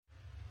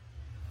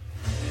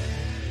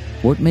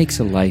What makes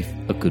a life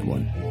a good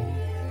one?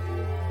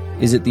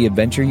 Is it the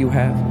adventure you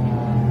have?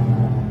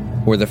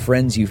 Or the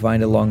friends you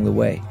find along the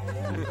way?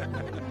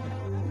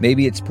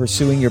 Maybe it's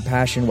pursuing your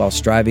passion while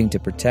striving to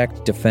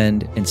protect,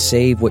 defend, and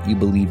save what you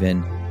believe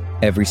in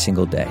every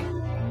single day.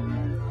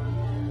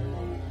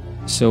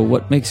 So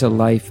what makes a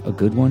life a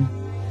good one?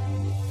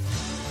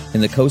 In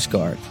the Coast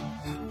Guard,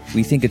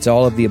 we think it's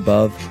all of the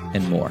above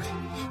and more.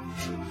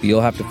 But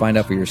you'll have to find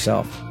out for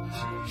yourself.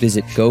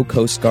 Visit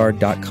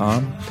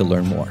gocoastguard.com to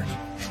learn more.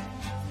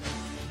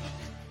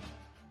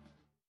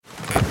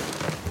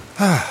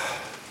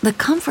 The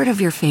comfort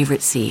of your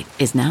favorite seat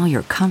is now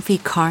your comfy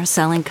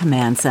car-selling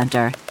command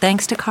center,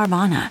 thanks to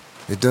Carvana.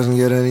 It doesn't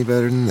get any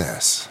better than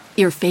this.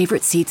 Your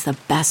favorite seat's the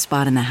best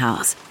spot in the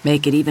house.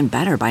 Make it even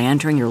better by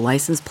entering your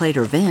license plate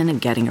or VIN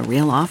and getting a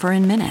real offer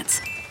in minutes.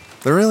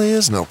 There really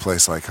is no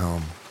place like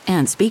home.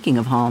 And speaking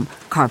of home,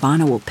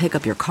 Carvana will pick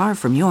up your car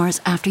from yours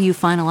after you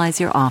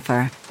finalize your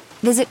offer.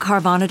 Visit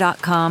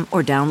Carvana.com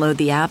or download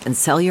the app and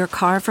sell your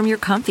car from your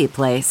comfy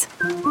place.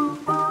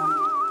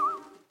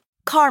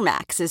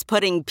 CarMax is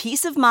putting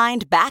peace of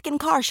mind back in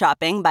car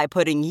shopping by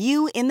putting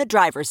you in the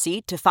driver's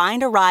seat to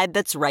find a ride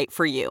that's right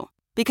for you.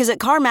 Because at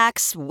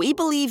CarMax, we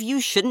believe you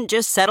shouldn't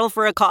just settle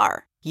for a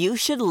car. You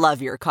should love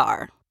your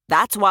car.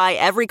 That's why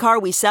every car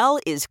we sell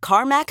is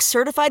CarMax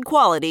certified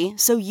quality,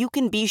 so you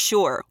can be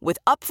sure with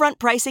upfront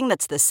pricing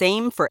that's the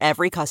same for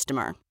every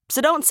customer.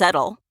 So don't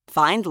settle.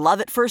 Find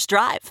love at first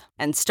drive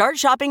and start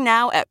shopping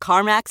now at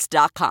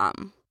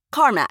CarMax.com.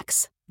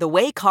 CarMax, the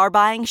way car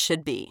buying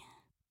should be.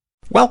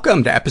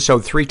 Welcome to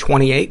episode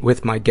 328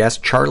 with my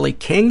guest, Charlie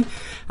King.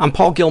 I'm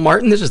Paul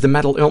Gilmartin. This is the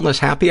Mental Illness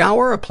Happy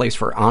Hour, a place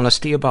for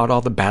honesty about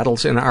all the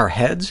battles in our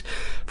heads,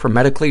 from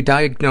medically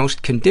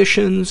diagnosed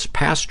conditions,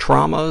 past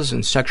traumas,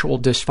 and sexual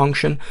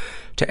dysfunction,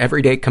 to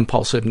everyday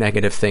compulsive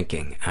negative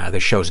thinking. The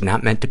show's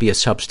not meant to be a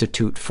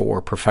substitute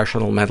for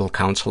professional mental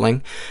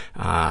counseling.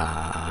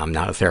 I'm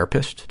not a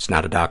therapist. It's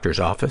not a doctor's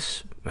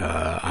office.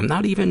 I'm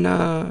not even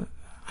a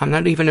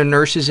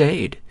nurse's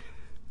aide.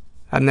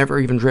 I've never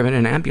even driven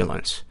an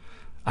ambulance.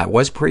 I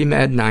was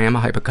pre-med and I am a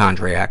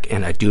hypochondriac,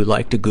 and I do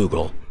like to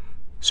Google.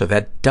 So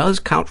that does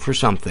count for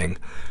something.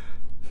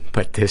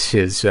 But this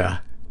show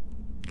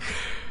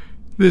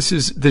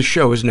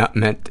is not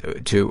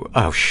meant to,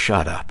 oh,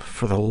 shut up,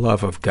 for the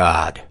love of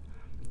God.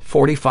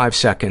 45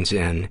 seconds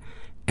in,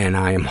 and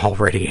I am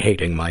already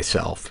hating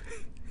myself.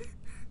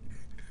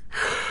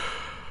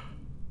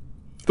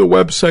 The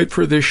website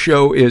for this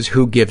show is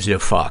Who Gives a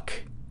Fuck.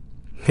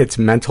 It's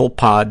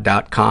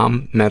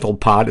mentalpod.com.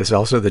 Mentalpod is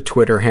also the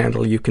Twitter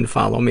handle you can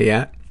follow me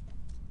at.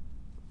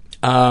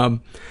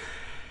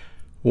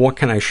 What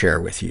can I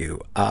share with you?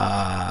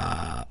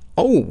 The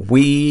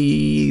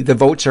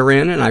votes are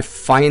in, and I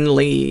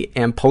finally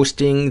am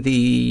posting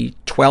the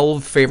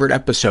 12 favorite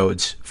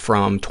episodes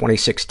from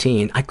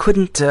 2016. I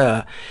couldn't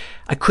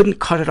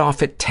cut it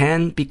off at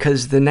 10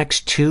 because the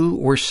next two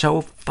were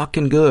so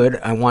fucking good.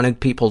 I wanted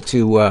people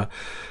to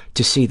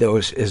see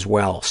those as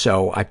well.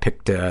 So I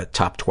picked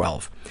top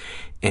 12.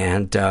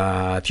 And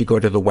if you go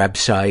to the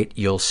website,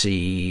 you'll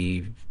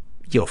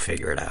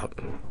figure it out.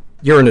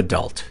 You're an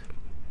adult.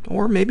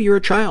 Or maybe you're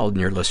a child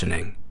and you're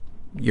listening.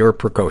 You're a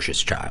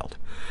precocious child.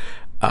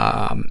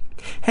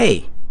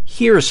 Hey,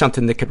 here's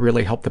something that could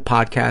really help the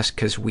podcast,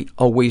 because we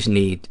always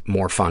need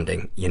more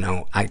funding. You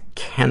know, I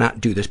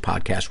cannot do this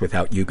podcast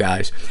without you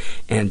guys.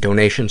 And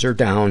donations are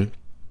down.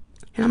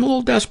 And I'm a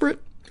little desperate.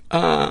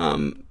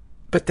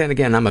 But then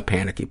again, I'm a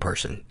panicky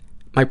person.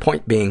 My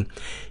point being,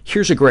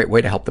 here's a great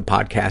way to help the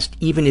podcast,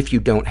 even if you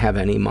don't have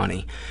any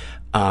money.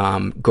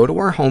 Go to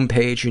our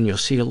homepage and you'll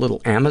see a little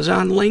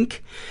Amazon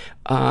link.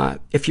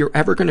 If you're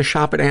ever going to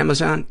shop at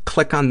Amazon,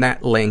 click on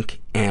that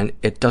link, and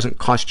it doesn't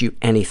cost you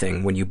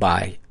anything when you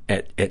buy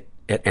at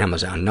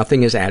Amazon.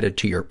 Nothing is added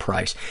to your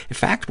price. In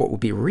fact, what would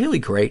be really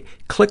great,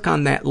 click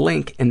on that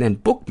link and then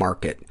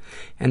bookmark it.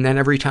 And then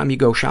every time you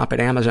go shop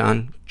at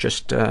Amazon,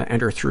 just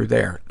enter through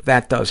there.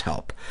 That does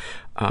help.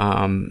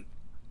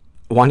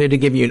 Wanted to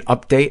give you an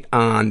update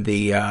on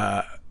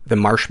the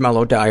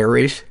Marshmallow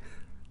Diaries.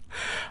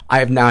 I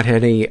have not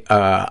had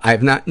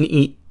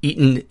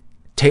eaten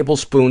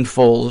tablespoons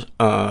full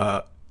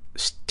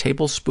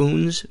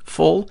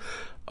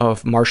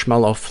of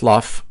marshmallow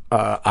fluff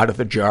out of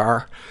the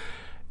jar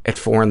at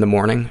 4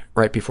 a.m,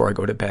 right before I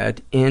go to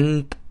bed,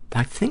 in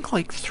I think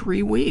like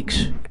 3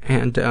 weeks.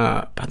 And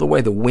by the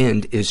way, the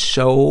wind is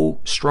so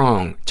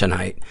strong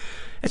tonight.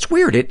 It's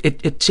weird.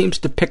 It seems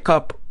to pick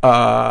up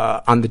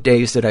on the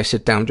days that I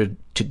sit down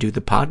to do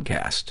the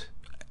podcast.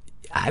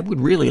 I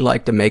would really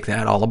like to make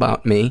that all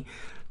about me,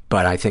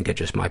 but I think it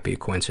just might be a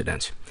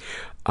coincidence.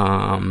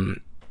 So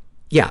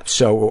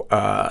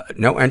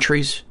no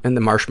entries in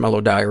the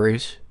Marshmallow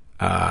Diaries.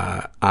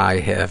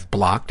 I have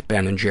blocked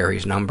Ben and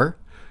Jerry's number.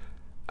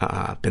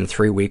 Been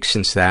 3 weeks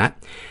since that.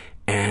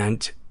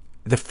 And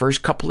the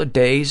first couple of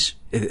days,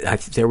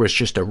 there was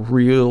just a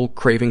real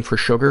craving for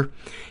sugar.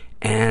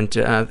 And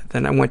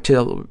then I went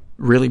to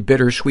really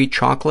bittersweet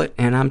chocolate,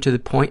 and I'm to the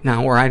point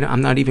now where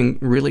I'm not even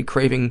really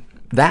craving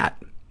that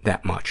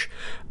much.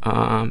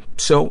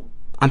 So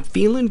I'm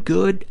feeling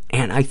good,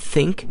 and I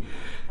think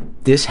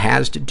this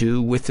has to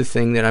do with the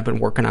thing that I've been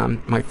working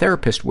on my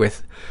therapist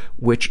with,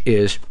 which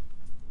is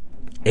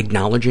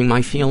acknowledging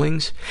my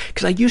feelings.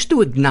 Because I used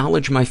to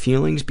acknowledge my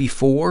feelings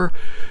before.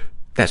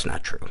 That's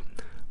not true.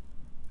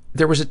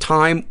 There was a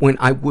time when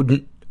I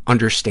wouldn't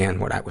understand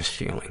what I was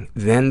feeling.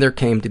 Then there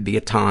came to be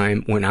a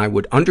time when I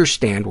would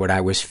understand what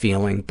I was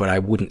feeling, but I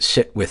wouldn't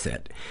sit with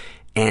it.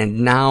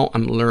 And now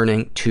I'm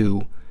learning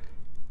to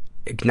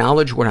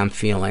acknowledge what I'm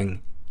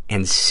feeling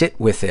and sit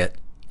with it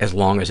as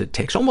long as it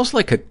takes. Almost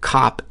like a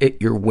cop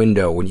at your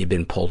window when you've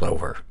been pulled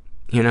over.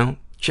 You know,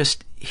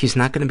 just, he's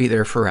not going to be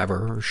there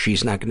forever, or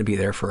she's not going to be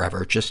there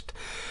forever. Just,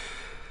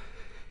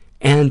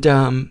 and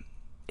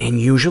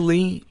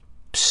usually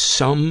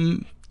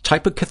some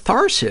type of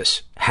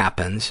catharsis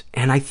happens,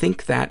 and I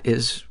think that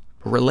is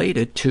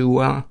related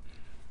to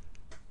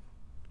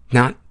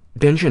not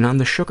binging on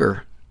the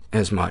sugar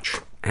as much.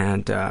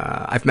 And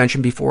I've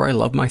mentioned before, I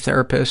love my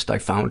therapist. I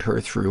found her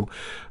through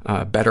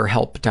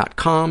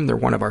BetterHelp.com. They're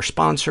one of our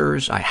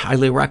sponsors. I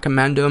highly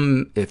recommend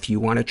them. If you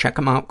want to check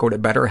them out, go to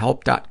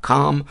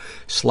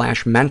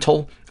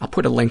BetterHelp.com/mental. I'll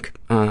put a link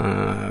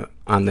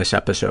on this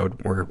episode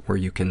where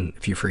you can,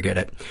 if you forget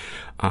it.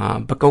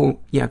 But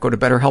go to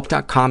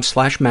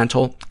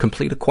BetterHelp.com/mental.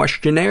 Complete a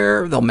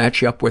questionnaire. They'll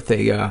match you up with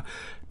a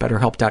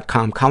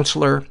BetterHelp.com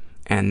counselor.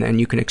 And then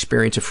you can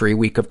experience a free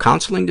week of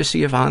counseling to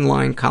see if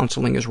online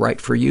counseling is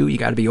right for you. You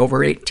got to be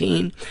over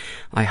 18.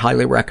 I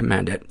highly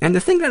recommend it. And the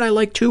thing that I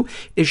like, too,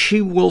 is she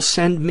will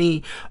send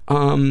me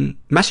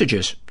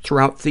messages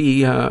throughout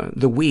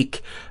the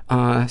week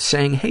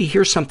saying, hey,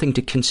 here's something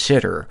to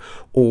consider,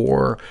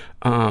 or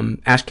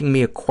asking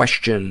me a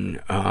question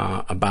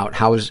about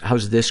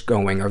how's this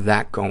going or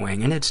that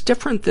going. And it's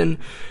different than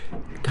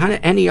kind of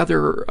any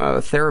other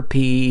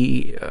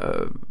therapy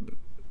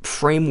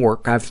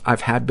framework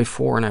I've had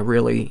before, and I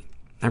really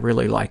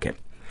like it.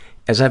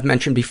 As I've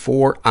mentioned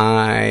before,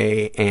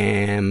 I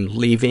am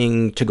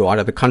leaving to go out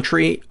of the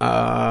country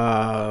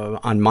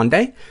on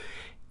Monday.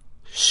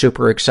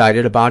 Super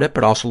excited about it,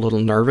 but also a little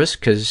nervous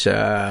because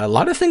a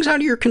lot of things out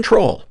of your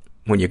control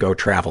when you go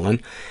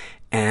traveling.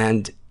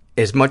 And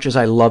as much as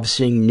I love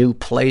seeing new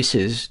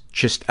places,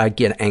 just I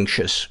get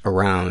anxious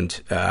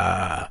around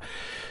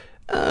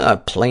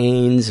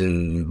planes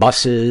and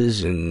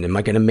buses, and am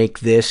I going to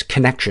make this?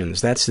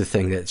 Connections. That's the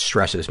thing that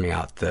stresses me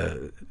out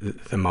the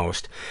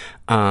most.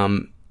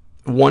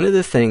 One of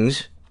the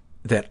things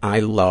that I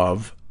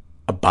love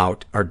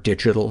about our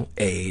digital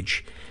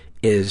age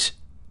is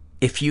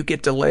if you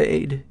get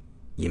delayed,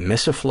 you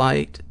miss a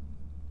flight,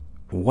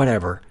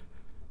 whatever,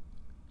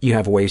 you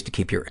have ways to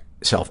keep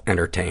yourself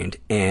entertained.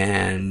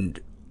 And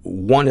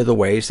one of the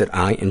ways that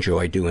I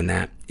enjoy doing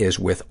that is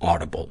with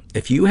Audible.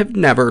 If you have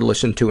never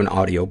listened to an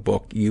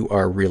audiobook, you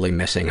are really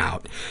missing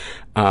out.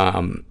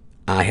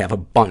 I have a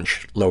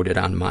bunch loaded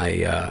on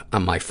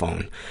my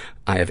phone.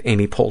 I have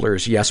Amy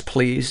Poehler's Yes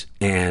Please,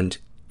 and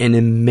an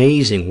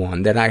amazing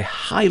one that I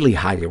highly,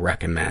 highly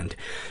recommend,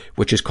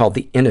 which is called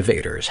The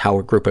Innovators, How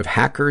a Group of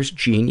Hackers,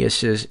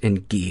 Geniuses,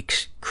 and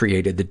Geeks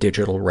Created the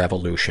Digital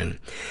Revolution.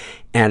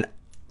 And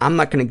I'm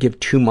not going to give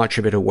too much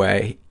of it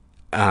away.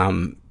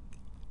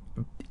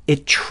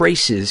 It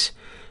traces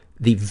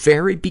the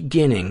very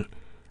beginning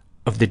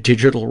of the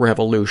digital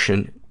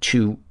revolution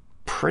to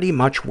pretty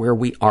much where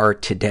we are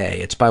today.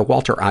 It's by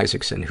Walter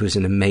Isaacson, who's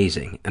an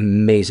amazing,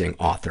 amazing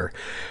author.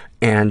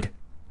 And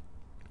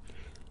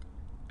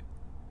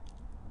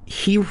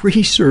he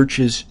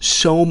researches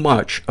so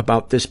much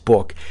about this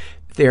book.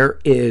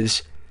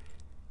 It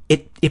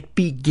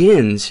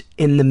begins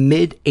in the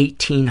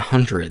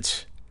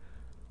mid-1800s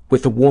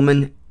with a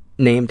woman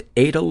named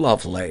Ada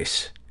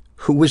Lovelace,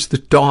 who was the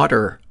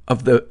daughter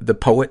of the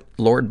poet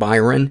Lord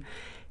Byron,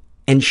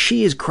 and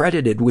she is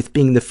credited with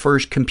being the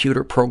first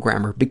computer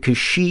programmer because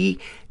she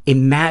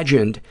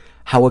imagined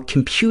how a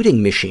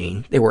computing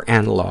machine, they were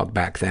analog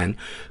back then,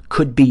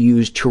 could be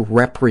used to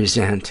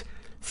represent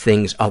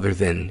things other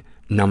than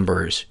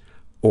numbers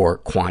or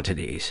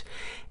quantities.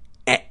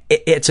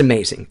 It's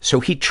amazing. So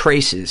he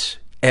traces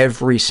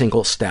every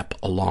single step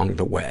along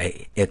the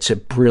way. It's a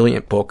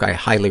brilliant book. I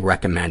highly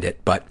recommend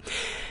it. But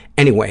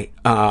anyway,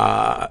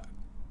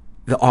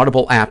 the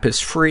Audible app is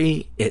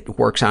free. It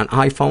works on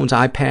iPhones,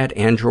 iPad,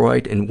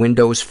 Android, and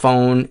Windows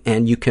Phone,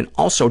 and you can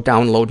also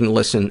download and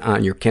listen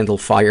on your Kindle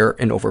Fire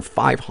and over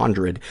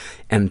 500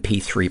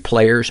 MP3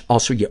 players.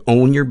 Also, you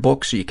own your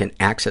books, so you can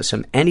access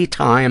them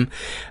anytime.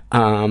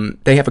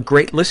 They have a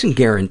great listen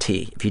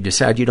guarantee. If you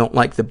decide you don't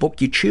like the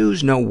book you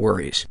choose, no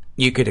worries.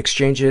 You could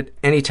exchange it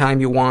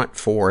anytime you want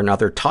for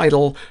another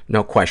title,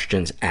 no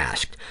questions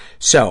asked.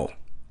 So,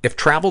 if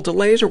travel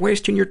delays are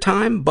wasting your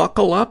time,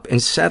 buckle up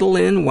and settle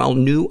in while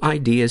new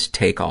ideas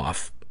take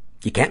off.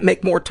 You can't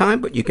make more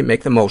time, but you can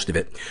make the most of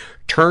it.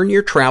 Turn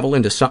your travel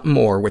into something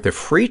more with a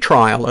free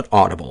trial at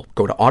Audible.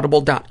 Go to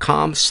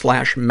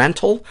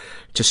audible.com/mental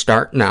to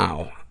start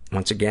now.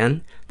 Once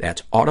again,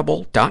 that's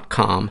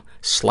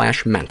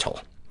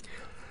audible.com/mental.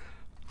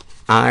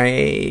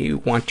 I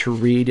want to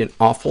read an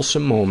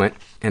awfulsome moment,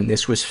 and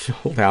this was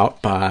filled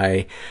out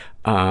by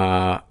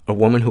A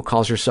woman who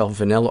calls herself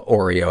Vanilla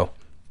Oreo,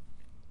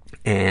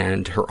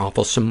 and her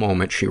awfulsome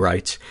moment, she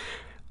writes,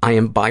 I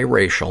am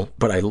biracial,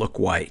 but I look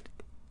white.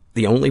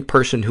 The only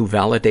person who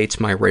validates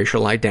my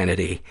racial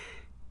identity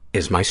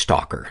is my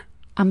stalker.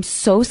 I'm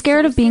so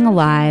scared of being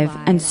alive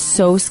and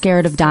so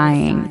scared of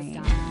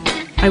dying.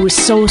 I was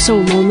so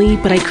lonely,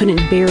 but I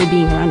couldn't bear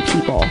being around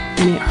people,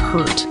 and it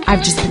hurt.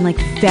 I've just been,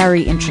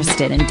 very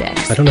interested in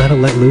dicks. I don't know how to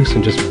let loose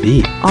and just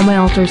be. All my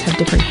alters have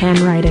different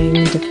handwriting,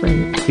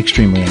 different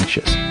Extremely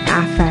anxious.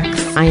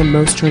 affects. I am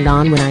most turned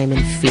on when I am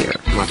in fear.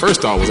 My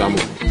first thought was I'm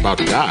about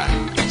to die.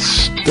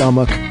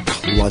 Stomach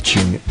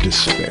clutching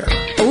despair.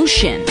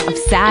 Ocean of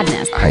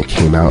sadness. I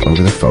came out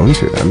over the phone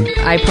to them.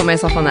 I put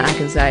myself on the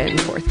Atkins diet in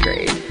 4th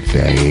grade.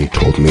 They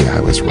told me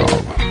I was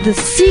wrong. The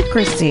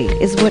secrecy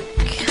is what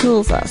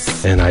kills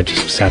us. And I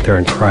just sat there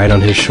and cried on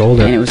his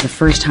shoulder. And it was the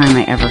first time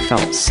I ever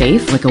felt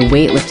safe, like a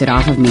weight lifted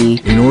off of me.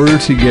 In order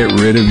to get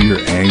rid of your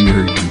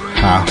anger, you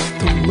have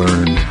to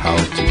learn how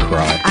to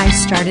cry. I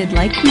started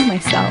liking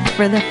myself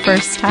for the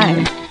first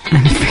time.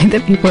 I'm afraid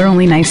that people are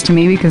only nice to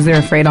me because they're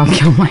afraid I'll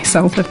kill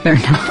myself if they're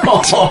not.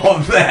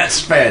 Oh,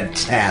 that's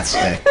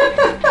fantastic.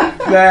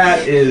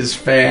 That is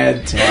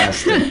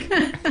fantastic.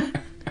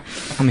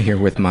 I'm here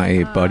with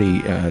my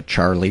buddy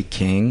Charlie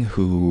King,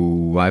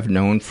 who I've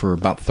known for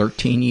about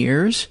 13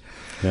 years.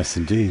 Yes,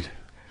 indeed.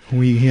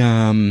 We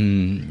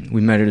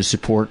met at a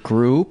support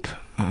group.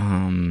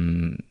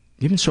 You've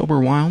been sober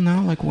a while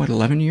now,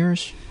 11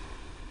 years?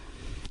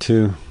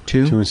 Two.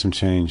 2 and some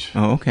change.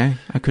 Oh, okay.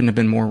 I couldn't have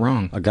been more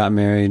wrong. I got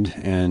married,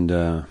 and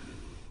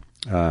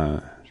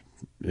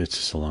it's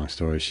just a long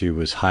story. She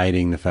was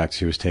hiding the fact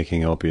she was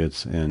taking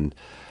opiates, and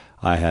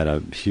I had a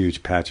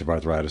huge patch of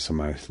arthritis on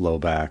my low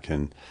back,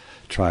 and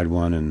tried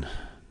one, and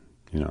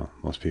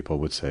most people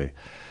would say,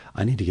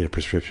 I need to get a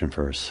prescription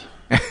first.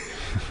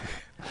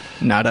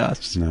 Not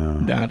us. No.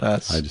 Not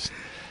us. I just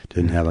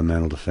didn't have a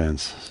mental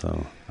defense,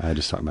 so I had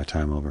to start my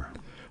time over.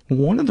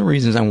 One of the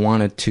reasons I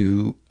wanted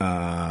to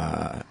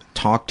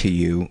talk to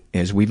you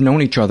is we've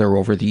known each other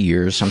over the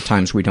years.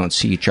 Sometimes we don't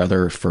see each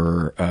other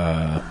for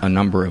a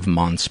number of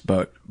months,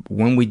 but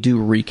when we do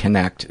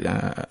reconnect,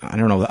 I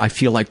don't know, I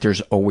feel like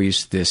there's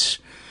always this,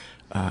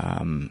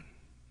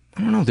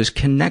 this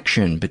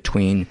connection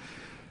between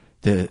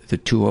the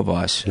two of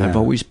us. Yeah. I've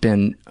always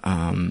been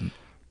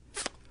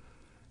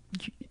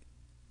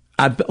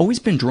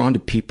drawn to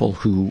people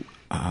who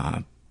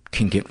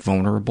can get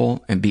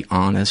vulnerable and be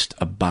honest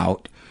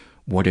about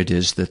what it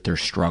is that they're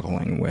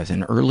struggling with.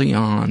 And early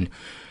on,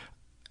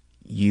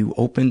 you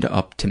opened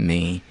up to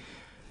me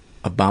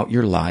about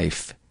your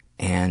life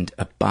and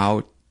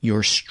about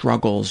your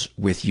struggles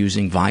with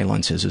using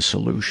violence as a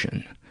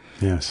solution.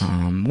 Yes.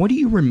 What do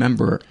you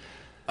remember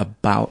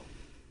about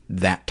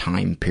that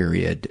time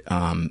period?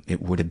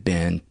 It would have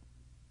been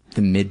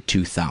the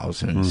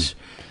mid-2000s.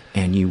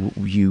 And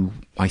you,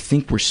 I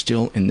think we're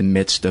still in the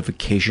midst of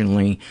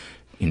occasionally,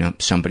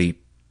 somebody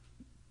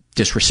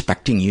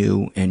disrespecting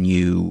you and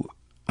you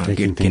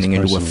getting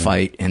into a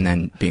fight and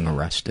then being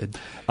arrested.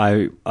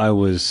 I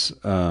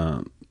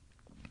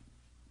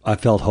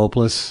felt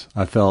hopeless.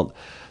 I felt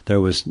there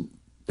was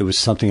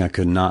something I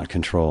could not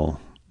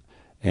control,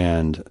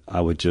 and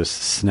I would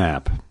just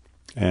snap.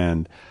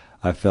 And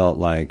I felt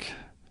like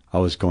I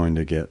was going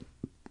to get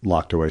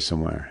locked away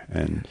somewhere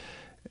and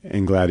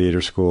in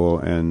gladiator school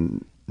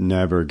and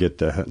never get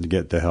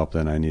the help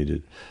that I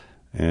needed.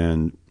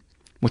 And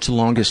what's the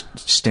longest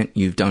stint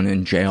you've done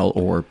in jail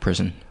or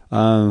prison?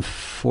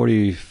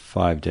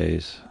 45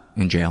 days.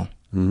 In jail?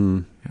 Mm-hmm.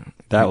 Yeah.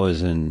 That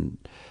was in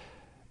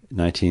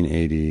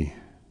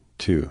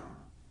 1982.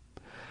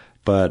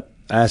 But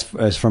as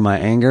for my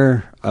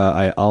anger,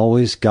 I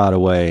always got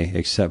away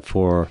except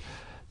for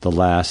the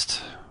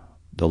last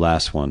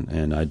one.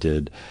 And I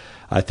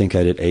think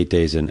I did 8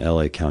 days in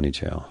LA County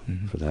Jail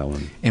for that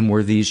one. And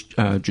were these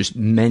just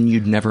men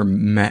you'd never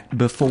met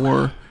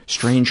before?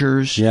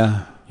 Strangers?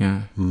 Yeah.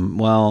 Yeah.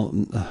 Well,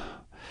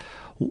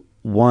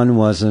 one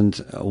was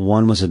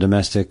a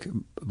domestic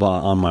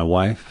on my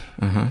wife,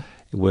 in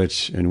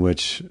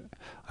which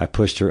I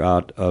pushed her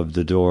out of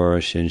the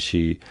door and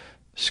she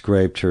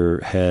scraped her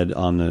head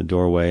on the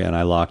doorway and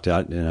I locked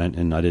out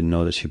and I didn't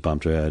know that she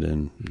bumped her head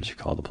and she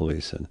called the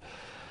police and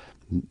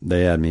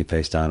they had me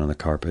face down on the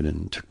carpet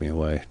and took me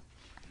away.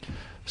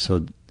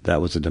 So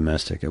that was a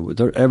domestic.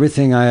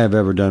 Everything I have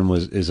ever done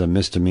is a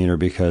misdemeanor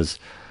because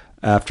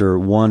after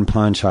one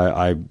punch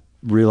I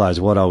realized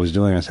what I was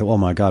doing. I said, oh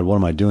my God, what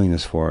am I doing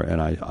this for? And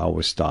I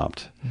always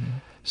stopped.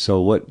 So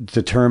what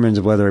determines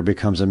whether it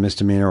becomes a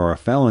misdemeanor or a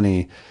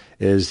felony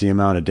is the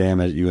amount of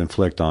damage you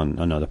inflict on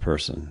another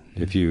person.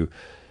 If you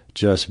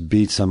just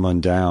beat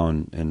someone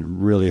down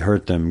and really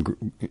hurt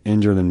them,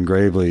 injure them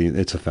gravely,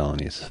 it's a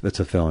felony. It's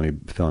a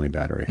felony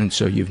battery. And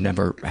so you've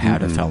never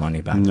had a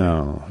felony battery?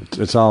 No.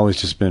 It's always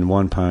just been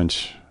one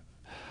punch,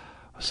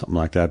 something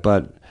like that.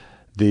 But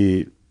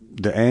the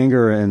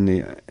anger and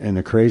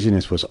the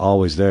craziness was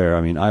always there.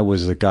 I mean, I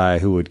was the guy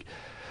who would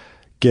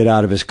get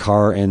out of his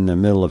car in the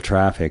middle of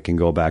traffic and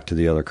go back to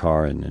the other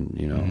car and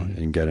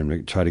and get him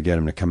to try to get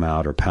him to come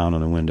out or pound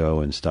on the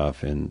window and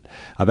stuff. And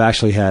I've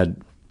actually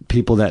had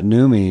people that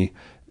knew me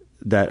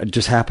that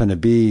just happened to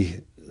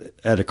be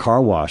at a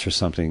car wash or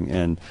something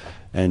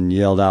and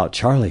yelled out,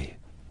 "Charlie,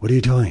 what are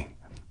you doing?"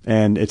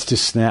 And it's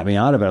just snapped me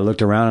out of it. I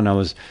looked around and I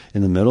was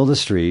in the middle of the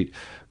street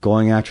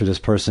going after this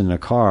person in a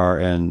car,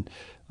 and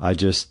I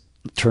just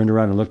turned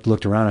around and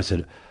looked around. I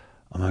said,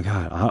 "Oh my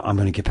God, I'm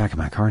going to get back in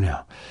my car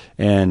now."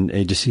 And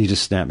he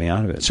just snapped me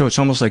out of it. So it's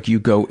almost like you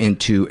go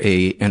into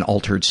an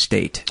altered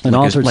state.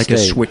 Like a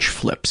switch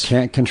flips.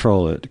 Can't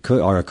control it,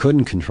 I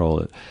couldn't control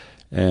it.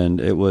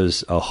 And it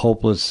was a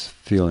hopeless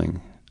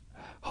feeling.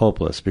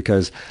 Hopeless,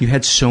 because you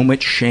had so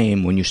much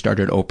shame when you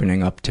started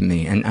opening up to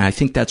me. And I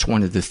think that's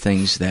one of the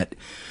things that,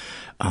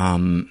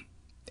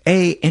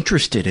 A,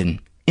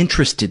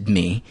 interested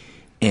me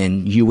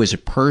in you as a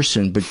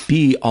person, but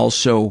B,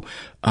 also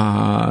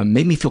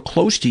made me feel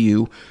close to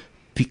you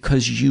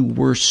because you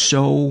were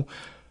so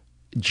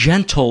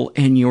gentle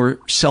in your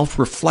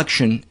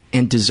self-reflection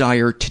and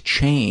desire to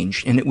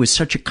change. And it was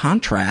such a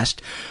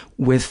contrast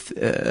with,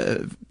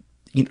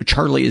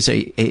 Charlie is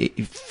a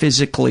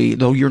physically,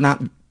 though you're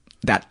not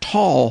that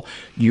tall,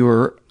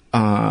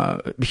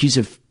 he's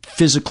a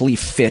physically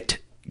fit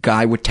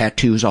guy with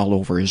tattoos all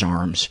over his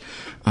arms.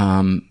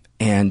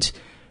 And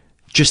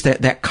just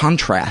that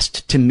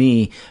contrast to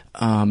me,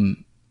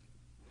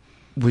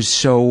 was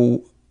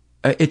so,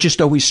 it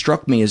just always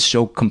struck me as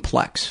so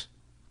complex.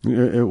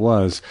 It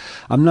was.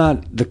 I'm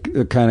not the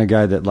kind of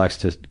guy that likes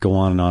to go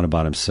on and on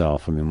about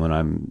himself. I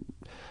mean,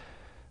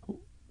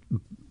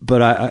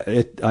 but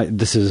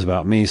this is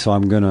about me, so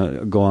I'm going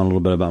to go on a little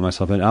bit about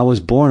myself. And I was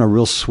born a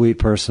real sweet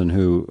person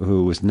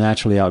who was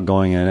naturally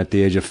outgoing. And at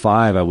the age of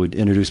 5, I would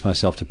introduce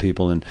myself to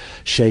people and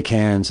shake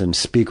hands and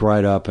speak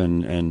right up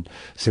and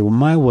say,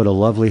 "Well, what a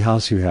lovely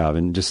house you have."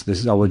 And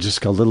I was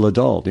just a little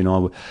adult.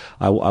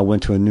 I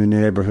went to a new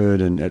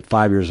neighborhood and at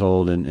 5 years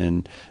old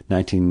and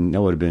that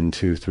would have been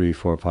 2, 3,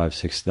 4, 5,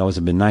 6. That would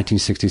have been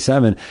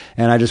 1967.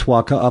 And I just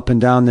walk up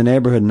and down the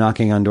neighborhood,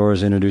 knocking on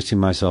doors, introducing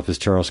myself as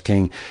Charles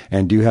King.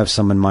 And do you have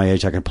someone my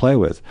age I could play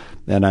with?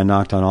 And I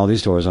knocked on all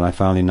these doors, and I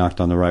finally knocked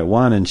on the right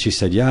one. And she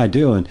said, "Yeah, I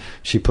do." And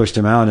she pushed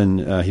him out,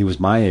 and he was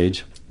my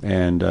age,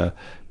 and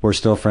we're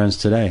still friends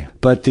today.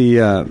 But the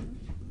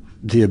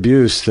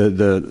abuse,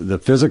 the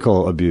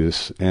physical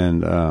abuse,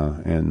 and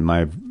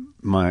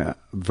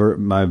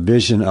my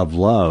vision of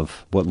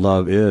love, what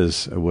love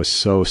is, was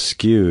so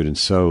skewed and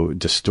so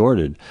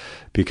distorted,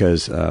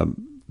 because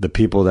the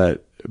people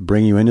that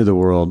bring you into the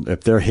world,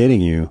 if they're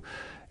hitting you,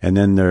 and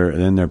then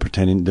they're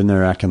pretending, then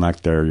they're acting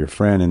like they're your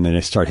friend, and then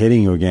they start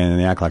hitting you again, and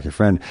they act like your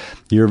friend,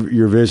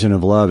 your vision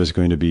of love is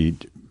going to be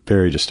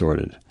very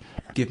distorted.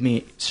 Give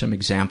me some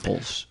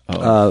examples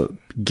of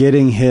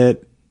getting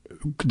hit.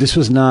 This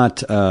was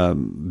not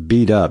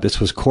beat up. This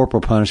was corporal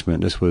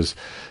punishment. This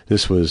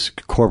was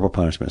corporal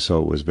punishment.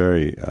 So it was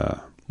very.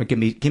 But give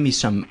me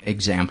some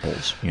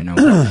examples,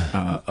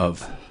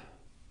 of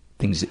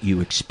things that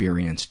you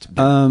experienced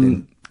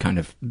and kind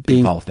of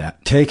involved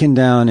that. Taken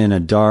down in a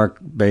dark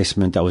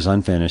basement that was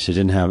unfinished. It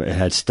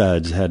had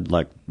studs. It had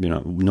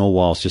no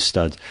walls, just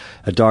studs.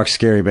 A dark,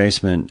 scary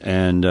basement,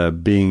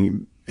 and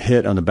being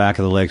hit on the back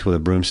of the legs with a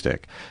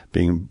broomstick,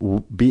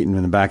 being beaten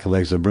in the back of the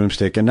legs with a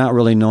broomstick, and not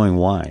really knowing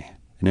why.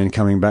 And then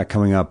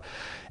coming up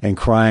and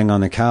crying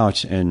on the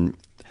couch. And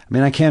I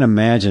mean, I can't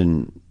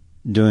imagine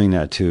doing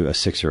that to a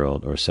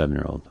 6-year-old or a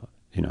 7-year-old.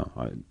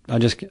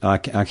 I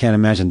can't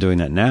imagine doing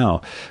that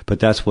now, but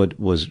that's what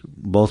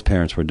both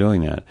parents were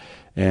doing that.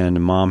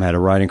 And mom had a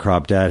riding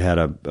crop, dad had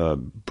a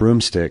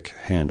broomstick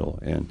handle.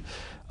 And,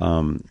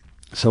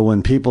 so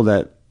when people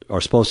that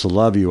are supposed to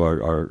love you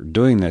are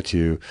doing that to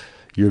you,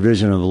 your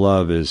vision of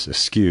love is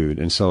skewed.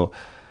 And so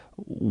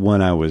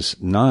when I was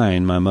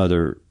 9, my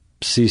mother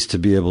ceased to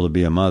be able to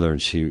be a mother,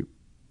 and she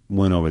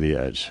went over the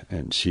edge,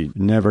 and she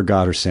never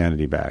got her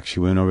sanity back. She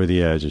went over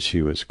the edge, and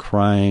she was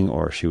crying,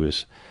 or she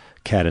was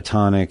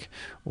catatonic,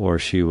 or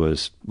she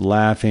was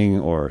laughing,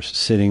 or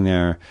sitting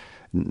there.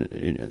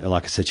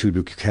 Like I said, she would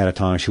be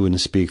catatonic. She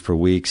wouldn't speak for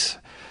weeks.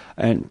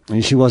 And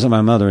she wasn't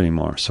my mother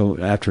anymore. So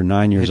after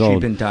 9 years old... Had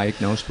she been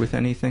diagnosed with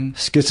anything?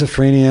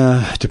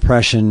 Schizophrenia,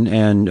 depression,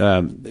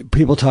 and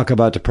people talk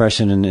about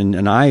depression,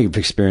 and I've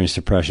experienced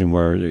depression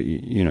where,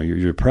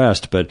 you're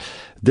depressed, but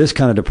this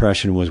kind of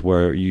depression was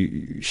where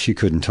she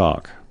couldn't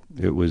talk.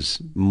 It was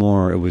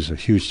a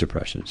huge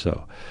depression.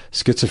 So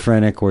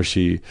schizophrenic, where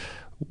she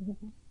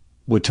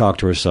would talk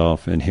to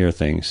herself and hear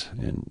things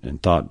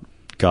and thought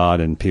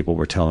God and people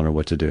were telling her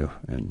what to do.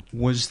 And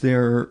was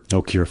there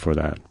no cure for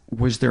that?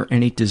 Was there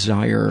any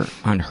desire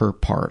on her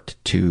part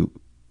to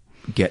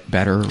get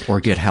better or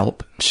get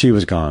help? She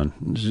was gone.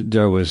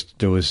 There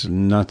was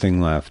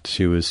nothing left.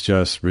 She was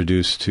just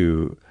reduced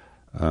to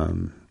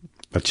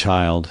a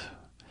child,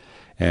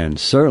 and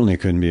certainly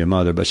couldn't be a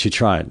mother, but she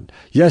tried.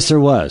 Yes, there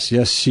was.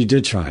 Yes, she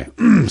did try.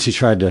 She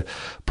tried to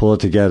pull it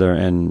together,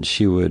 and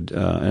she would,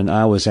 and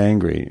I was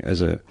angry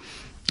as a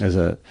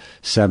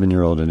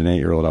 7-year-old and an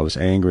 8-year-old. I was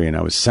angry, and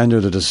I would send her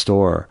to the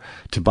store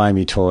to buy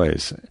me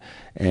toys.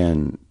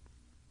 and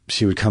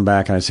she would come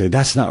back and I'd say,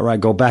 "That's not right.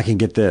 Go back and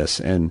get this."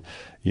 And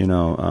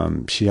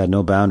she had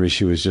no boundaries.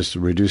 She was just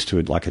reduced to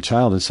it like a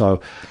child. And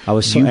so I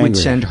was so angry. You would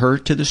send her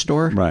to the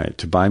store? Right,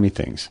 to buy me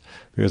things.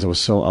 Because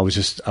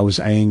I was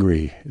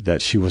angry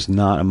that she was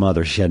not a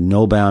mother. She had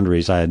no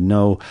boundaries. I had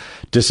no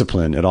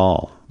discipline at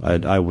all.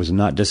 I was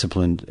not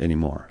disciplined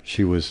anymore.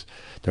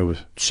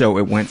 So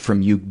it went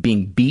from you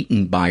being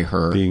beaten by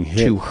her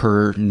to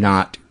her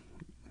not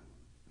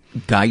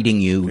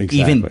guiding you,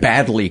 even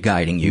badly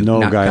guiding you. No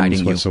not guidance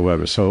guiding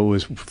whatsoever. So it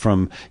was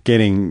from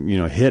getting,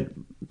 hit,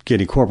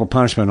 getting corporal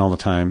punishment all the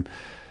time,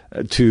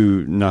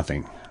 to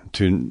nothing,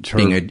 to her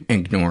being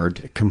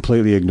ignored,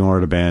 completely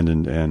ignored,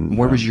 abandoned. And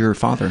where was your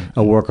father?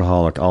 A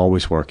workaholic,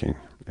 always working.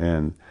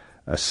 And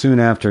soon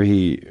after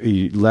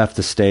he left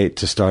the state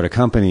to start a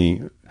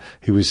company,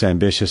 he was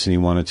ambitious and he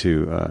wanted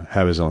to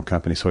have his own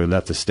company. So he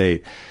left the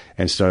state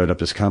and started up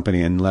this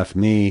company and left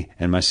me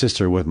and my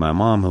sister with my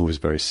mom, who was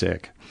very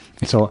sick.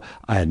 So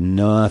I had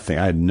nothing.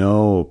 I had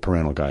no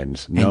parental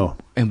guidance. No.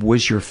 And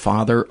was your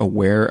father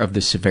aware of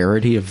the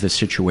severity of the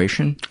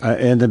situation?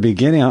 In the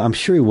beginning, I'm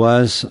sure he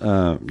was.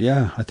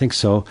 Yeah, I think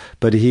so.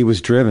 But he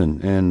was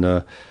driven. And,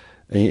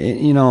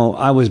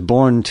 I was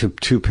born to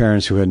two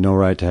parents who had no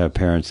right to have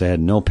parents. They had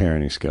no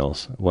parenting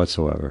skills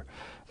whatsoever.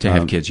 To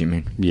have kids, you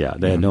mean? Yeah,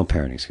 they had no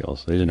parenting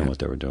skills. They didn't know what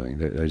they were doing.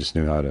 They just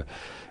knew how to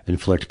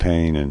inflict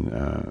pain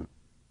and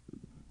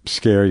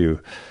scare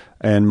you.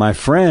 And my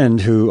friend,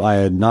 who I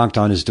had knocked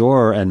on his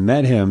door and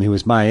met him, he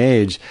was my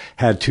age,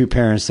 had two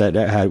parents that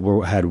had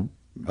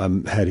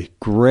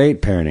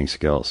great parenting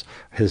skills.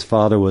 His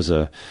father was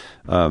a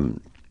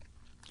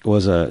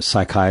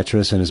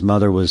psychiatrist and his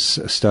mother was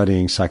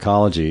studying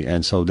psychology,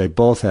 and so they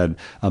both had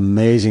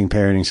amazing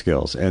parenting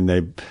skills, and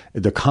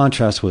the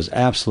contrast was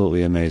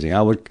absolutely amazing.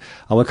 I would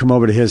come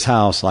over to his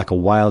house like a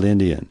wild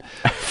Indian,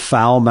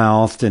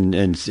 foul-mouthed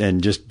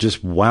and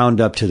just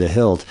wound up to the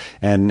hilt,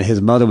 and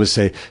his mother would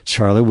say,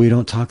 "Charlie, we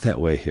don't talk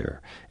that way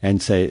here." And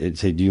say,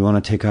 "Do you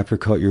want to take off your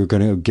coat? You're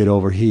going to get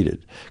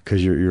overheated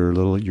because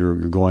you're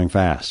going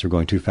fast. You're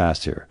going too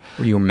fast here."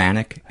 Were you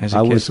manic as a kid?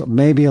 I was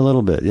maybe a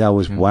little bit. Yeah, I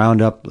was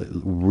wound up,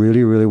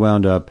 really, really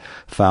wound up,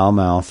 foul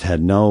mouthed,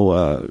 had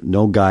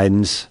no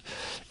guidance,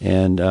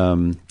 and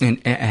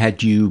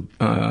had you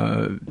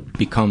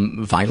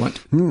become violent?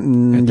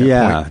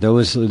 Yeah, point? there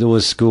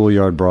was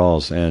schoolyard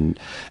brawls, and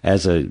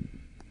as a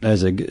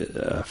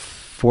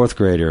fourth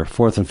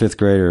and fifth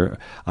grader,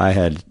 I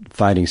had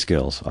fighting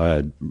skills. I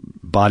had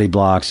body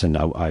blocks, and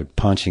I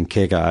punch and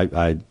kick. I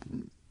had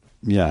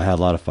a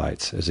lot of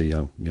fights as a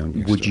young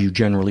youngster. Would you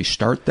generally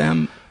start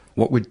them?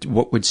 What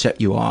would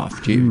set you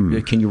off?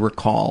 Can you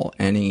recall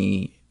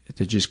any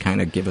to just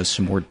kind of give us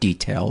some more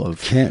detail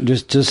of?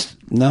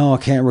 No, I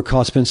can't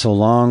recall. It's been so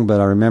long,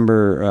 but I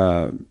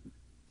remember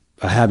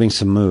having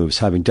some moves,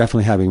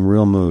 definitely having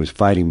real moves,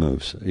 fighting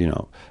moves,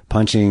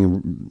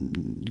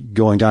 punching,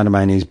 going down to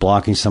my knees,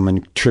 blocking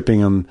someone,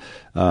 tripping them,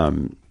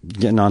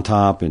 getting on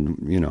top, and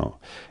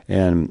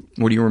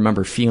what do you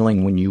remember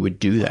feeling when you would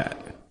do that?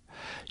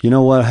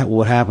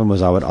 What happened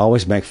was I would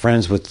always make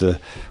friends with the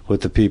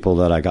people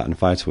that I got in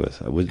fights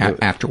with.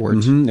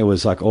 Afterwards? Mm-hmm, it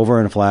was like over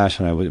in a flash,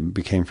 and I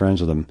became friends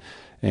with them.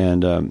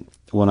 And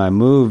when I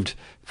moved,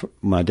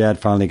 my dad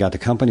finally got the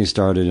company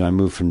started, and I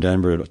moved from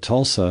Denver to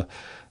Tulsa.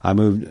 I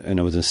moved, and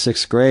it was in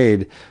sixth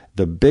grade.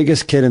 The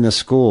biggest kid in the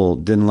school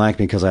didn't like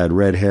me because I had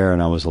red hair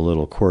and I was a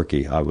little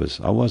quirky. I was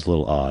a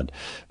little odd,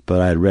 but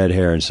I had red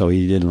hair, and so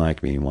he didn't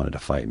like me. He wanted to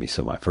fight me.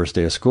 So my first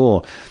day of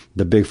school,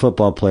 the big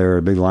football player,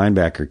 a big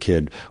linebacker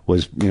kid,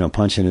 was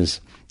punching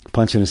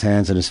his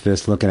hands in his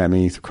fist, looking at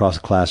me across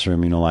the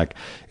classroom, like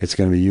it's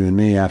going to be you and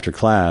me after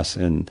class.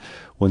 And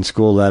when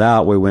school let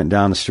out, we went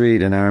down the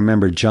street, and I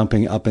remember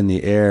jumping up in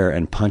the air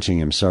and punching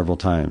him several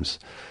times.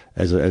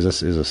 As a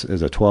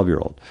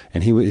 12-year-old,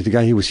 and he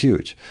was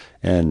huge,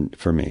 and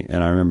for me,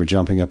 and I remember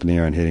jumping up in the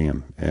air and hitting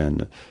him,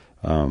 and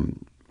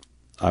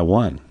I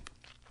won.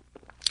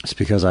 It's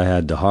because I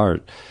had the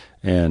heart,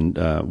 and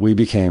we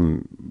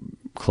became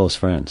close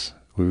friends.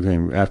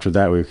 After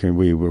that we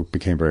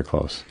became very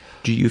close.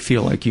 Do you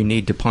feel like you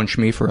need to punch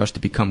me for us to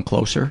become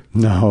closer?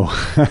 No,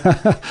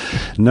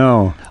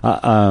 no.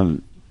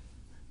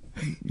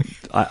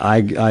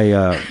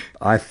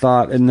 I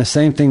thought, and the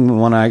same thing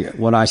when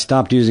I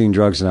stopped using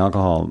drugs and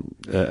alcohol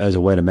as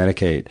a way to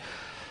medicate.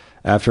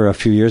 After a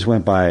few years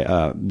went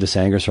by, this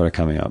anger started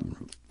coming up,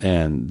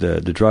 and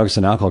the drugs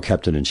and alcohol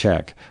kept it in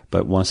check.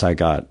 But once I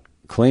got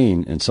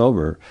clean and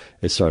sober,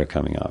 it started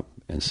coming up,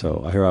 and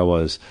so here I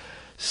was,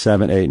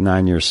 7, 8,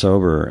 9 years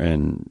sober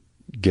and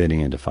getting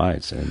into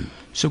fights. And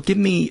so, give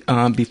me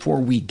before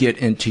we get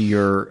into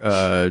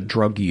your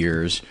drug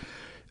years.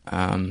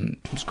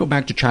 Let's go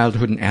back to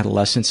childhood and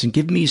adolescence and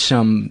give me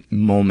some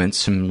moments,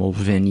 some little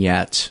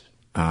vignettes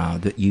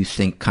that you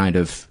think kind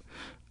of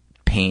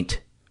paint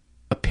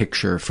a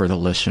picture for the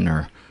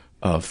listener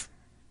of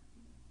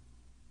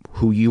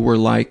who you were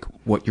like,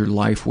 what your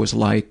life was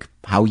like,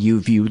 how you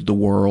viewed the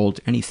world,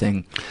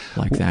 anything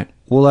like that.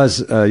 Well,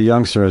 as a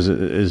youngster,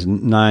 as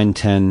 9,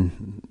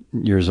 10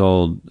 years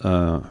old,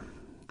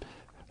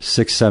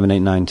 6, 7, 8,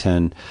 9,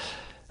 10,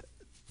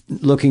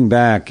 looking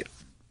back,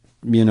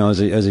 you know, as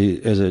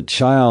a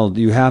child,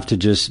 you have to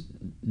just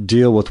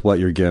deal with what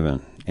you're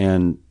given.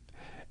 And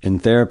in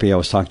therapy, I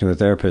was talking to a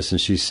therapist,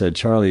 and she said,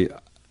 Charlie,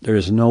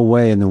 there's no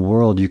way in the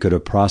world you could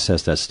have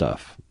processed that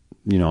stuff.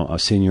 You know,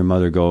 I've seen your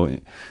mother go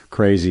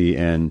crazy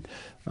and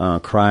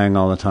crying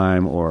all the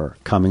time, or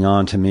coming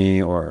on to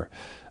me, or...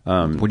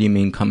 what do you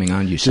mean coming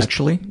on you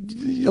sexually?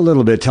 A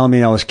little bit, telling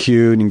me I was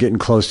cute and getting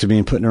close to me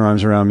and putting her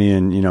arms around me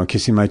and, you know,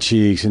 kissing my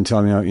cheeks and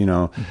telling me, you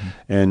know,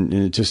 and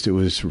it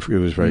was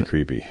very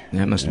creepy.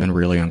 That must have been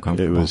really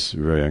uncomfortable. It was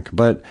very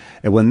uncomfortable.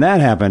 But when that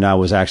happened, I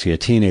was actually a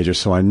teenager,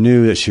 so I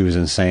knew that she was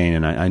insane,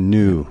 and I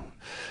knew,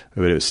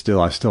 but I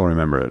still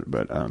remember it.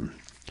 But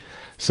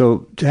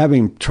so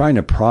trying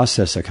to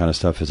process that kind of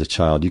stuff as a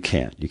child, you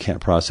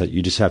can't process it.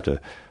 You just have to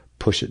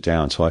push it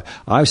down. So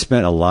I've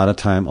spent a lot of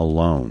time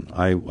alone.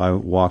 I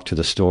walked to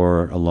the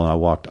store alone. I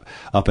walked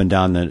up and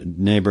down the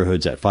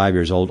neighborhoods at 5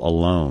 years old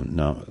alone.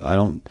 No, I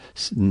don't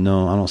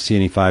see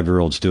any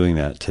 5-year-olds doing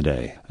that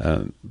today.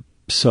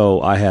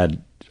 So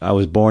I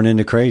was born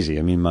into crazy.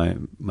 I mean,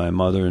 my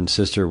mother and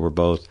sister were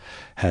both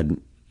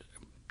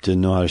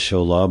didn't know how to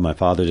show love. My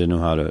father didn't know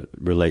how to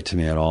relate to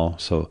me at all.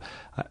 So,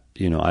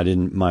 you know,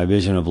 my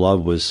vision of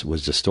love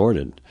was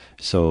distorted.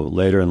 So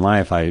later in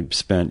life, I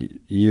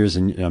spent years,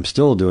 and I'm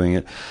still doing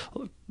it,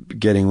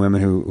 getting women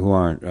who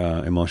aren't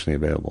emotionally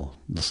available,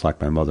 just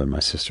like my mother and my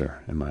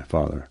sister and my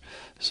father.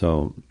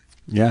 So,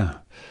 yeah.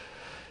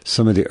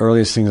 Some of the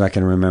earliest things I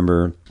can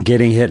remember,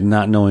 getting hit and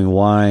not knowing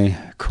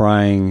why,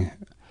 crying,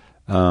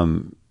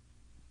 wondering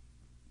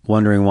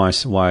why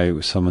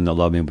someone that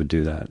loved me would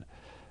do that.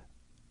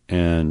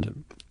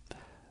 And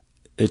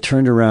it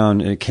came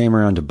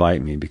around to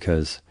bite me,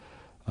 because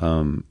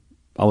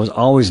I was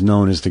always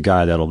known as the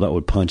guy that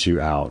would punch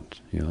you out,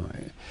 you know.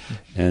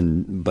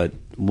 But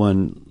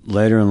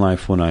later in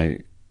life, when I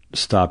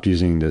stopped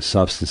using the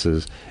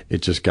substances,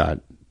 it just got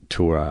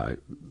to where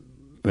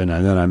then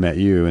I met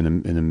you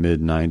in the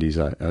mid 90s,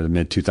 or the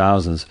mid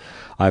 2000s.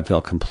 I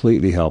felt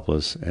completely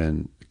helpless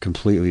and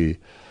completely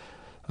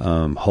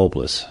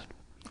hopeless.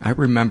 I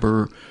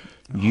remember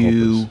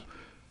you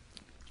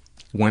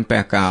went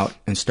back out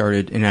and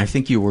started, and I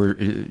think you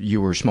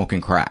were smoking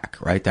crack,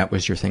 right? That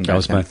was your thing back then? That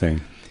was my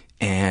thing.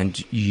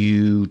 And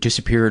you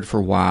disappeared for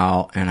a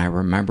while, and I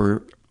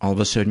remember all of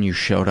a sudden you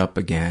showed up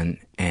again,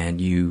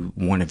 and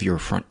one of your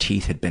front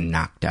teeth had been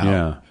knocked out.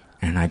 Yeah.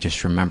 And I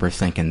just remember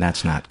thinking,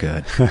 that's not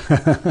good.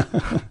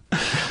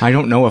 I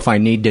don't know if I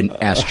need to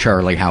ask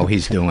Charlie how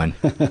he's doing.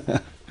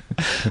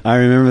 I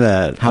remember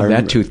that. How'd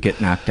that tooth get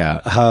knocked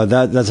out?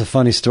 That's a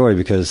funny story,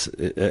 because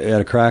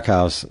at a crack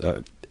house,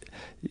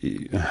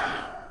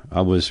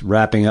 I was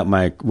wrapping up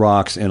my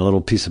rocks in a little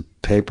piece of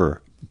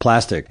paper,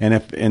 plastic. And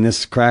if in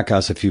this crack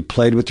house, if you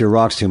played with your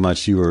rocks too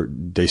much,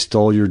 they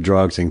stole your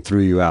drugs and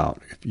threw you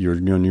out. You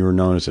were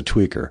known as a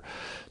tweaker.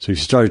 So if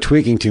you started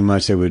tweaking too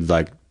much, they would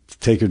like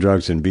take your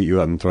drugs and beat you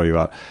up and throw you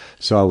out.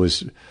 So I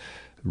was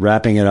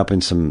wrapping it up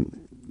in some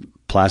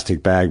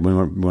plastic bag,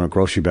 when a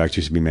grocery bags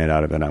used to be made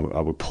out of it, and I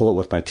would pull it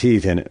with my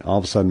teeth, and all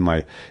of a sudden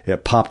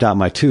it popped out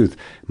my tooth.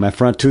 My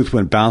front tooth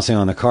went bouncing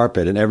on the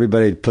carpet, and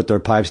everybody put their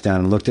pipes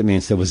down and looked at me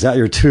and said, "Was that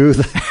your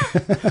tooth?"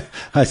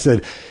 I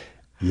said,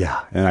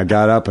 "Yeah." And I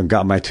got up and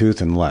got my tooth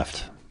and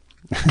left.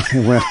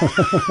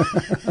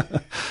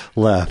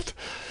 Left.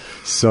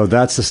 So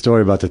that's the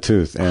story about the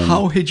tooth. And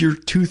how had your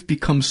tooth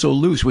become so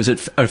loose? Was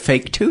it a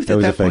fake tooth? It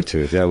was a fake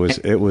tooth. Yeah,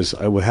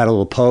 it had a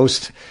little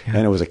post, and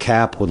it was a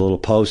cap with a little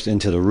post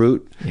into the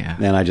root. Yeah.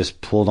 And I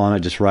just pulled on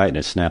it just right, and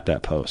it snapped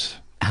that post.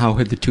 How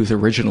had the tooth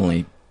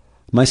originally?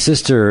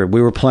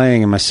 We were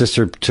playing, and my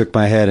sister took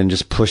my head and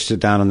just pushed it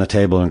down on the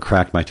table and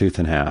cracked my tooth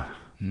in half.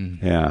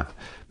 Yeah.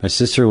 My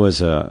sister was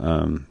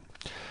a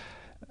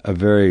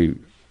very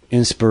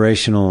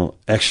inspirational,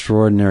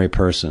 extraordinary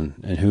person,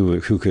 and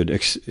who could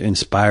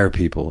inspire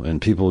people,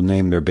 and people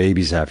named their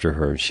babies after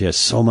her. She had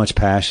so much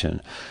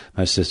passion,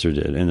 my sister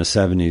did, in the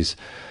 70s,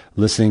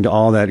 listening to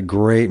all that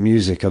great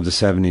music of the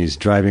 70s,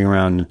 driving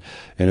around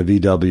in a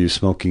VW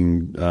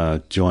smoking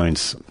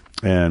joints.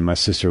 And my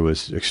sister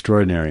was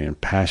extraordinary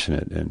and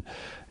passionate and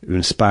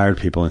inspired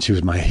people, and she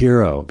was my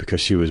hero because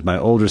she was my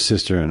older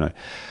sister, and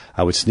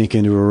I would sneak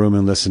into her room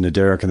and listen to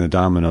Derek and the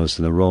Dominos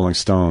and the Rolling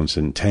Stones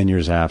and 10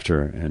 Years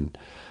After and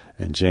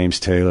James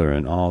Taylor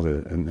and all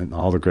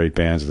the great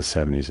bands of the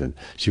 70s, and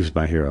she was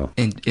my hero.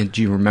 And do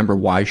you remember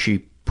why she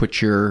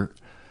put your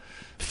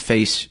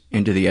face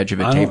into the edge of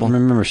a table? I don't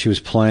remember. She was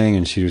playing,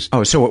 and she was...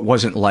 Oh, so it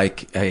wasn't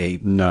like a...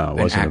 No,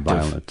 it wasn't active...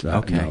 violent.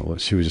 Okay. No,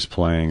 she was just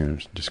playing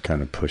and just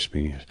kind of pushed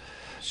me.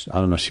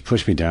 I don't know. She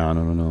pushed me down.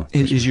 I don't know.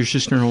 Is your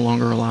sister no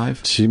longer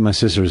alive? My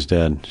sister is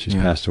dead. She's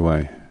passed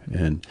away.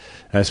 And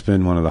that's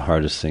been one of the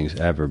hardest things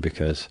ever,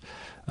 because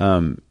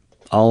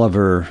all of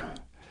her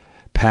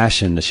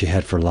passion that she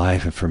had for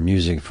life and for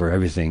music, for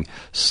everything,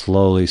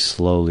 slowly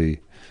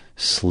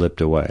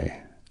slipped away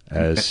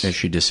as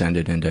she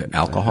descended into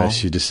alcohol. As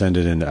she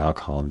descended into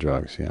alcohol and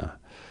drugs, yeah.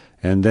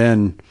 And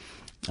then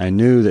I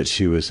knew that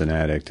she was an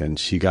addict, and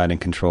she got in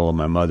control of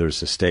my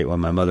mother's estate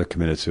when my mother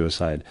committed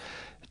suicide.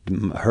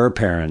 Her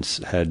parents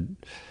had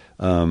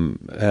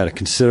had a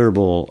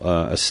considerable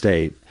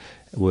estate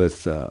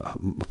with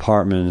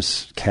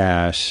apartments,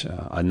 cash,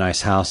 a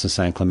nice house in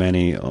San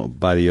Clemente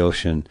by the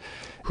ocean.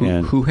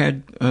 Who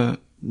had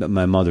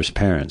my mother's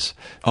parents?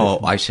 Oh,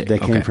 I see. They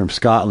came from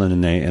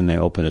Scotland, and they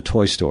opened a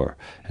toy store,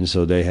 and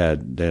so she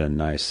had a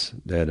nice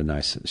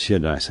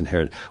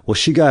inheritance. Well,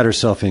 she got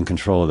herself in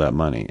control of that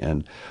money,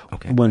 and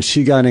when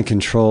she got in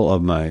control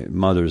of my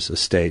mother's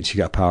estate, she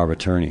got power of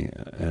attorney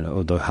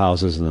and the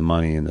houses and the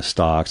money and the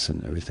stocks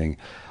and everything.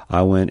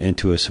 I went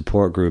into a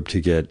support group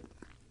to get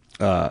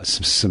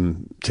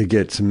some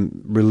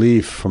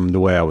relief from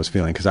the way I was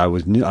feeling, because I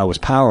was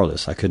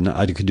powerless. I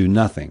could do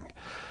nothing.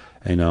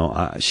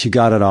 She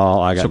got it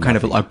all. I got kind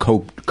of a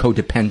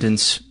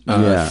codependence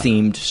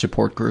themed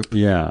support group.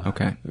 Yeah.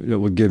 Okay. It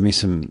would give me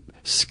some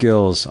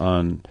skills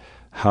on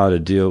how to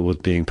deal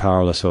with being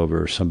powerless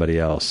over somebody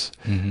else,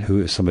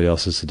 somebody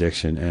else's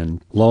addiction.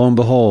 And lo and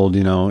behold,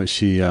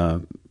 she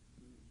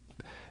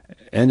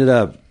ended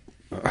up.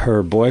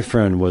 Her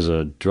boyfriend was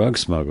a drug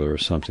smuggler or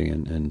something,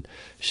 and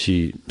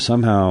he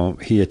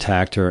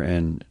attacked her,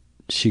 and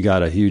she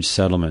got a huge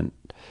settlement.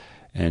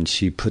 And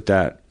she put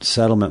that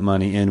settlement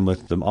money in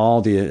with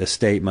all the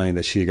estate money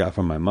that she got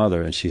from my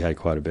mother, and she had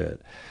quite a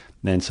bit.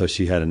 And so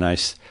she had a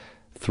nice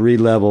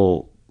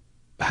 3-level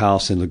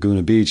house in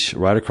Laguna Beach,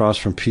 right across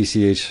from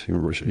PCH,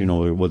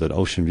 with an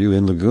ocean view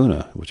in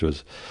Laguna, which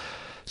was.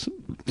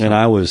 And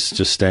I was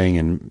just staying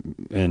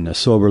in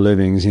sober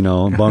livings,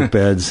 bunk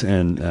beds,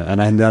 and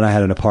then I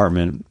had an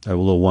apartment, a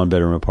little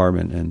 1-bedroom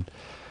apartment, and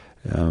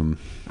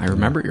I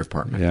remember your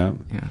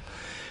apartment.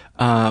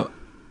 Yeah.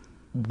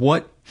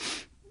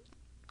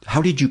 How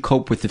did you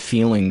cope with the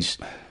feelings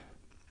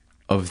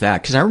of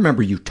that? Because I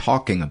remember you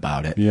talking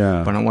about it.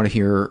 Yeah. But I want to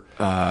hear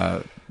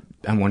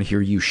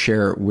you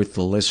share with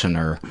the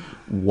listener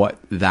what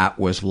that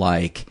was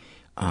like,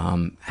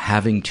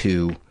 having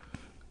to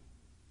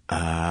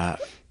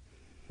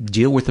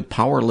deal with the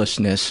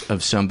powerlessness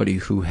of somebody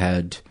who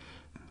had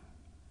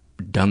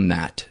done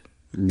that.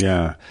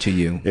 Yeah. To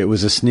you. It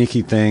was a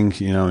sneaky thing,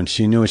 and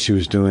she knew what she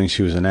was doing.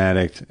 She was an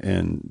addict,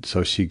 and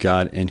so she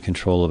got in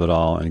control of it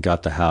all and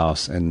got the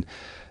house, and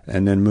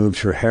then moved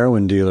her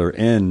heroin dealer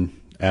in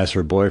as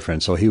her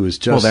boyfriend. So he was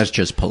just... Well, that's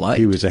just polite.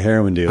 He was a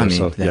heroin dealer,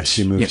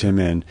 she moved him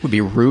in. It would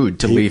be rude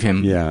to leave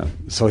him. Yeah.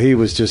 So he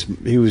was just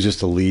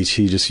a leech.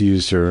 He just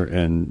used her,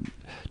 and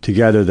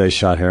together they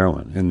shot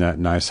heroin in that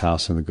nice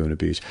house in Laguna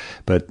Beach.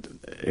 But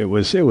it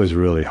was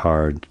really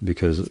hard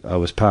because I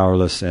was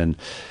powerless, and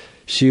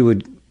she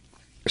would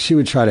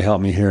try to help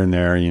me here and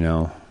there,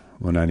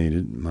 when I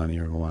needed money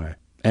or why.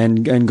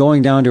 And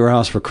going down to her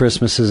house for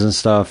Christmases and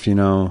stuff,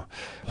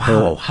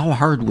 Wow, how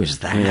hard was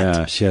that?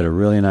 Yeah, she had a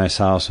really nice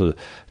house with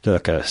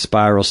like a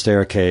spiral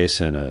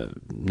staircase and a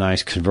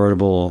nice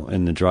convertible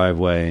in the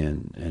driveway,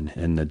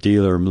 and the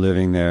dealer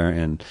living there,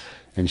 and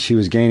she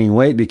was gaining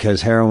weight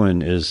because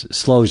heroin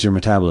slows your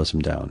metabolism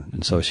down,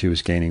 and so she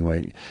was gaining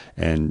weight,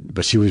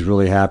 but she was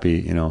really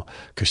happy,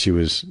 because she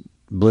was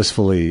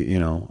blissfully,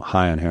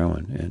 high on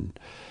heroin, and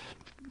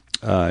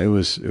it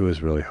was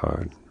really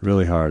hard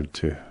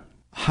to.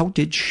 How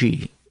did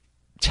she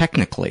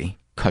technically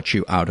cut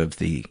you out of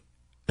the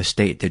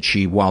estate? Did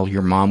she, while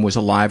your mom was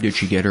alive, did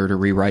she get her to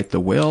rewrite the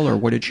will, or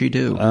what did she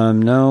do?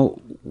 No.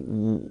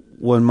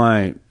 When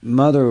my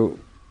mother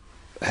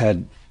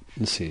my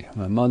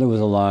mother was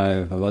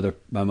alive.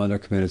 My mother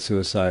committed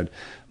suicide.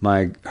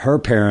 Her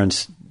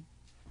parents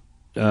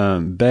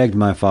begged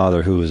my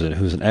father, who was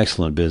an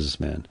excellent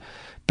businessman,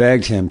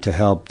 begged him to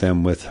help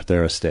them with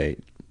their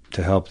estate,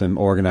 to help them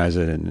organize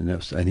it,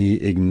 and he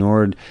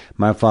ignored.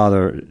 My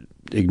father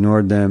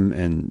ignored them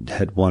and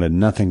had wanted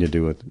nothing to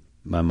do with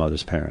my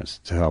mother's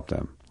parents to help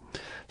them.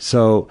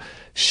 So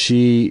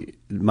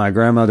my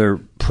grandmother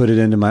put it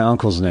into my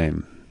uncle's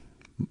name,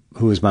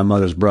 who was my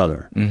mother's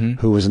brother,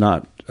 who was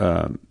not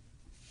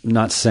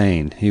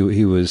sane.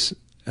 He was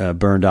a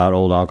burned out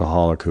old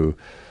alcoholic who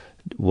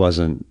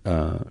wasn't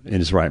in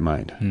his right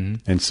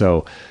mind. And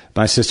so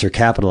my sister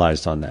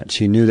capitalized on that.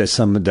 She knew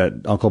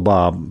that Uncle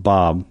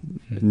Bob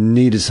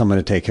needed someone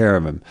to take care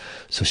of him.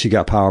 So she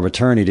got power of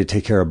attorney to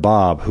take care of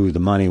Bob, who the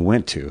money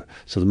went to.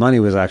 So the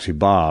money was actually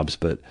Bob's,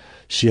 but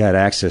she had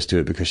access to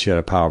it because she had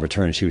a power of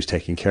attorney. She was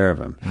taking care of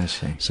him. I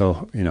see.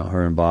 So,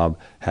 her and Bob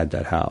had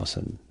that house.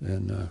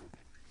 And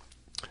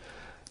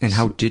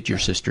how did your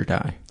sister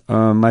die?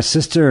 My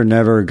sister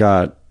never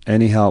got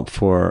any help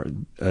for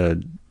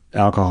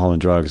alcohol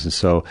and drugs, and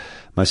so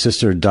my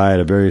sister died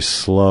a very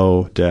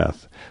slow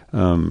death.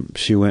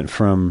 She went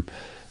from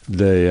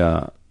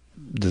the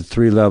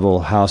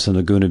 3-level house in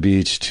Laguna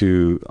Beach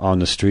to on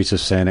the streets of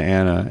Santa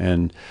Ana,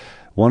 and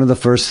one of the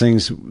first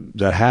things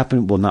that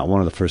happened, well, not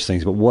one of the first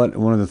things, but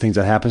one of the things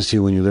that happens to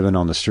you when you're living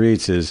on the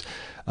streets is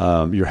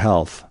your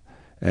health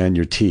and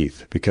your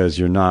teeth, because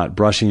you're not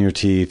brushing your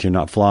teeth, you're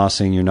not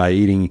flossing, you're not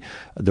eating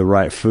the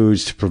right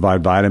foods to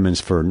provide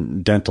vitamins for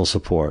dental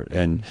support.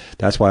 And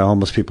that's why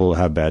homeless people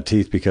have bad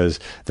teeth, because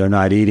they're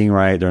not eating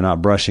right, they're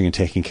not brushing and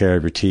taking care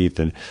of your teeth.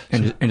 And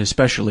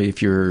especially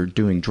if you're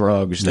doing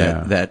drugs,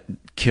 that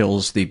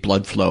kills the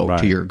blood flow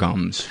to your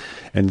gums.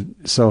 And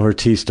so her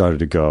teeth started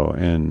to go,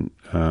 and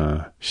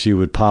she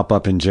would pop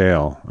up in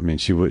jail. I mean,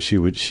 she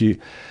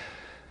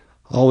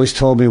always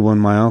told me when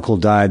my uncle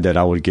died that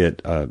I would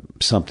get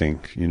something,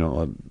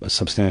 a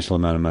substantial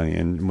amount of money.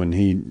 And when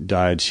he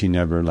died, she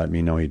never let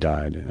me know he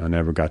died. I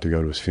never got to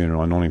go to his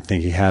funeral. I don't even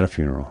think he had a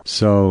funeral.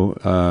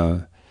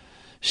 So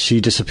she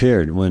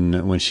disappeared.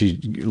 When she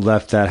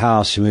left that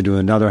house, she went to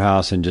another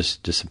house and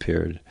just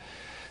disappeared.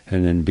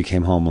 And then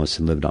became homeless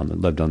and lived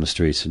on the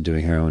streets and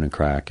doing heroin and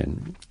crack.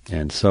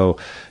 And so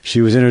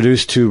she was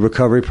introduced to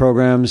recovery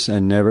programs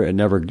and it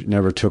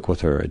never took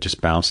with her. It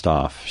just bounced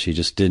off. She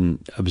just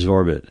didn't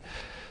absorb it.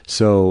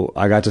 So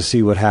I got to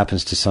see what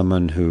happens to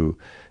someone who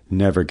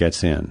never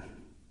gets in,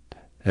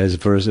 as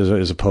opposed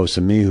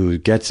to me who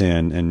gets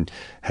in and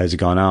has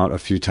gone out a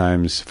few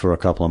times for a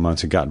couple of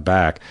months and got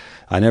back.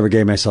 I never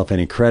gave myself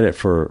any credit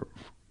for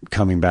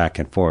coming back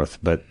and forth.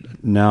 But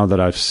now that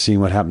I've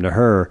seen what happened to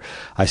her,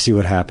 I see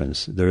what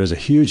happens. There is a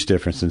huge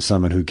difference in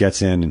someone who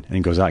gets in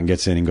and goes out and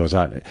gets in and goes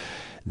out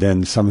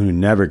than someone who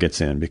never gets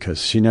in,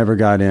 because she never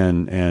got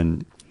in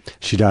and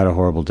she died a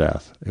horrible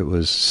death. It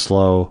was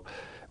slow.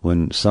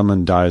 When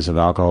someone dies of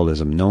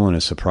alcoholism, no one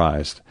is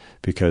surprised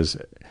because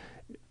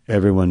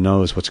everyone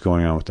knows what's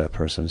going on with that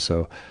person.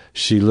 So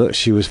she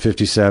was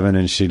 57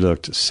 and she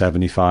looked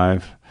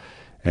 75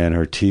 and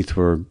her teeth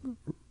were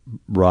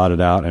rotted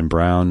out and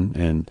brown,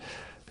 and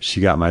she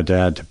got my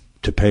dad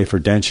to pay for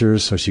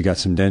dentures, so she got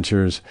some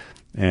dentures,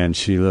 and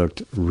she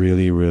looked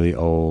really, really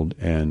old,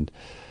 and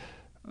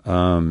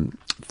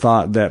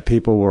thought that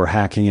people were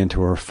hacking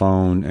into her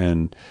phone,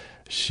 and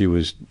she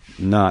was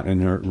not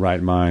in her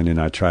right mind. And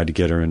I tried to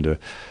get her into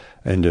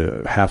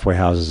halfway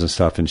houses and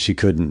stuff, and she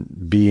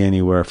couldn't be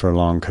anywhere for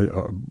long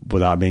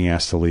without being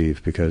asked to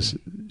leave because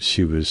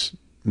she was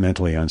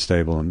mentally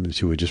unstable, and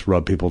she would just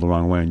rub people the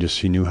wrong way, and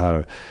she knew how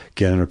to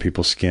get under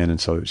people's skin,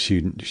 and so she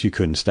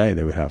couldn't stay.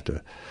 They would have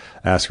to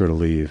ask her to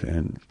leave,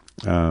 and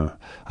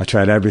I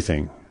tried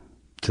everything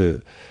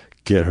to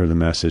get her the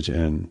message,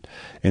 and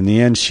in the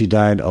end she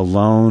died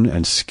alone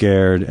and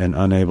scared and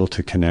unable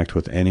to connect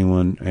with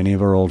anyone. Any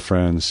of her old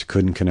friends,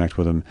 couldn't connect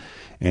with them,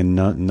 and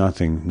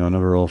nothing, none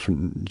of her old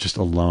friends, just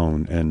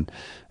alone, and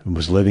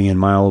was living in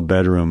my old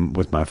bedroom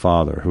with my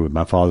father,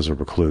 my father's a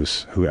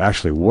recluse who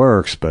actually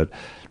works but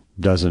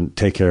doesn't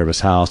take care of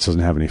his house,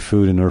 doesn't have any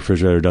food in the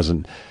refrigerator,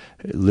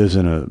 lives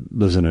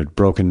in a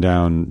broken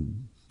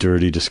down,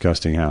 dirty,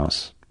 disgusting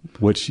house.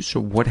 So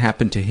what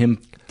happened to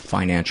him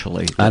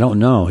financially? I don't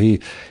know.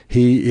 He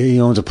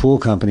owns a pool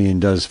company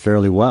and does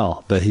fairly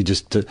well, but he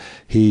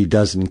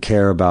doesn't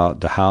care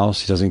about the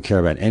house. He doesn't care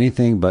about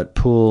anything but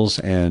pools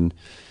and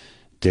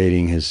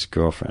dating his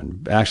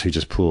girlfriend. Actually,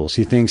 just pools.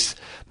 He thinks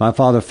my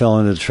father fell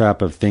into the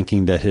trap of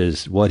thinking that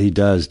what he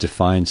does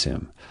defines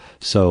him.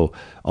 So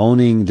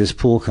owning this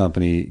pool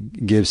company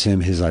gives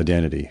him his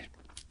identity.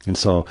 And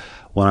so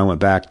when I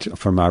went back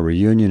for my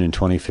reunion in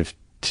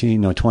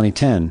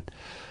 2010,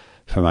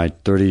 for my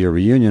 30-year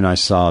reunion, I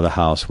saw the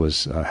house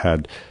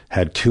had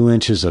 2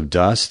 inches of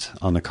dust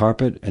on the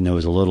carpet, and there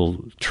was a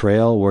little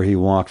trail where he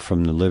walked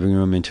from the living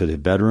room into the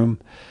bedroom,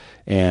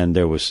 and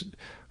it was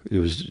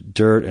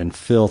dirt and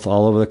filth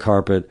all over the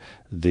carpet.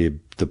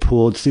 The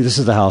pool. See, this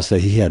is the house that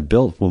he had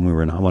built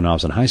when I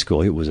was in high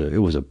school. It was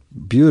a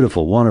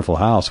beautiful, wonderful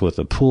house with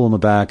a pool in the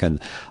back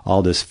and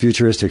all this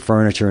futuristic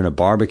furniture and a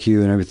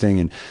barbecue and everything.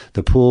 And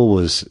the pool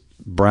was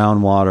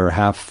brown water,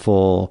 half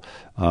full.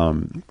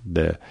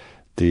 The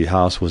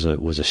house was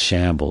a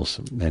shambles,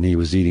 and he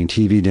was eating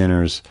TV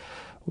dinners,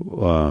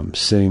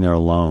 sitting there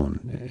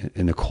alone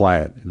in the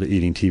quiet,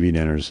 eating TV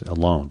dinners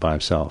alone by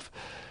himself.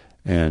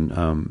 And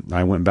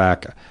I went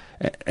back.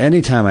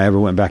 Anytime I ever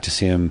went back to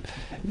see him,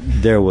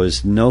 there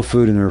was no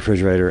food in the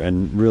refrigerator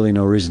and really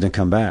no reason to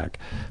come back,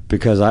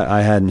 because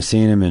I hadn't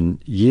seen him in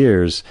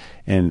years,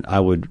 and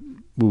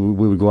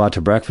we would go out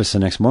to breakfast the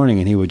next morning,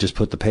 and he would just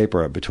put the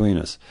paper up between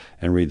us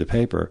and read the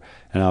paper,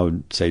 and I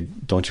would say,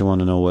 "Don't you want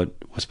to know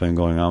what's been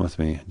going on with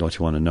me? Don't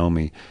you want to know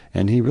me?"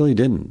 And he really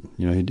didn't.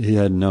 He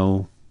had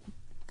no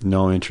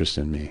interest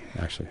in me,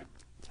 actually.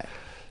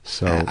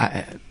 So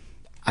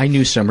I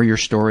knew some of your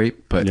story,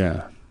 but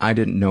yeah. I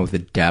didn't know the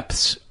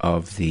depths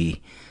of the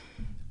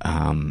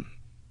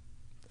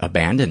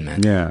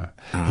abandonment. Yeah.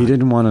 He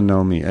didn't want to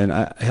know me. And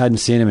I hadn't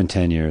seen him in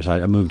 10 years.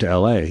 I moved to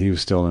L.A. He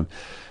was still in.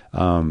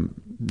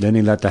 Then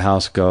he let the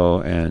house go,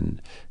 and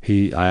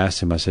I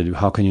asked him, I said,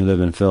 "How can you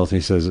live in filth?"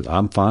 And he says,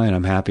 "I'm fine.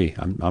 I'm happy.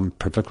 I'm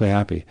perfectly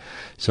happy."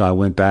 So I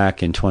went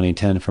back in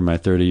 2010 for my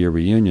 30-year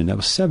reunion. That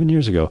was 7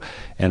 years ago.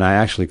 And I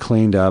actually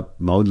cleaned up,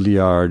 mowed the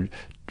yard,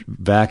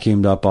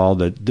 vacuumed up all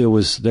there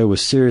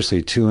was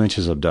seriously 2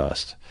 inches of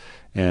dust,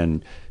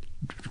 and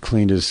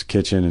cleaned his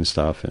kitchen and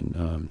stuff.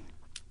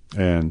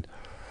 And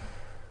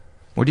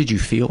what did you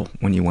feel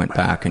when you went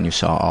back and you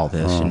saw all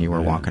this and you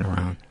were walking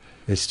around?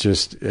 It's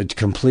just a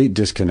complete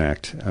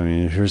disconnect. I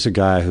mean, here's a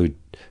guy who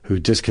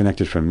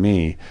disconnected from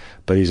me,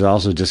 but he's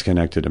also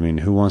disconnected. I mean,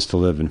 who wants to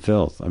live in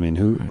filth? I mean,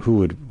 who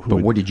would?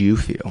 What did you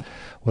feel?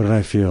 What did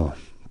I feel?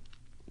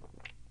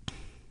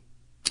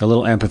 A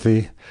little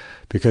empathy,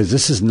 because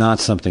this is not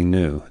something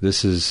new.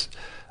 This is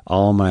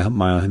all my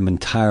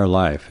entire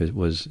life.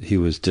 He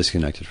was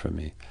disconnected from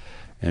me,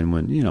 And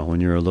when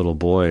you're a little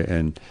boy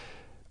and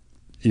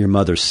your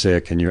mother's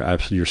sick and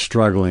you're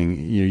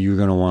struggling, you're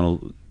going to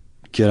want to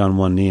get on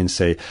one knee and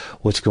say,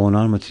 "What's going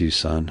on with you,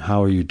 son?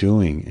 How are you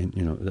doing?"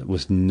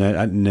 And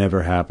that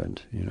never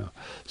happened.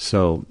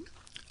 So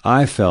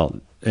I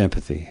felt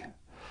empathy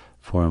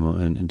for him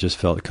and just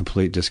felt a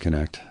complete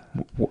disconnect.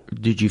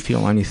 Did you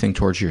feel anything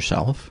towards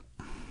yourself?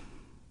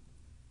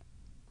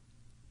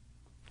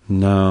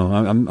 No,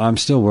 I'm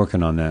still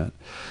working on that.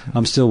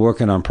 I'm still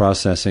working on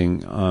processing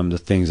the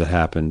things that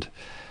happened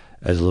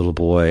as a little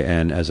boy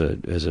and as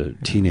a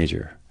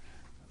teenager,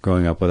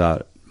 growing up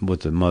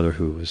with a mother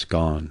who was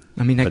gone.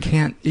 I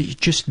mean,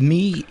 just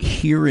me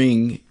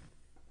hearing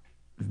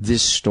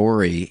this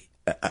story,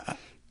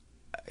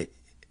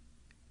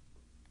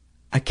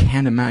 I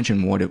can't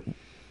imagine what it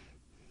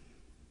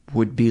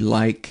would be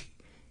like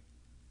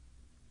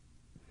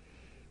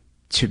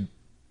to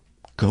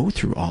go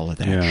through all of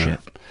that shit.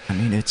 I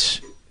mean,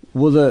 it's...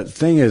 Well, the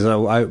thing is,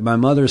 my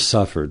mother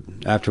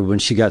suffered after when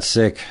she got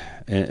sick,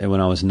 and when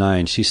I was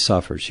 9, she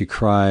suffered. She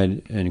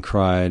cried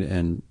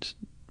and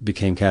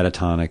became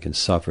catatonic and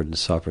suffered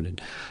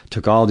and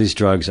took all these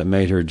drugs that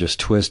made her just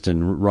twist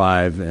and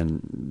writhe,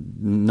 and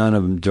none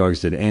of them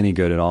drugs did any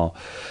good at all.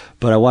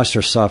 But I watched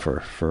her suffer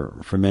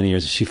for many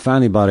years. She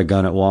finally bought a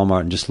gun at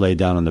Walmart and just laid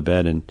down on the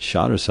bed and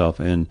shot herself.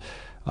 And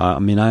I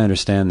mean, I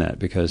understand that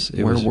because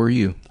Where were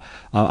you?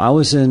 I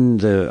was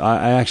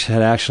I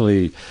had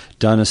actually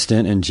done a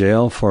stint in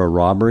jail for a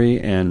robbery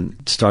and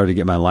started to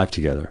get my life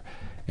together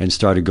and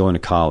started going to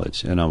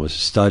college. And I was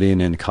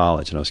studying in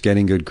college and I was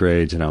getting good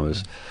grades and I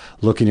was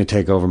looking to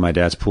take over my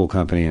dad's pool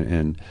company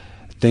and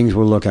things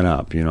were looking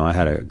up. I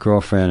had a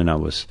girlfriend and I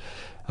was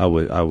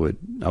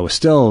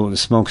still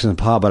smoking some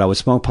pot, but I would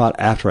smoke pot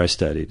after I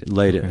studied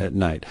late at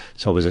night.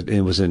 So I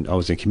was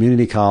in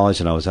community college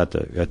and I was at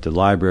the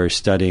library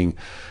studying,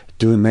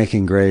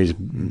 making grades,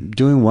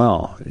 doing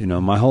well.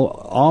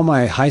 All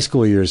my high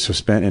school years were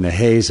spent in a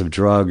haze of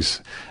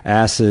drugs,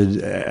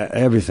 acid,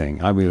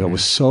 everything. I mean, I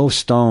was so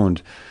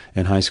stoned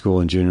in high school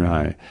and junior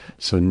high.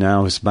 So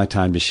now it's my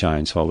time to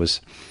shine. So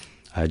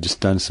I had just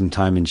done some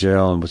time in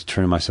jail and was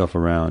turning myself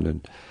around.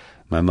 And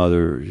my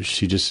mother,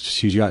 she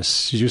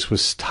just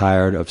was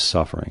tired of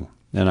suffering,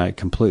 and I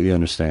completely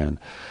understand.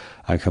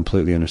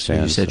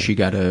 You said she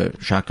got a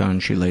shotgun,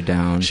 she laid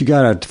down. She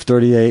got a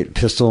 .38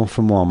 pistol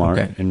from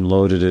Walmart and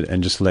loaded it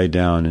and just laid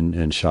down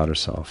and shot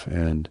herself.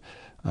 And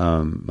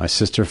my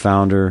sister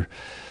found her.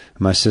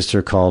 My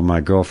sister called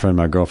my girlfriend.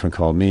 My girlfriend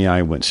called me.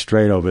 I went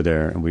straight over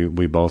there, and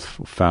we both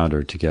found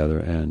her together.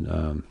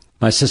 And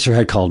my sister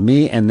had called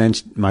me, and then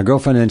my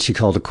girlfriend, and then she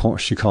called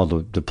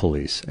the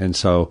police. And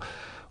so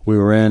we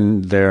were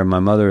in there. My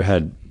mother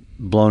had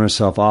blown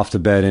herself off the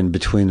bed in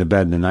between the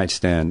bed and the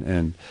nightstand,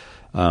 and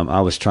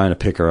I was trying to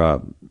pick her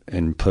up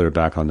and put her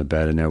back on the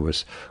bed, and there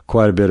was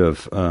quite a bit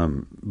of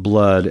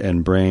blood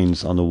and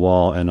brains on the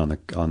wall and on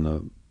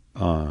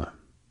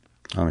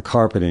the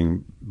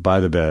carpeting by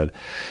the bed.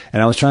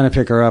 And I was trying to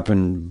pick her up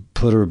and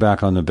put her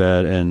back on the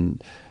bed,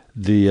 and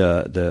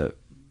the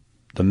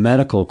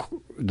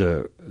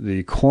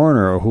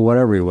coroner or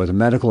whatever he was, a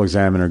medical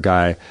examiner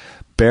guy,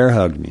 bear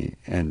hugged me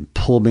and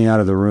pulled me out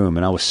of the room.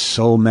 And I was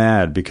so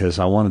mad because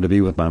I wanted to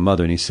be with my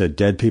mother. And he said,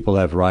 "Dead people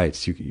have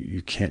rights.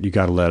 You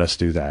got to let us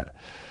do that."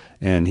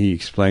 And he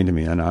explained to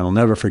me, and I'll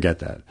never forget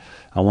that.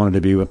 I wanted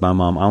to be with my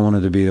mom. I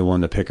wanted to be the one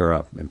to pick her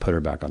up and put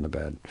her back on the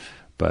bed.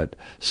 But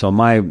so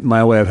my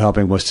way of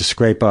helping was to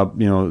scrape up,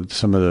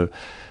 some of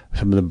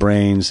the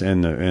brains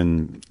and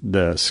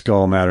the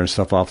skull matter and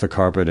stuff off the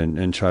carpet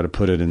and try to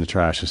put it in the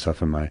trash and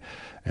stuff.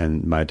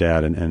 And my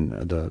dad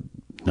and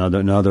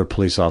another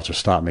police officer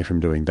stopped me from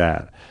doing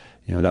that.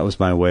 That was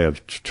my way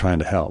of trying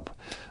to help.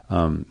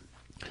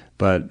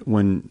 But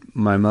when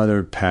my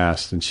mother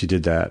passed and she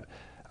did that,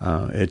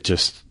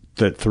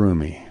 that threw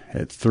me.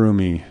 It threw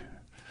me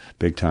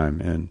big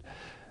time. And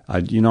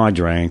I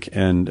drank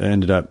and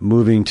ended up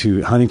moving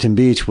to Huntington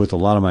Beach with a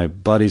lot of my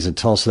buddies in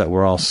Tulsa that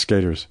were all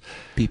skaters.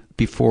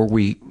 Before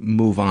we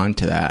move on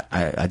to that,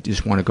 I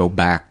just want to go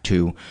back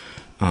to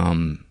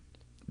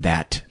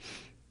that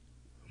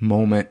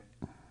moment.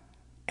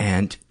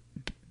 And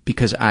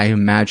because I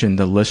imagine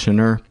the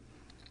listener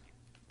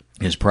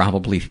is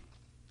probably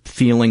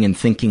feeling and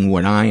thinking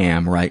what I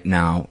am right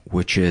now,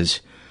 which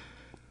is,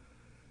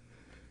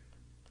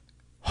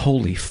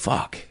 holy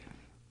fuck.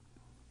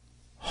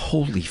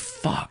 Holy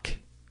fuck.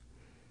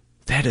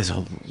 That is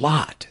a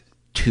lot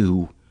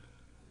to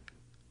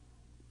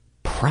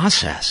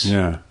process.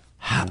 Yeah.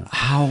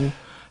 How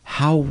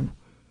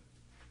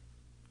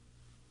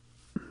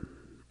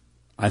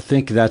I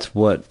think that's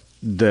what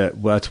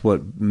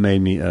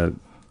made me a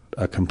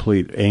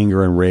complete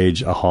anger and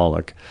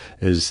rage-aholic,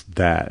 is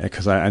that,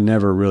 because I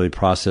never really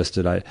processed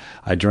it.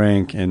 I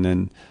drank and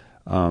then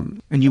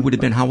and you would have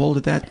been how old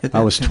at that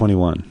I was time?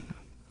 21.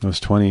 I was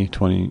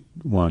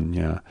 21,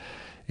 yeah.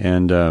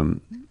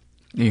 And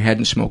you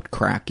hadn't smoked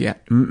crack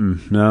yet?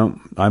 No.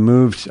 I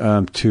moved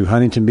to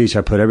Huntington Beach.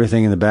 I put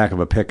everything in the back of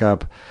a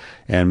pickup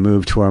and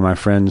moved to where my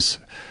friends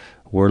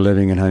were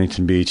living in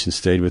Huntington Beach and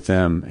stayed with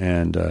them.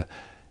 And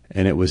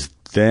it was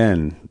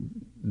then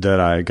that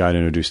I got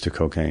introduced to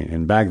cocaine.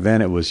 And back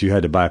then it was, you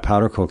had to buy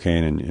powder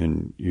cocaine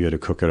and you had to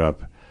cook it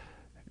up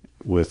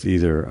with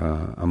either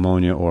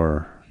ammonia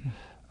or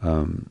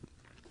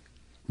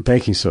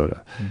baking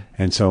soda.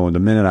 And so the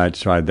minute I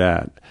tried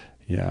that,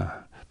 yeah.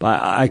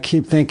 But I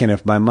keep thinking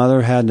if my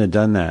mother hadn't have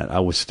done that,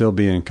 I would still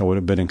be I would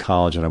have been in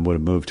college and I would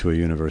have moved to a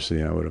university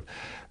and I would have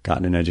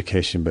gotten an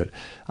education. But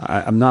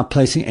I'm not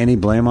placing any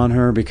blame on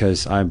her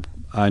because I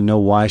know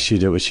why she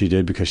did what she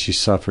did, because she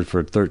suffered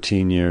for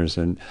 13 years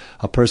and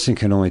a person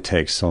can only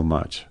take so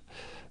much.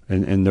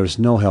 And there's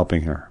no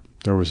helping her.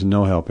 There was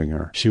no helping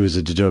her. She was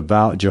a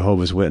devout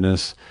Jehovah's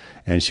Witness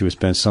and she would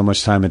spend so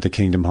much time at the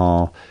Kingdom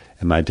Hall.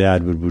 And my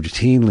dad would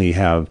routinely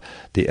have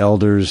the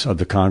elders of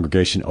the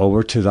congregation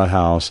over to the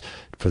house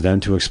for them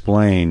to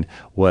explain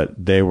what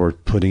they were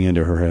putting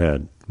into her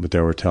head, what they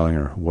were telling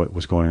her, what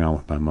was going on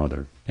with my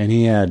mother. And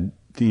he had,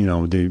 you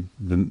know, the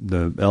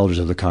elders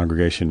of the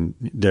congregation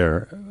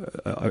there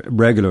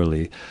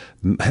regularly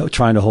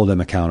trying to hold them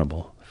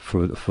accountable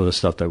for the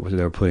stuff that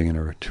they were putting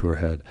into her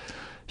head.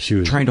 She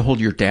was trying to hold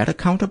your dad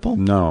accountable?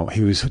 No,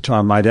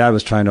 my dad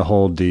was trying to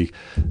hold the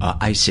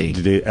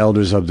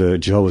elders of the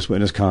Jehovah's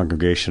Witness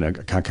congregation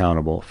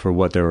accountable for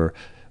what the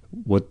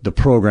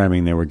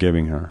programming they were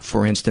giving her.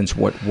 For instance,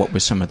 what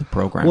was some of the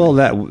programming? Well,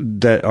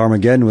 that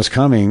Armageddon was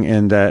coming,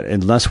 and that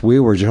unless we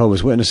were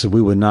Jehovah's Witnesses,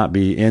 we would not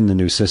be in the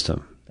new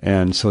system.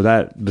 And so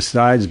that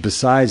besides the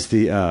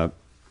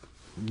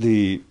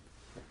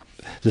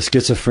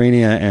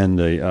schizophrenia and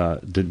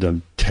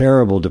the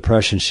terrible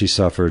depression she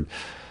suffered.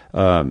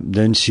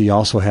 Then she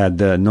also had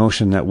the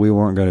notion that we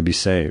weren't going to be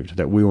saved,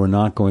 that we were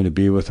not going to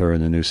be with her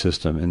in the new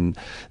system. And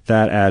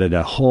that added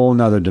a whole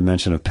nother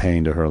dimension of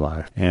pain to her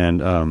life.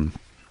 And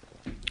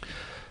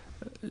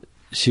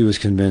she was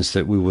convinced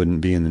that we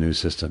wouldn't be in the new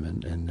system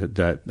and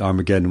that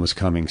Armageddon was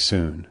coming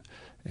soon.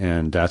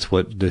 And that's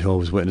what the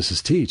Jehovah's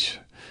Witnesses teach.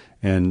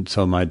 And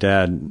so my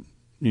dad,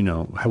 you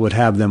know, would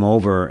have them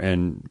over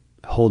and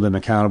hold them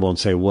accountable and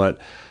say, what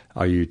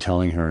are you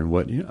telling her? And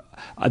what, you know,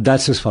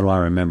 that's just what I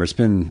remember. It's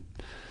been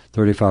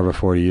 35 or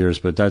 40 years,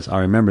 but I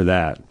remember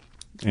that.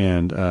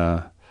 And,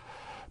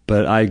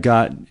 but I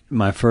got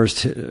my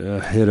first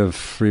hit of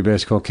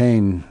freebase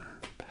cocaine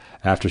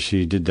after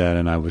she did that,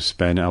 and I was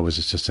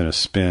just in a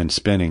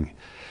spinning.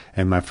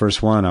 And my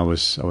first one, I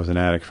was an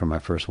addict from my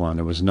first one.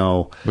 There was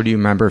no. What do you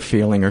remember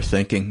feeling or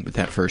thinking with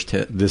that first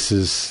hit? This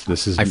is.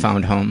 I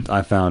found home.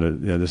 I found it.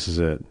 Yeah, this is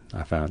it.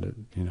 I found it.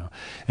 You know,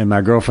 and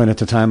my girlfriend at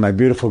the time, my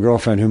beautiful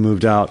girlfriend who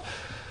moved out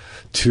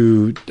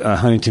to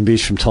Huntington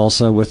Beach from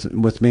Tulsa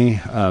with me,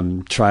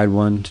 tried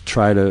one to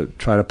try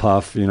to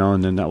puff, you know,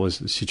 and then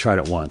she tried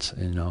it once,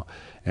 you know,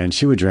 and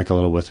she would drink a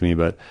little with me,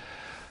 but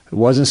it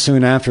wasn't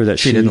soon after that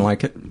she didn't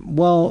like it.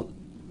 Well,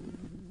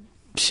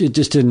 she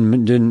just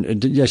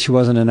didn't. Yeah, she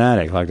wasn't an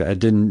addict like that. It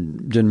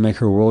didn't make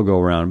her world go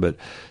around, but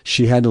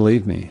she had to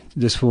leave me.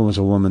 This woman was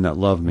a woman that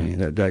loved me,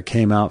 that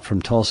came out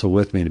from Tulsa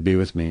with me to be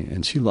with me,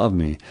 and she loved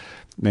me.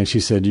 And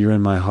she said, "You're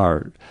in my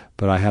heart,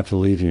 but I have to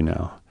leave you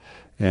now."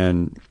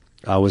 And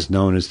I was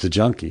known as the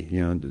junkie.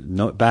 You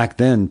know, back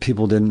then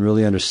people didn't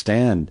really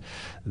understand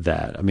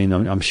that. I mean,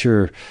 I'm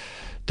sure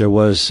there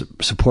was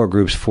support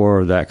groups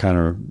for that kind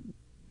of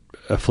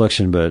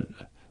affliction, but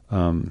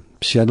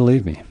she had to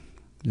leave me,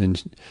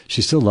 and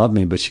she still loved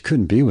me, but she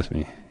couldn't be with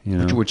me. You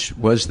know, which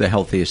was the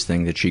healthiest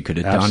thing that she could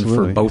have done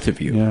for both of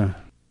you. Yeah.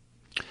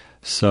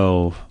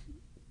 So,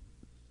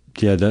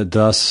 yeah,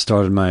 thus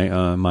started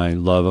my my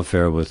love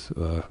affair with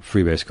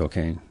freebase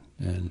cocaine,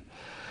 and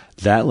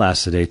that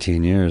lasted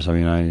 18 years. I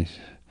mean, I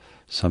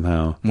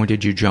somehow. When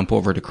did you jump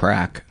over to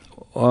crack?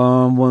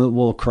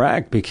 Well,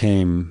 crack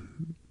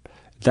became.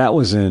 That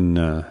was in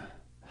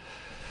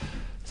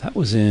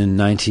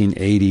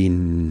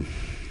 1980,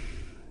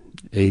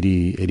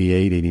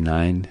 88,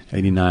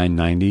 89,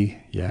 90.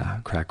 Yeah,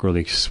 crack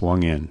really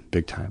swung in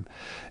big time,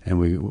 and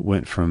we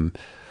went from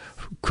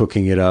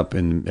cooking it up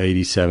in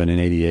 87 and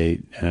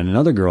 88. And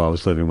another girl I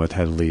was living with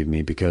had to leave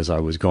me because I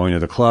was going to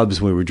the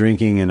clubs, we were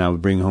drinking, and I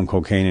would bring home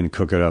cocaine and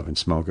cook it up and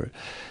smoke it.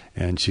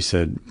 And she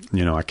said,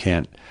 you know, I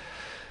can't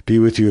be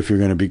with you if you're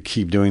going to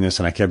keep doing this.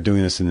 And I kept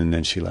doing this, and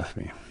then she left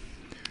me.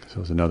 So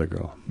it was another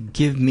girl.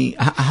 Give me,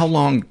 how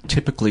long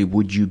typically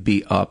would you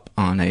be up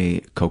on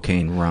a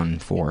cocaine run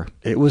for?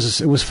 It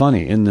was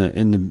funny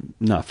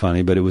not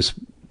funny, but it was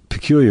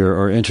peculiar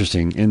or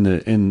interesting. In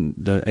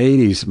the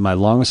 80s, my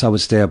longest I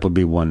would stay up would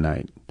be one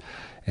night,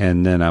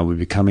 and then I would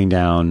be coming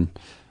down,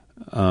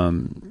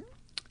 and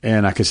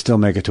I could still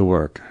make it to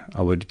work.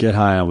 I would get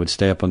high, I would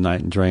stay up all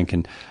night and drink,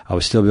 and I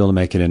would still be able to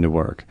make it into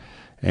work.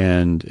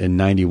 And in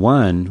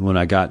 91, when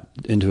I got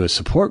into a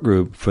support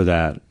group for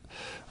that,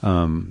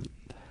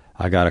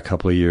 I got a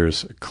couple of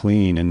years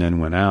clean, and then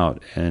went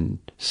out and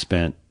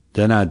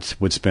then I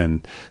would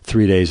spend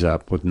 3 days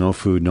up with no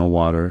food, no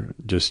water,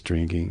 just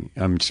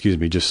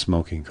just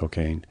smoking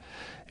cocaine.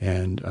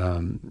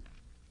 And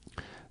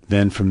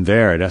then from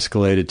there, it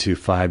escalated to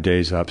 5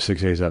 days up,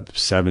 6 days up,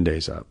 7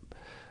 days up.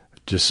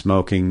 Just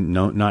smoking,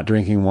 not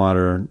drinking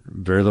water,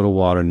 very little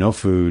water, no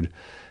food,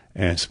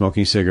 and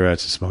smoking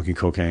cigarettes and smoking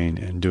cocaine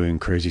and doing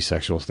crazy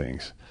sexual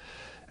things.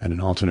 and an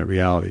alternate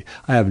reality.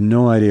 I have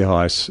no idea how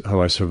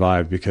I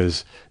survived,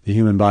 because the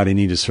human body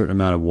needs a certain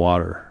amount of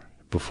water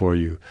before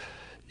you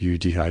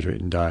dehydrate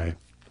and die.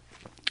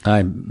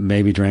 I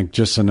maybe drank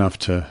just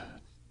enough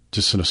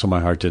so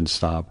my heart didn't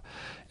stop.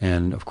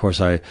 And of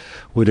course, I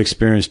would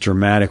experience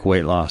dramatic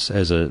weight loss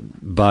as a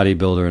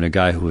bodybuilder and a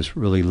guy who was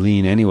really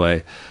lean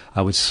anyway.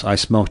 I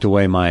smoked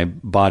away my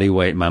body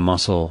weight, my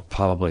muscle,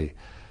 probably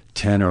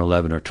 10 or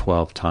 11 or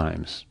 12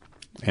 times,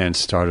 and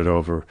started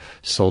over,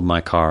 sold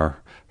my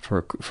car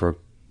for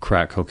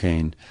crack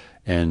cocaine,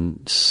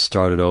 and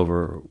started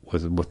over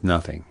with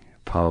nothing,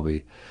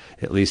 probably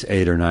at least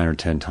 8 or 9 or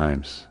 10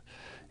 times,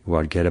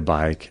 where I'd get a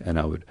bike and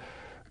I would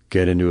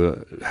get into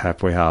a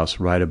halfway house,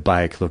 ride a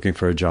bike looking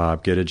for a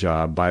job, get a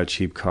job, buy a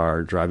cheap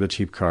car, drive the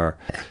cheap car,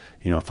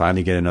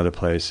 finally get another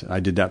place. I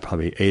did that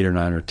probably 8 or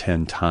 9 or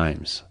 10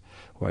 times,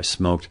 where I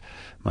smoked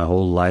my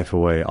whole life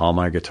away, all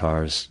my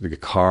guitars,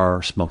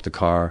 smoked the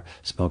car,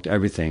 smoked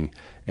everything,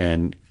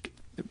 and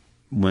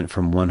went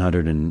from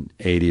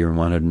 180 or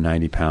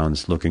 190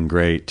 pounds looking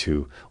great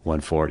to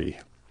 140.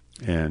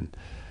 And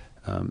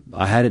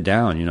I had it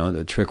down.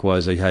 The trick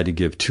was I had to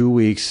give 2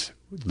 weeks,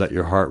 let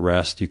your heart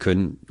rest. You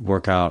couldn't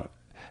work out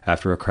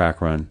after a crack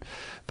run.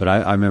 But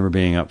I remember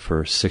being up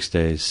for 6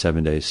 days,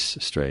 7 days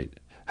straight.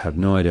 I have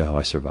no idea how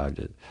I survived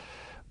it.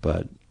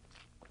 But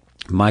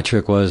my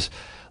trick was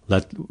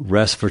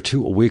rest for a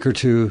week or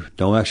two,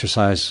 don't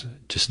exercise,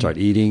 just start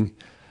eating.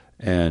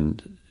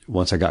 And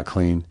once I got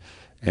clean,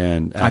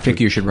 and I think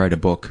you should write a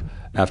book.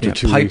 After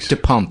 2 Pipe weeks. to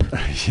Pump.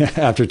 Yeah,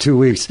 after 2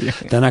 weeks,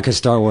 then I could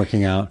start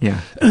working out.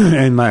 Yeah.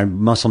 And my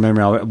muscle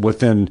memory,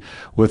 within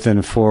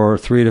 3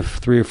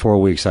 or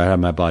 4 weeks, I had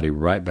my body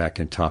right back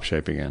in top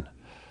shape again.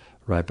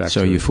 Right back.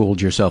 So you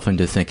fooled yourself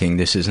into thinking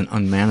this isn't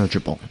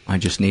unmanageable. I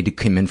just need to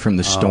come in from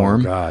the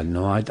storm. Oh God,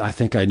 no! I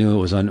think I knew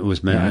it was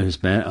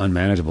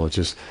unmanageable. It's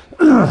just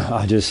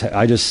I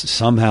just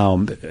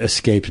somehow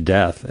escaped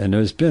death, and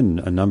there's been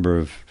a number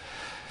of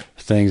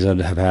things that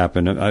have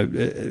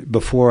happened.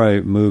 Before I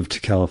moved to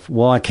California,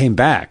 well, I came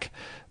back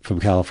from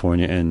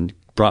California and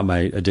brought my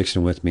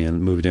addiction with me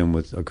and moved in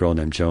with a girl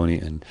named Joni,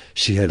 and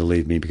she had to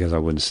leave me because I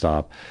wouldn't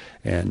stop.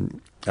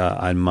 And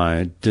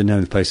I didn't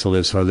have a place to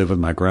live, so I lived with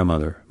my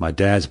grandmother, my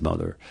dad's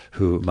mother,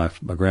 who my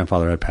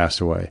grandfather had passed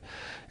away,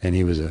 and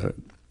he was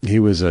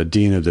a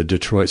dean of the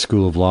Detroit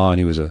School of Law, and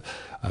he was a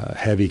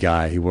heavy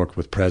guy. He worked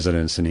with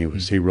presidents, and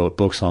he wrote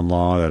books on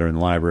law that are in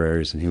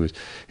libraries, and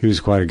he was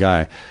quite a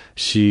guy.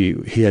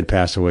 He had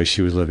passed away.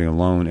 She was living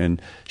alone,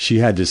 and she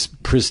had this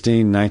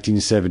pristine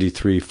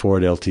 1973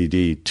 Ford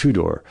LTD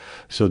 2-door.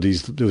 So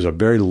there was a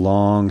very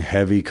long,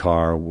 heavy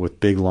car with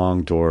big,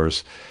 long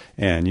doors.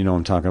 And you know what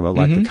I'm talking about,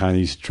 like the kind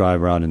you used to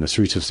drive around in the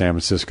streets of San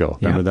Francisco.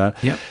 Remember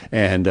that? Yeah.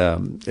 And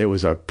it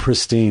was a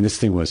pristine, this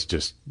thing was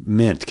just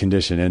mint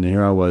condition. And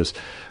here I was,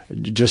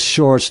 just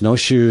shorts, no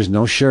shoes,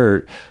 no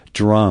shirt,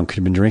 drunk,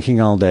 had been drinking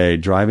all day,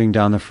 driving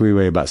down the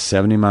freeway about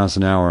 70 miles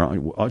an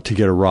hour to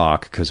get a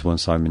rock, because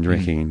once I've been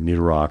drinking, need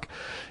a rock,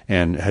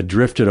 and had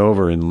drifted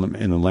over in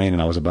the lane,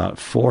 and I was about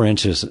 4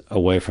 inches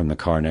away from the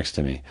car next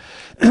to me.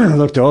 I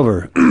looked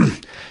over,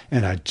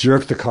 and I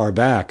jerked the car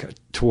back,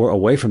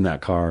 away from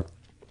that car,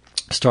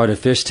 started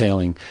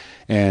fishtailing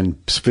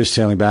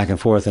back and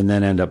forth, and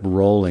then end up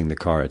rolling the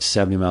car at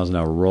 70 miles an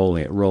hour,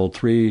 rolling. It rolled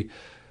 3-4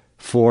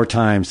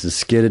 times and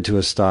skidded to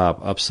a stop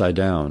upside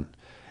down.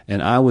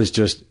 And I was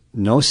just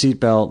no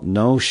seatbelt,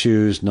 no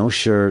shoes, no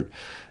shirt.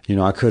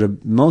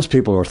 Most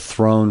people are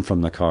thrown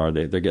from the car.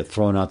 They get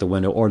thrown out the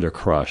window or they're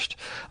crushed.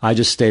 I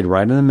just stayed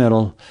right in the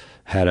middle,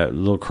 had a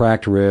little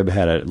cracked rib,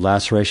 had a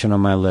laceration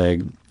on my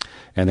leg.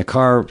 And the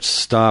car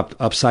stopped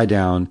upside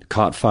down,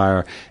 caught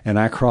fire, and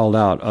I crawled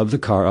out of the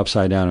car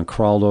upside down and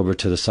crawled over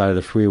to the side of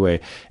the freeway.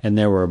 And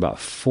there were about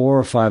 4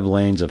 or 5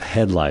 lanes of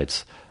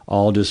headlights,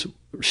 all just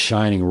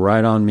shining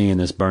right on me in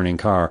this burning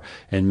car,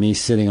 and me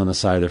sitting on the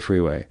side of the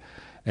freeway.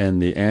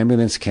 And the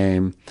ambulance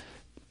came,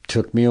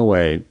 took me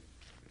away.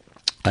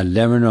 I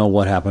never know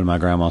what happened to my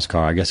grandma's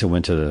car. I guess it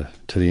went to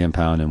the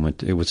impound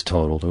and it was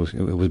totaled. It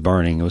was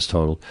burning. It was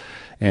totaled.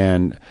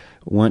 And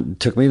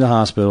took me to the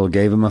hospital,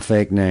 gave him a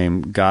fake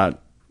name,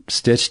 got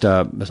stitched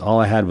up. All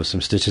I had was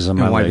some stitches on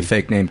my leg. And why the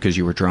fake name? Because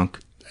you were drunk?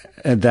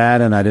 And I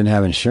didn't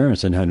have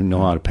insurance and I didn't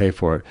know how to pay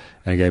for it.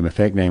 And I gave him a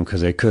fake name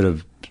because they could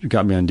have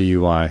got me on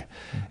DUI.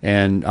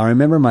 And I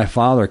remember my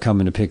father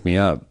coming to pick me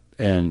up,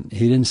 and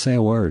he didn't say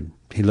a word.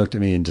 He looked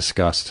at me in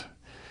disgust,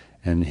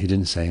 and he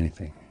didn't say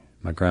anything.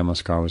 My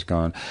grandma's car was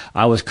gone.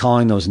 I was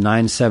calling those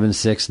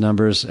 976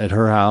 numbers at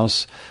her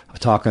house,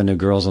 talking to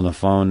girls on the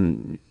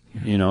phone,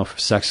 for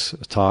sex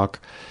talk,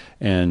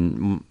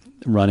 and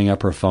running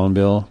up her phone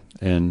bill.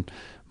 And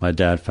my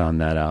dad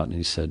found that out, and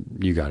he said,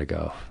 "You got to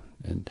go."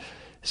 And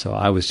so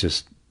I was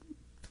just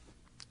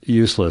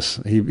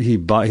useless. He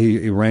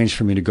arranged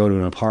for me to go to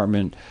an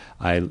apartment.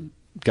 I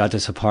got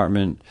this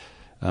apartment.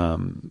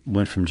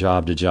 Went from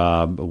job to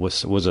job. I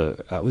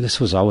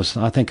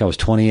think I was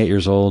 28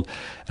 years old,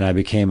 and I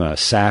became a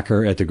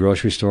sacker at the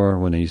grocery store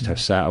when they used to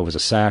have I was a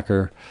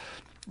sacker.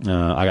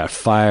 I got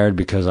fired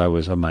because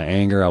of my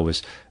anger. I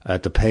was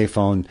at the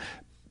payphone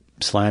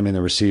slamming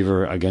the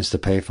receiver against the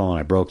payphone.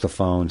 I broke the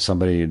phone.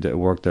 Somebody that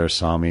worked there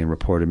saw me and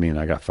reported me, and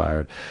I got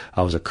fired.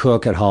 I was a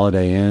cook at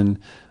Holiday Inn.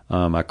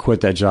 I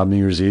quit that job New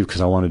Year's Eve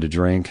because I wanted to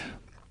drink.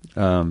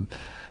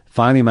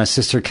 Finally, my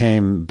sister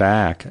came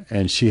back,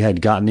 and she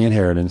had gotten the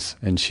inheritance,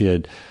 and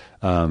she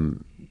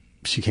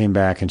came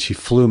back and she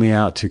flew me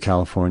out to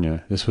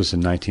California. This was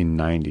in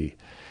 1990,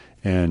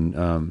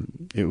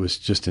 and it was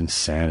just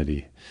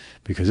insanity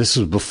because this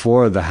was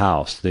before the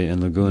house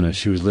in Laguna.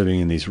 She was living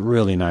in these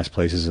really nice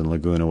places in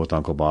Laguna with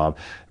Uncle Bob,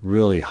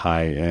 really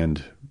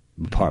high-end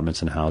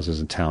apartments and houses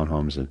and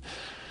townhomes,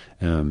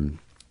 and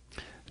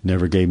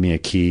never gave me a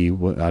key.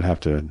 I'd have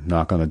to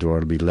knock on the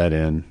door to be let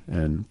in,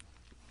 and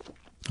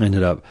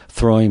ended up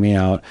throwing me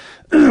out.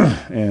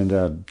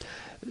 And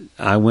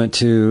I went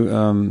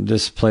to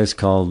this place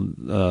called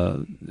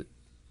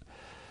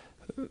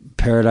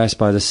Paradise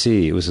by the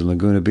Sea. It was in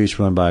Laguna Beach,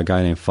 run by a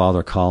guy named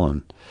Father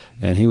Colin.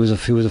 And he was a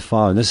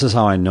father. And this is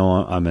how I know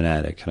I'm an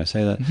addict. Can I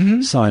say that? Mm-hmm.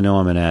 This is how I know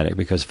I'm an addict,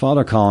 because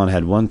Father Colin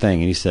had one thing,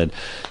 and he said,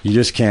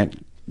 you can't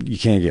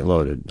get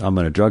loaded. I'm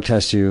going to drug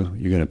test you.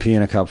 You're going to pee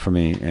in a cup for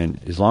me.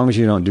 And as long as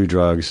you don't do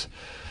drugs,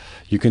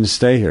 you can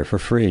stay here for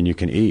free and you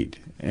can eat.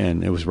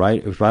 And it was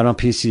right on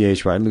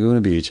PCH, right in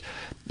Laguna Beach.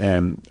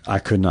 And I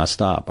could not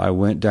stop. I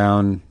went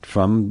down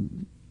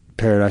from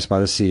Paradise by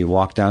the Sea,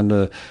 walked down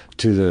to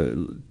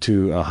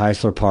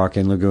Heisler Park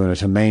in Laguna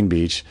to Main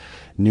Beach,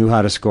 knew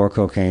how to score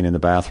cocaine in the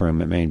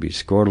bathroom at Main Beach,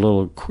 scored a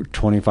little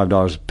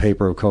 $25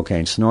 paper of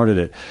cocaine, snorted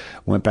it,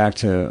 went back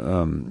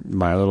to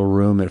my little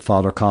room at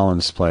Father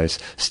Colin's place,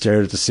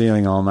 stared at the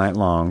ceiling all night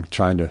long,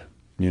 trying to,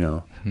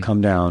 come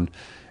down,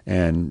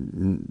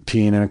 and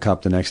peeing in a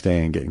cup the next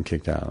day and getting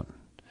kicked out.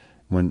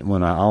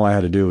 When all I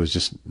had to do was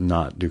just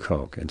not do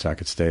coke, and so I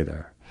could stay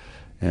there.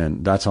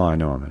 And that's how I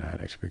know I'm an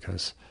addict,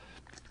 because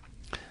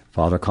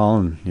Father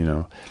Colin,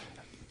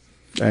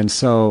 And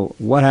so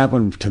what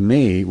happened to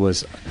me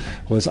was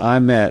I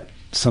met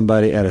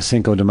somebody at a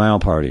Cinco de Mayo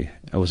party.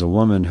 It was a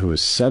woman who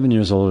was 7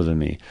 years older than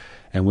me,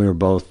 and we were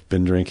both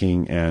been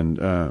drinking,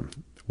 and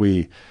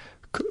we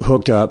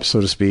hooked up,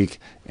 so to speak.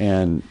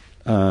 And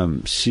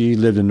she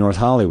lived in North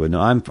Hollywood.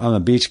 Now I'm a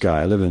beach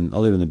guy. I live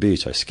in the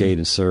beach. I skate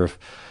and surf.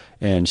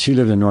 And she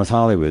lived in North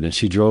Hollywood, and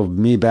she drove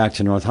me back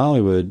to North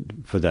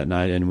Hollywood for that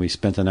night, and we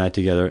spent the night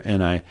together,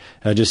 and I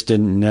just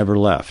never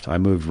left. I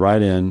moved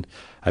right in.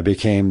 I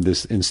became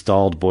this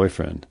installed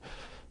boyfriend.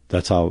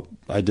 That's how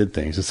I did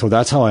things. And so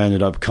that's how I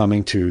ended up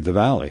coming to the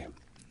Valley.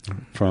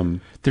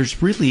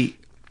 There's really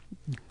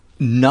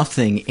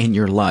nothing in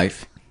your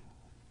life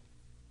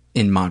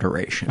in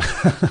moderation.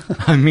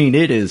 I mean,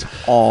 it is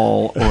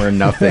all or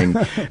nothing,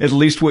 at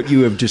least what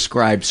you have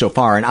described so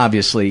far. And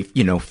obviously,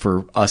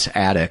 for us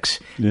addicts,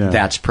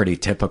 that's pretty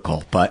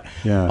typical. But,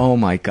 oh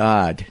my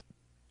God,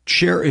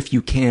 share if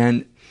you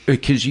can,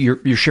 because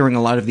you're sharing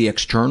a lot of the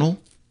external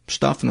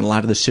stuff and a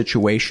lot of the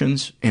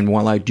situations. And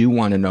while I do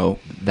want to know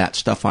that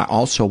stuff, I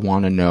also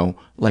want to know,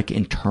 like,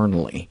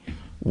 internally,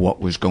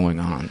 what was going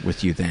on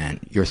with you then,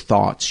 your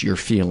thoughts, your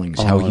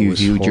feelings, how you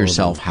viewed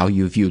yourself, how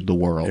you viewed the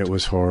world. It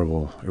was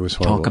horrible.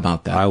 Talk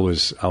about that. I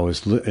was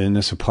in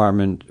this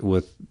apartment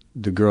with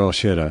the girl.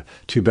 She had a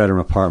 2-bedroom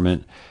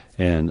apartment,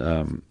 and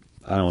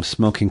I was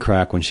smoking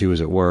crack when she was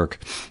at work,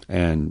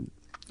 and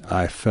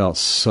I felt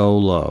so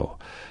low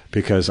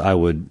because I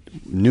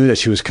knew that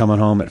she was coming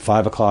home at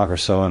 5 o'clock or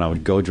so, and I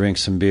would go drink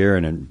some beer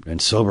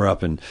and sober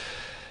up and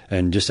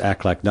just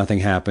act like nothing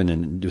happened,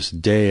 and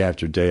just day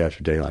after day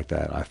after day like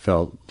that. I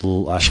felt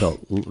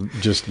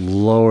just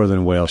lower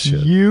than whale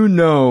shit.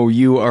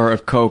 You are a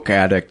coke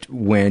addict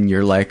when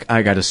you're like,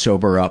 I got to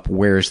sober up.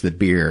 Where's the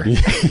beer?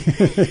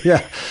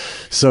 Yeah.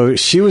 So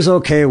she was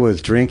okay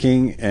with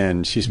drinking,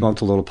 and she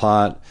smoked a little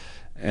pot,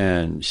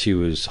 and she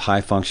was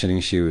high functioning.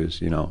 She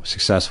was,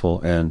 successful.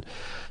 And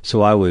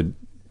so I would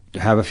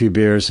have a few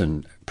beers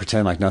and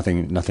pretend like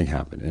nothing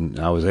happened. And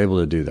I was able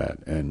to do that.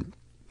 And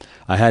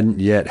I hadn't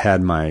yet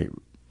had my,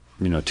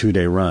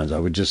 2-day runs. I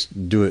would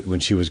just do it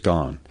when she was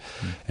gone.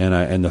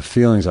 And the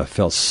feelings, I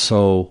felt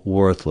so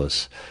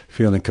worthless,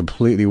 feeling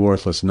completely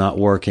worthless, not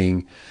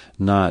working,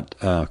 not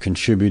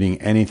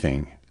contributing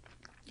anything,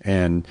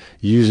 and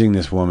using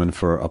this woman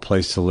for a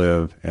place to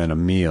live and a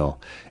meal,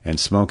 and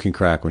smoking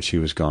crack when she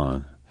was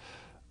gone.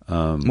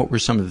 What were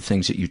some of the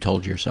things that you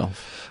told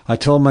yourself? I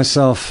told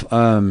myself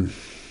that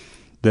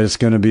it's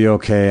going to be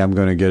okay. I'm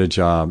going to get a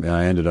job. And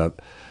I ended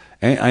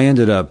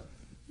up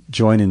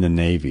joining the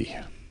Navy.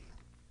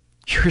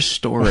 Your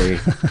story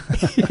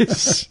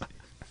is...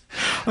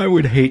 I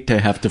would hate to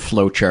have to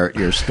flowchart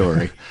your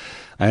story.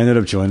 I ended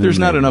up joining There's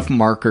the not Navy. Enough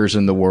markers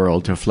in the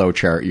world to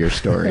flowchart your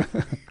story.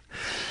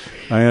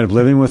 I ended up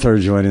living with her,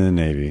 joining the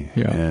Navy.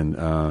 Yeah.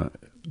 And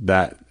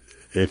that,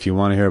 if you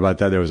want to hear about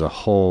that, there was a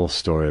whole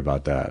story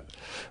about that.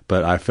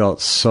 But I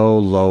felt so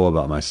low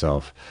about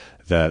myself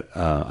that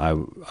I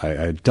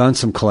had done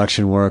some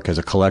collection work as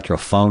a collector, a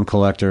phone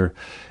collector,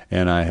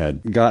 and I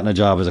had gotten a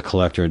job as a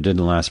collector. It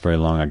didn't last very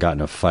long. I got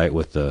in a fight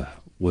with the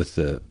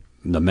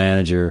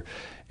manager,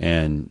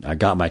 and I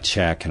got my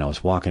check, and I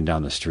was walking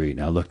down the street,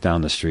 and I looked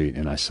down the street,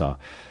 and I saw,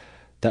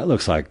 that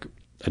looks like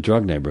a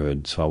drug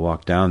neighborhood. So I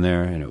walked down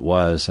there, and it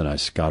was, and I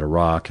got a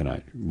rock, and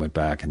I went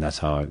back, and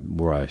that's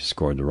where I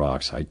scored the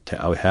rocks. I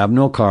would have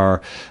no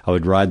car. I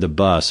would ride the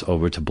bus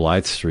over to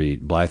Blythe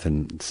Street, Blythe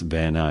and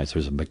Van Nuys.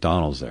 There's a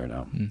McDonald's there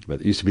now,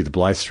 but it used to be the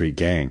Blythe Street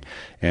gang,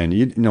 and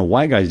you know,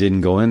 white guys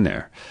didn't go in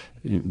there.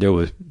 There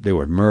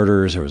were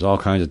murders. There was all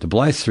kinds of. The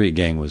Blythe Street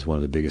gang was one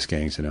of the biggest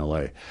gangs in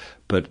L.A.,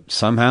 but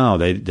somehow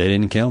they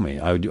didn't kill me.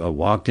 I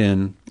walked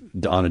in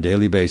on a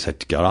daily basis.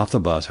 I'd get off the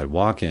bus. I'd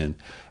walk in.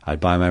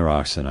 I'd buy my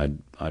rocks, and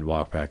I'd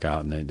walk back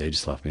out, and they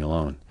just left me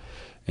alone.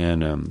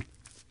 And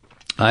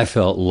I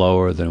felt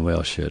lower than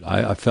whale shit.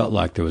 I felt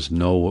like there was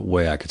no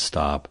way I could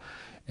stop,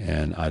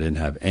 and I didn't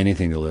have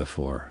anything to live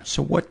for.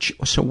 So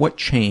what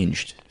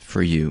changed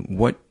for you?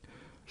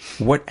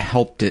 What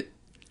helped it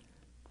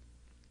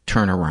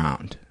turn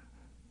around?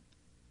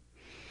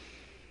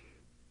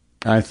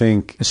 I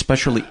think,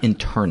 especially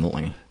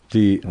internally,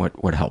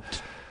 what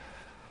helped?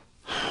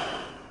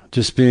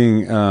 Just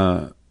being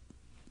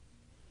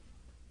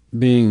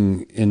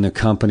in the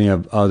company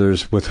of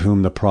others with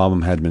whom the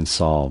problem had been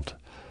solved.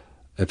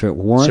 If it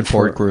weren't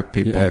support group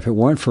people, if it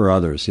weren't for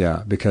others,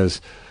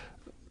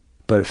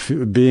 but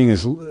feeling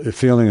as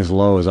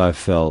low as I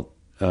felt,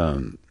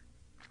 and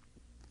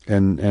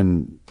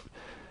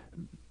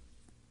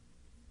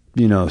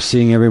you know,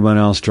 seeing everyone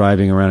else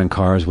driving around in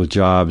cars with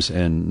jobs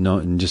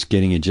and just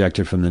getting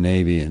ejected from the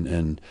Navy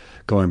and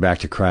going back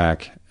to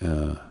crack,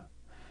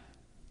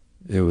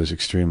 it was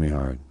extremely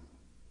hard.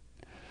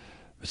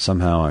 But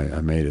somehow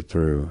I made it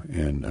through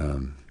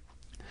and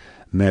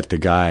met the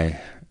guy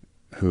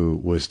who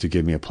was to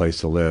give me a place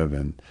to live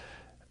and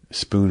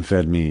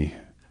spoon-fed me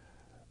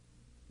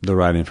the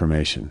right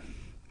information.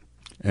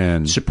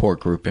 And support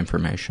group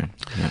information.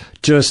 Yeah.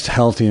 Just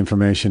healthy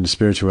information,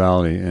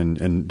 spirituality,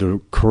 and the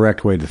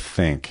correct way to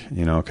think,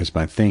 you know, because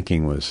my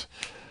thinking was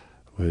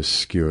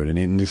skewed.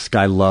 And this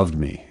guy loved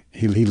me.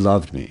 He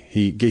loved me.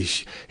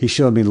 He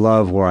showed me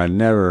love where I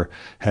never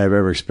have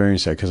ever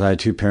experienced that, because I had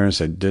two parents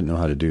that didn't know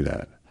how to do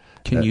that.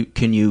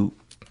 Can you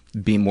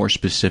be more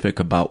specific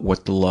about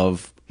what the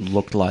love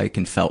looked like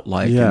and felt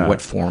like, and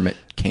what form it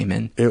came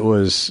in? It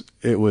was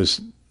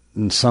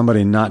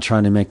somebody not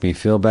trying to make me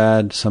feel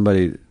bad.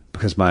 Somebody,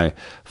 because my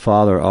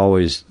father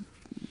always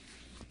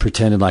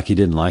pretended like he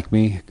didn't like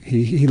me.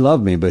 He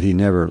loved me, but he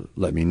never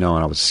let me know,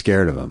 and I was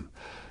scared of him.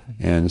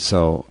 And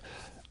so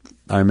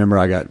I remember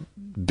I got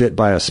bit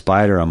by a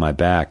spider on my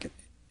back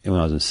when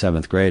I was in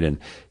 7th grade, and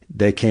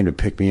they came to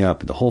pick me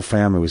up. The whole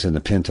family was in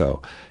the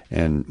Pinto,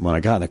 and when I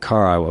got in the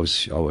car, I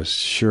was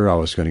sure I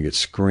was going to get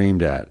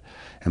screamed at.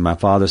 And my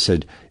father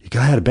said, "You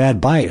had a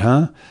bad bite,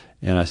 huh?"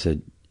 And I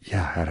said,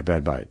 "Yeah, I had a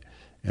bad bite."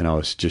 And I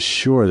was just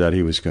sure that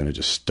he was going to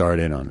just start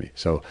in on me.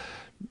 So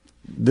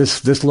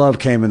this love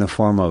came in the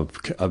form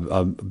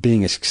of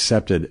being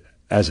accepted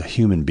as a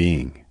human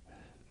being,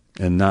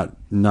 and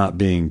not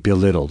being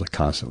belittled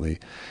constantly,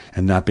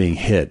 and not being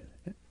hit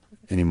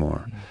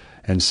anymore.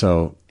 And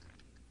so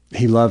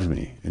he loved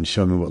me and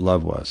showed me what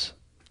love was.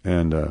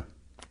 And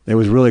it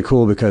was really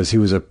cool because he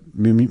was a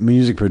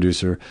music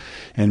producer,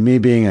 and me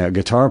being a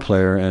guitar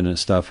player and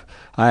stuff,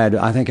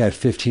 I think I had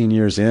 15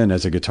 years in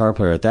as a guitar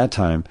player at that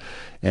time,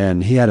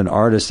 and he had an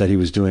artist that he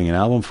was doing an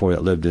album for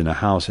that lived in a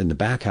house in the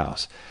back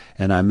house.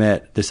 And I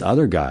met this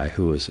other guy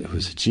who was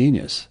a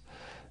genius.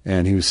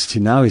 And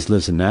now he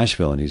lives in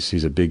Nashville, and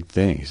he's a big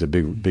thing. He's a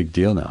big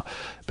deal now.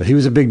 But he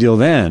was a big deal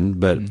then.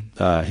 But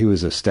he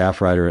was a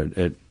staff writer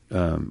at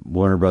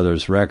Warner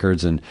Brothers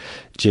Records, and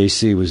my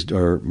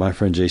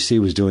friend JC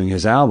was doing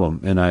his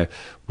album, and and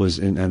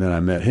then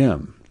I met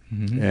him.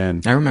 Mm-hmm.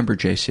 And I remember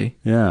JC.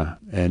 Yeah,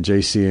 and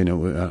JC, and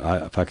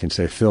if I can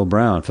say Phil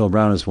Brown. Phil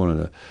Brown is one of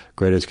the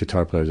greatest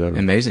guitar players ever.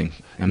 Amazing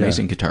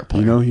guitar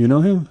player. You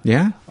know him?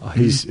 Yeah.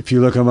 If you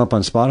look him up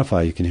on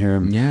Spotify, you can hear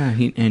him. Yeah,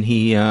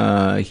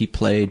 he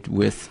played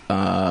with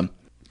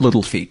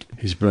Little Feat.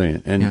 He's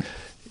brilliant, and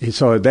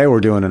so they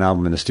were doing an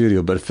album in the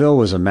studio, but Phil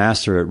was a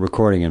master at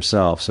recording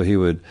himself. So he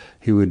would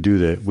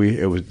do it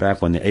was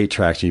back when the 8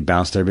 tracks, you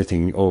bounced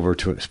everything over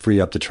to free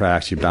up the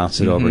tracks, you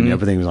bounced it over, and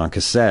everything was on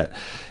cassette.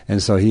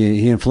 And so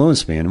he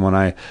influenced me. And when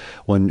I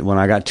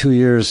got 2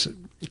 years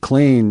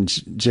clean,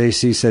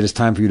 JC said, "It's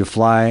time for you to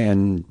fly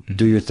and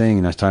do your thing,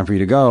 and it's time for you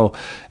to go."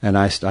 And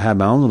I had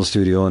my own little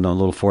studio and a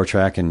little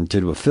 4-track, and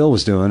did what Phil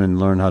was doing and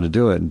learned how to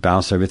do it and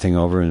bounced everything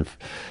over, and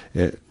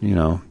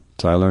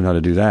so I learned how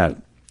to do that.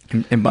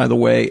 And by the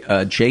way,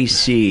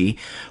 JC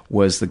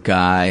was the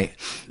guy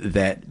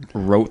that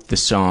wrote the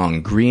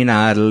song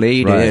 "Green-Eyed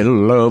Lady, right.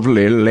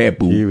 Lovely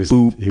Lady." He was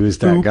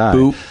that guy.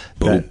 Boop,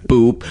 boop,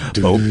 boop,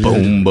 boop,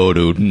 boom,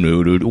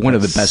 boop. One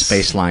of the best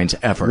bass lines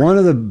ever. One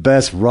of the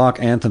best rock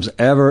anthems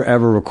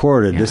ever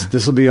recorded. Yeah.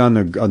 This will be on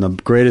the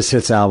greatest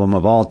hits album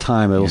of all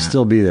time. It'll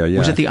still be there. Yeah.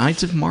 Was it the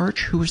Ides of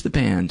March? Who was the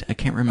band? I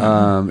can't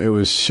remember. It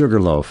was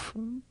Sugarloaf.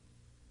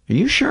 Are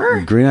you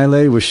sure? Green-Eyed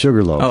Lady was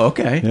Sugarloaf. Oh,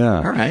 okay. Yeah.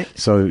 All right.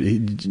 So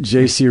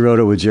JC wrote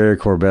it with Jerry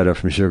Corbetta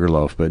from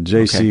Sugarloaf, but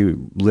JC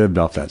lived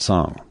off that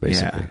song,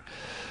 basically. Yeah.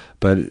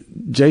 But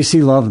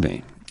JC loved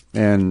me,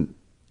 and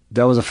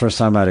that was the first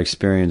time I'd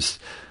experienced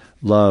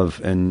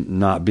love and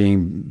not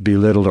being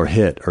belittled or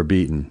hit or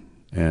beaten.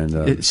 And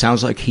it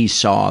sounds like he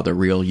saw the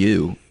real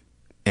you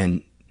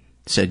and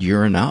said,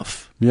 "You're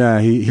enough." Yeah,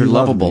 you're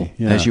lovable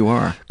as you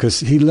are.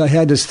 Because he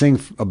had this thing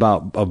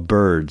of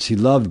birds. He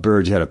loved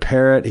birds. He had a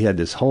parrot. He had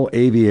this whole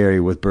aviary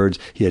with birds.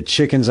 He had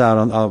chickens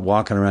out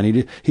walking around.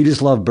 He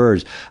just loved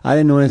birds. I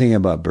didn't know anything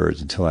about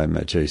birds until I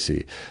met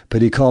JC.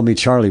 But he called me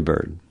Charlie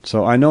Bird.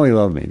 So I know he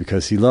loved me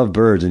because he loved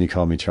birds and he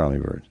called me Charlie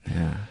Bird.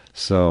 Yeah.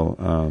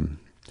 So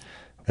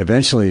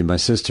eventually my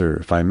sister,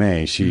 if I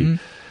may,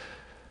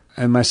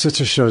 and my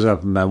sister shows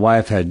up, and my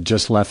wife had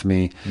just left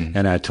me,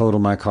 and I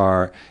totaled my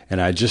car, and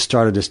I just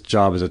started this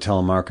job as a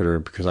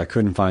telemarketer because I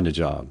couldn't find a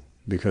job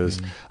because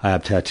I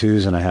have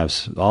tattoos and I have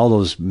all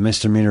those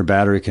misdemeanor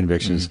battery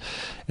convictions,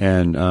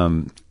 and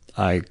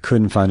I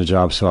couldn't find a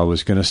job, so I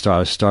was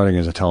starting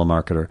as a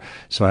telemarketer,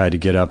 so I had to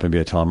get up and be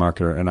a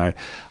telemarketer, and I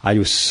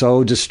was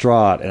so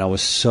distraught,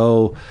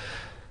 and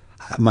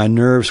my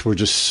nerves were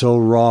just so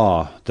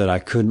raw that I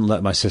couldn't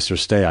let my sister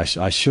stay.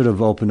 I should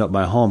have opened up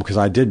my home because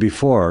I did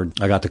before.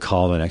 I got the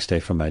call the next day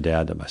from my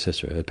dad that my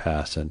sister had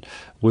passed, and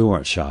we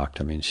weren't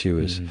shocked. I mean,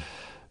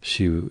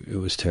 it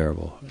was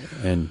terrible.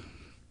 And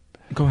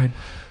go ahead.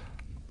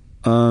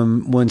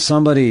 When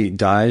somebody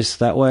dies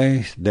that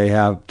way,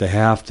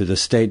 the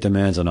state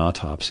demands an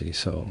autopsy.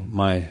 So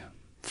my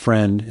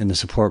friend in the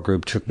support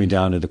group took me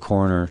down to the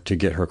coroner to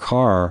get her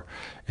car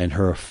and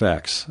her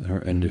effects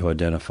and to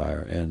identify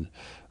her. And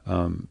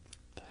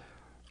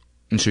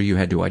so you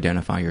had to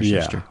identify your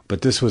sister. Yeah,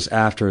 but this was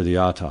after the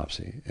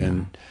autopsy.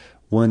 And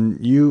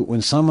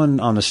when someone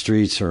on the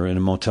streets or in a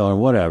motel or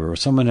whatever, a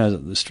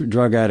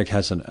drug addict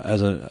has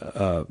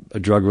a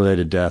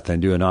drug-related death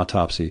and do an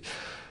autopsy,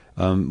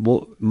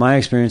 my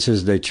experience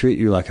is they treat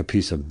you like a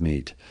piece of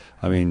meat.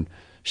 I mean,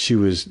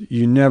 first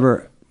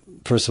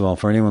of all,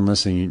 for anyone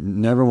listening, you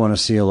never want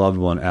to see a loved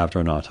one after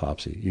an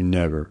autopsy. You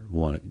never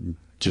want it.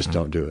 Just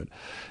don't do it.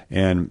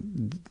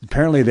 And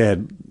apparently they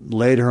had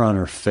laid her on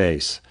her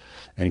face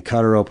and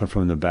cut her open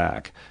from the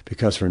back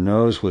because her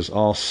nose was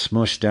all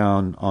smushed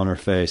down on her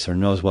face. Her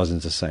nose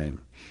wasn't the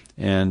same.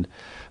 And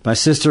my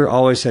sister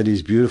always had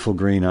these beautiful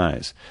green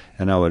eyes.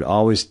 And I would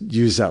always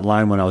use that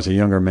line when I was a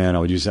younger man. I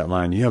would use that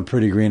line, "You have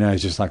pretty green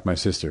eyes just like my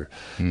sister."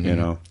 You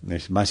know,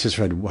 my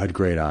sister had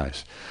great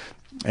eyes.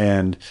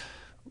 And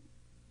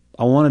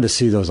I wanted to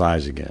see those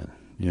eyes again,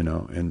 you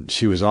know, and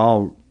she was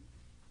all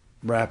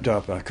wrapped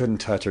up. I couldn't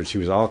touch her. She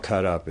was all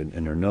cut up,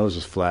 and her nose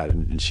was flat,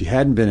 and she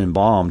hadn't been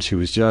embalmed. She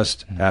was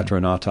just after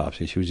an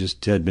autopsy. She was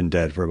just had been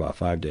dead for about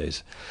 5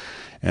 days.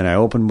 And I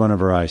opened one of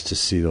her eyes to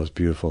see those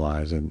beautiful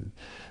eyes, and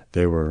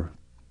they were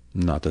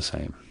not the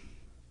same.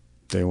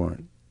 They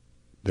weren't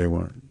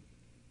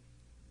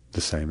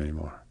the same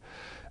anymore.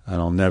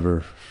 And I'll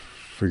never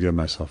forgive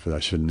myself for that.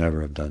 I should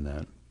never have done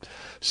that.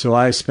 So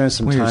I spent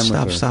some time with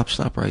her.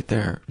 Stop right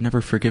there.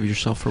 Never forgive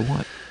yourself for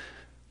what?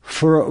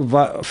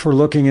 For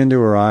looking into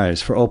her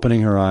eyes, for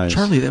opening her eyes.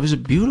 Charlie, that was a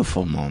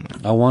beautiful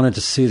moment. I wanted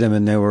to see them,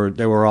 and they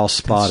were all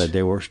spotted.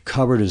 They were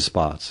covered in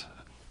spots.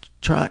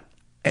 Charlie,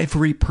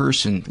 every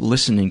person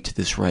listening to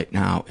this right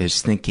now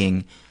is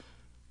thinking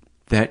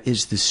that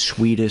is the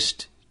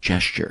sweetest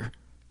gesture,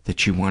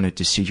 that you wanted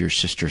to see your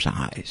sister's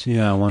eyes.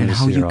 Yeah, I wanted to see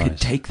her eyes. And how you could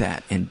take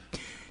that and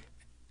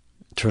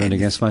turn it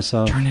against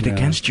myself. Turn it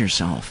against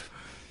yourself.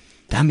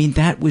 I mean,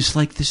 that was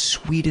like the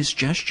sweetest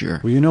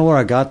gesture. Well, you know where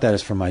I got that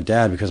is from my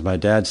dad, because my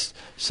dad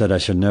said I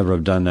should never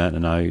have done that,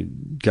 and I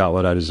got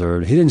what I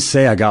deserved. He didn't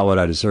say I got what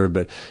I deserved,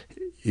 but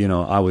you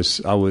know, I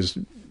was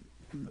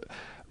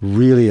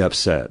really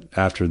upset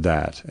after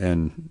that,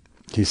 and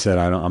he said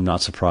I'm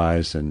not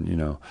surprised, and you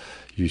know,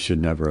 you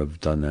should never have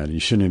done that. You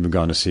shouldn't have even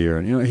gone to see her,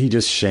 and you know, he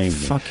just shamed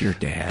me. Fuck your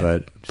dad.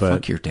 But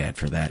fuck your dad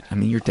for that. I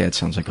mean, your dad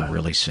sounds like a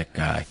really sick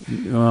guy.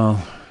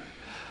 Well,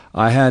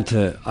 I had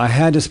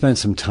to spend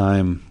some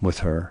time with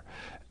her,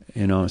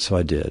 you know, so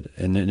I did.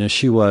 And then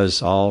she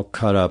was all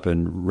cut up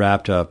and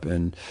wrapped up,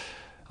 and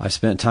I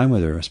spent time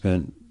with her. I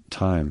spent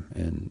time,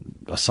 and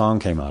a song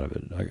came out of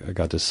it. I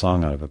got this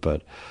song out of it,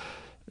 but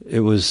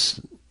it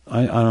was,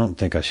 I don't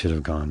think I should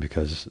have gone,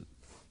 because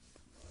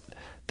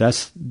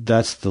that's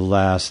the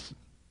last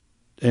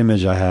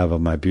image I have of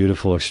my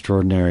beautiful,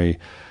 extraordinary,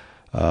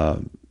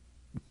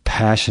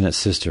 passionate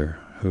sister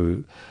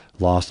who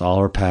lost all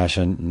her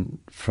passion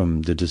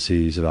from the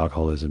disease of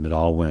alcoholism. It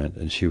all went,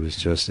 and she was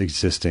just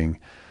existing,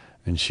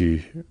 and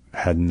she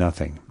had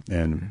nothing.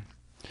 And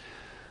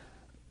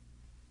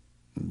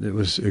it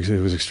was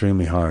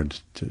extremely hard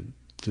to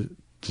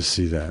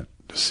see that,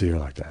 to see her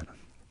like that.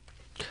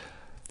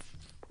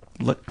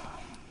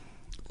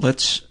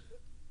 Let's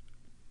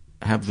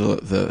have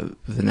the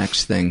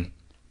next thing,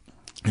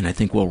 and I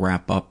think we'll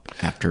wrap up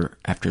after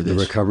this. The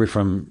recovery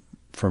from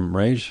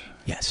rage?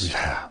 Yes.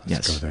 Yeah,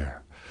 let's go there.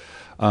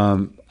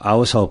 I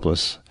was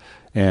hopeless,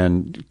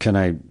 and can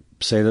I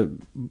say that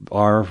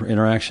our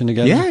interaction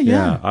together?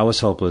 Yeah. I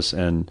was hopeless,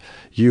 and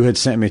you had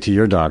sent me to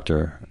your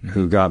doctor,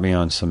 who got me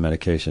on some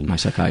medication. My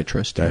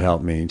psychiatrist. That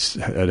helped me.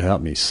 It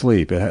helped me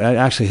sleep. It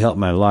actually helped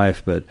my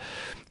life, but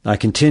I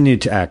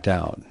continued to act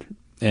out,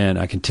 and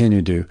I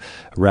continued to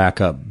rack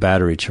up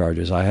battery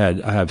charges. I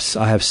have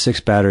 6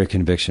 battery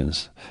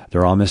convictions.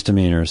 They're all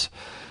misdemeanors.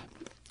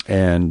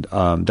 And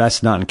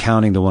that's not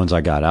counting the ones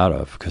I got out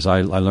of, because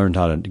I learned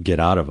how to get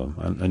out of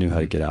them. I knew how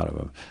to get out of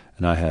them.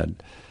 And I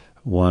had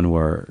one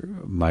where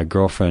my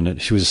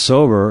girlfriend, she was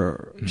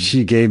sober.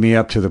 She gave me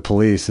up to the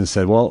police and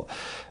said, well,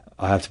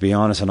 I have to be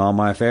honest in all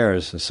my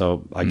affairs.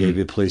 So I gave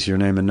the police your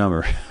name and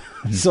number.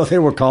 So they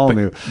were calling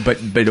me. But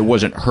it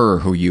wasn't her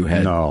who you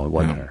had. No, it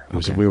wasn't her. It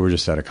was, we were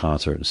just at a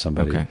concert and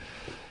somebody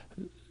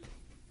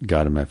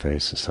got in my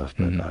face and stuff.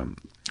 But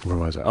where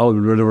was I? Oh,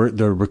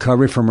 the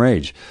recovery from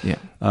rage. Yeah.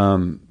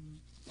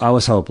 I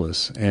was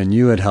hopeless, and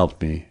you had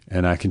helped me,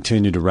 and I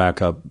continued to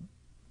rack up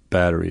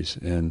batteries.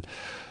 And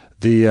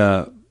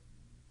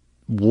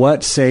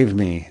what saved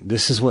me,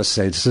 this is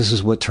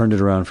what turned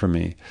it around for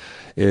me,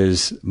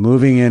 is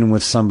moving in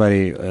with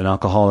somebody, an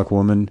alcoholic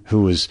woman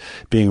who was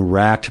being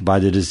racked by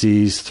the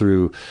disease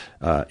through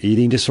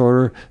eating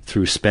disorder,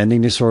 through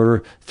spending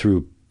disorder,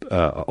 through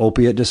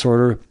opiate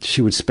disorder.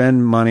 She would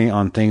spend money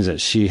on things that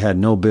she had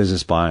no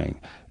business buying.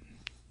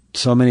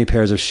 So many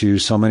pairs of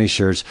shoes, so many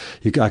shirts.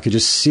 I could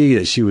just see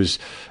that she was,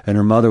 and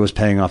her mother was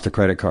paying off the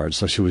credit card.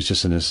 So she was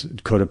just in this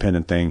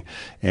codependent thing,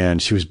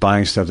 and she was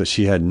buying stuff that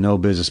she had no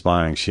business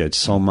buying. She had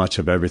so much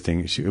of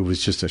everything. It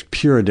was just a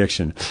pure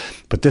addiction.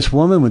 But this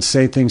woman would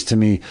say things to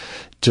me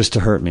just to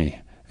hurt me.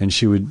 And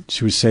she would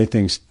say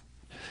things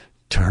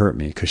to hurt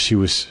me,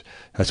 because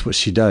that's what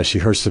she does. She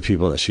hurts the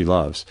people that she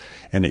loves.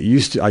 And I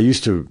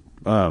used to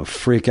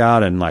freak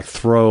out and like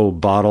throw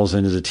bottles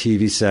into the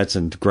TV sets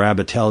and grab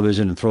a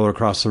television and throw it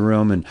across the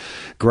room and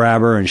grab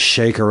her and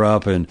shake her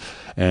up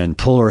and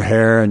pull her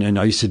hair. And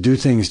I used to do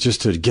things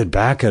just to get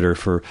back at her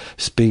for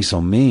being so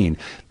mean.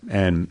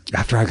 And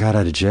after I got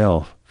out of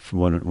jail,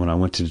 when I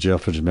went to jail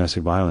for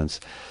domestic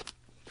violence,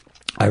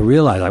 I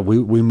realized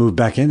we moved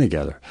back in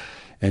together.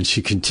 And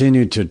she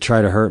continued to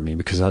try to hurt me,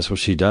 because that's what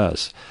she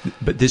does.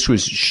 But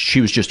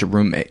she was just a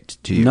roommate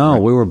to you? No,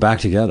 right? We were back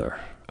together.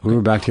 We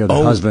were back together,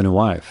 husband and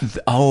wife.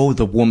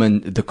 The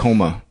woman, the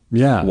coma.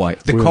 Yeah,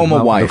 wife. The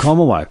coma wife. The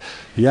coma wife.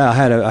 Yeah, I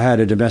had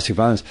a domestic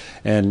violence,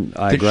 and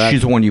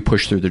she's the one you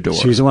pushed through the door.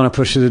 She's the one I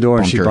pushed through the door,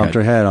 and she bumped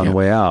her head on the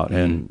way out,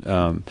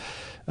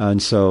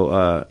 and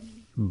so.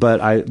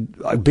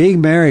 But being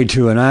married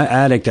to an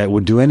addict that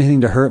would do anything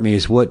to hurt me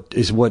is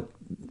what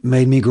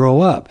made me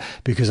grow up,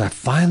 because I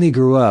finally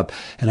grew up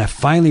and I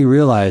finally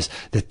realized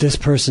that this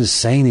person is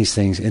saying these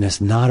things and it's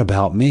not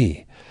about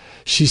me.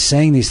 She's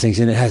saying these things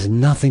and it has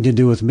nothing to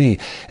do with me.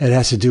 It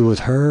has to do with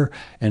her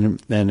and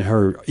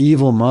her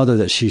evil mother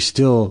that she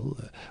still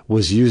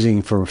was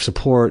using for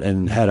support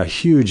and had a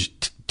huge,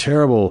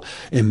 terrible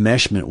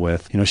enmeshment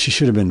with. She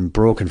should have been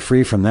broken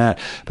free from that,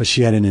 but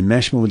she had an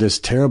enmeshment with this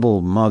terrible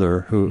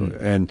mother who,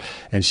 and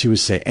she would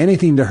say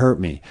anything to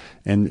hurt me.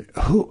 And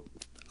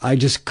I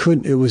just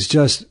couldn't, it was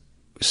just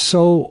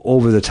so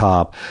over the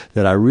top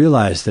that I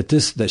realized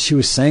that she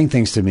was saying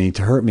things to me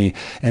to hurt me,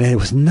 and it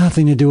was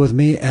nothing to do with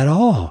me at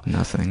all.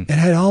 Nothing. It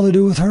had all to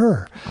do with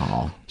her.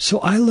 Oh. So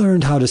I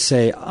learned how to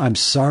say, I'm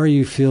sorry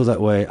you feel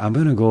that way. I'm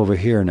going to go over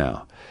here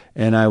now.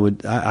 And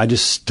I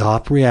just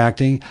stopped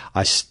reacting.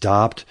 I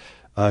stopped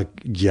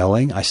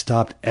yelling. I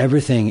stopped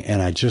everything,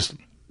 and I just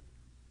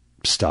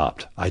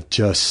stopped. I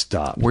just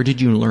stopped. Where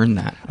did you learn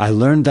that? I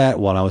learned that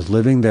while I was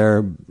living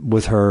there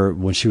with her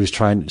when she was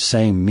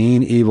saying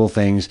mean, evil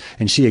things,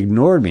 and she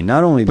ignored me.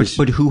 Not only but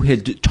who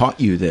had taught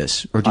you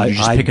this, or did you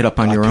just pick it up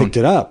on your own? I picked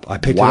it up. I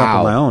picked it up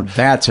on my own.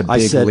 That's a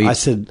big leap. I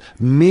said,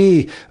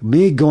 me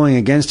going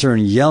against her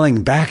and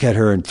yelling back at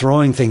her and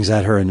throwing things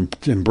at her and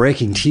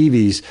breaking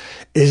TVs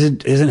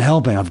isn't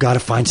helping. I've got to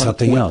find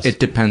something else. It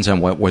depends on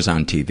what was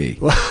on TV.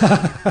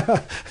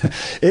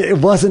 It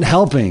wasn't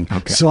helping.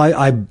 Okay. So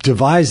I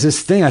devised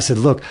this thing. I said,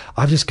 look,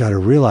 I've just got to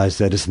realize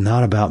that it's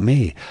not about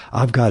me.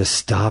 I've got to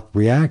stop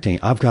reacting.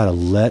 I've got to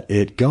let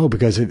it go,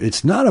 because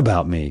it's not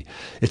about me.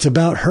 It's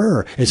about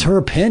her. It's her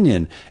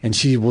opinion, and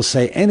she will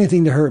say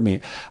anything to hurt me.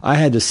 I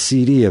had the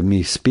CD of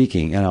me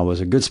speaking, and I was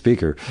a good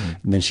speaker.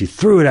 And then she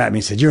threw it at me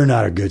and said, you're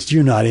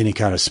not any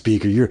kind of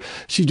speaker.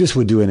 She just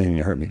would do anything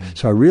to hurt me.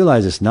 So I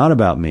realized it's not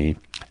about me.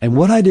 And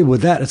what I did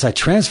with that is I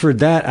transferred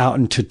that out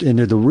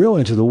into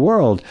the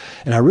world.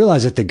 And I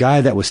realized that the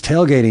guy that was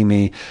tailgating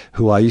me,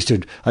 who I used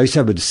to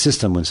have a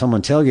system. When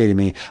someone tailgated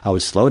me, I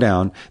would slow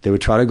down. They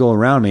would try to go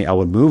around me. I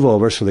would move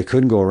over so they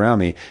couldn't go around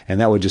me. And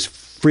that would just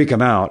freak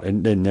them out.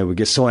 And then they would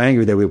get so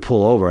angry that we would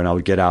pull over, and I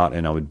would get out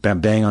and I would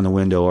bang on the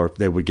window, or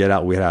they would get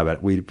out. We'd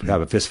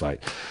have a fist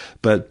fight.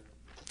 But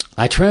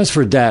I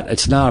transferred that.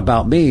 It's not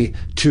about me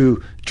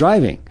to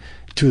driving,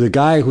 to the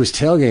guy who's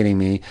tailgating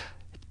me.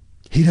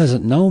 He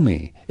doesn't know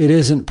me. It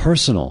isn't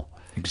personal.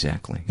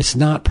 Exactly. It's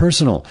not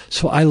personal.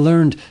 So I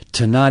learned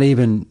to not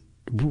even,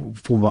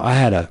 I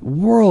had a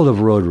world of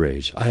road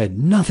rage. I had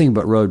nothing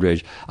but road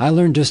rage. I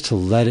learned just to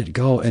let it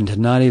go and to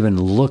not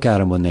even look at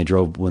them when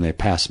they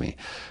pass me.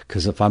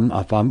 Because if I'm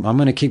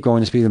going to keep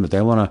going to speed limit,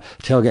 they want to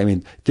tailgate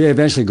me, they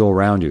eventually go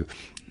around you.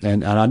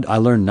 And I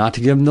learned not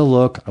to give them the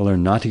look. I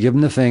learned not to give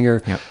them the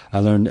finger. Yep. I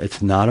learned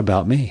it's not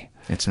about me.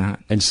 It's not.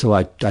 And so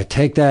I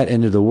take that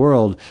into the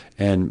world,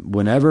 and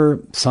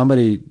whenever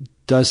somebody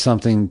does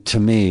something to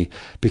me,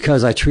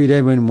 because I treat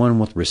everyone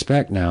with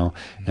respect now,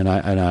 and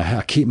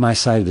I keep my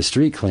side of the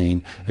street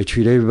clean. I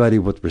treat everybody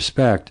with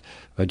respect.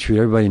 I treat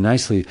everybody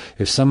nicely.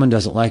 If someone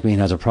doesn't like me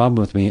and has a problem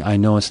with me, I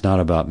know it's not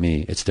about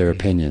me. It's their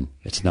opinion.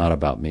 It's not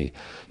about me.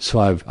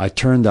 So I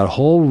turned that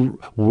whole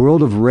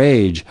world of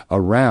rage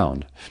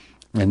around,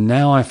 and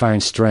now I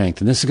find strength.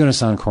 And this is going to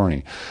sound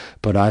corny,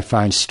 but I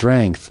find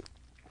strength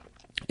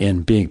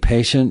in being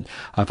patient.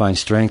 I find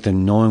strength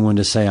in knowing when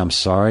to say I'm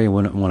sorry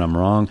when I'm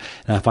wrong,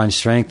 and I find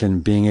strength in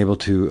being able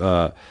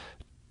to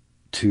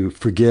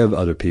forgive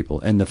other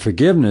people. And the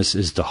forgiveness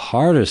is the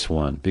hardest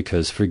one,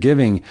 because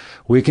forgiving,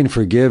 we can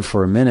forgive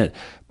for a minute,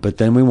 but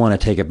then we want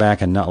to take it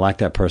back and not like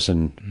that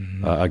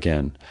person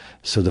again.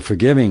 So the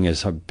forgiving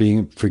is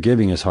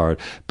hard.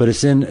 But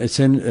it's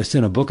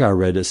in a book I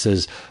read that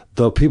says,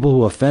 though people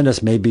who offend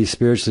us may be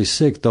spiritually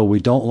sick, though we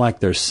don't like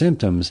their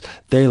symptoms,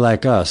 they,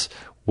 like us,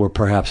 were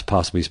perhaps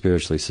possibly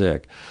spiritually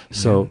sick.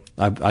 So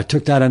I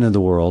took that into the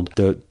world.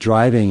 The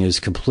driving is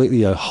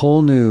completely a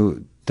whole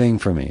new thing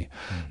for me,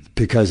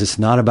 because it's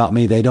not about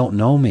me. They don't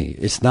know me.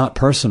 It's not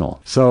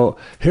personal. So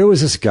here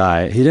was this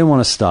guy. He didn't want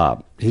to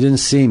stop. He didn't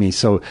see me,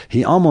 so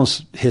he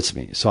almost hits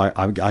me. So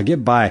I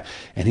get by,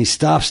 and he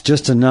stops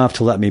just enough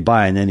to let me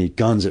by, and then he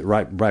guns it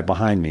right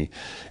behind me.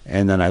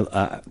 And then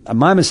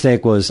my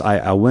mistake was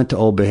I went to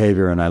old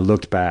behavior, and I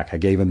looked back. I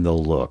gave him the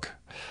look.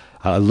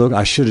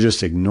 I should have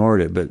just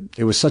ignored it, but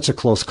it was such a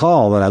close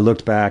call that I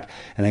looked back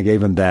and I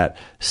gave him that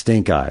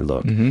stink eye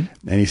look. And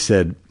he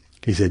said,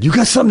 "You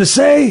got something to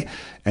say?"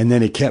 And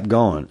then he kept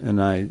going,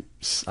 and I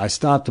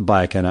stopped the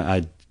bike, and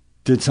I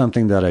did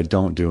something that I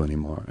don't do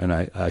anymore, and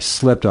I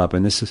slipped up,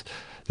 and this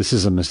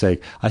is a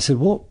mistake. I said,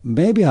 well,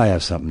 maybe I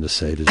have something to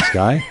say to this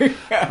guy.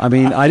 I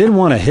mean, I didn't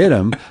want to hit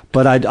him,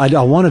 but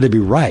I wanted to be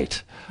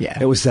right. Yeah.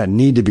 It was that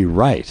need to be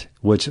right,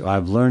 which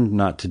I've learned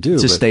not to do.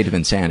 It's a state of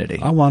insanity.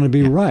 I want to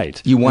be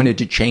right. You wanted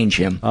to change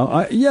him.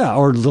 Or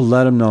to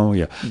let him know.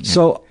 Yeah.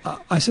 So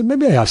I said,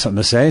 maybe I have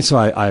something to say. So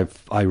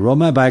I rode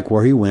my bike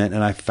where he went,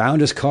 and I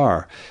found his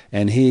car,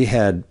 and he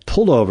had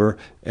pulled over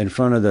in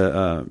front of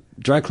the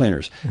dry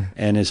cleaners,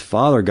 and his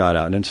father got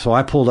out. And so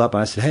I pulled up,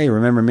 and I said, "Hey,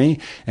 remember me?"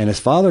 And his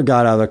father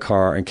got out of the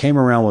car and came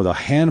around with a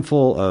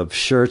handful of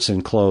shirts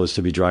and clothes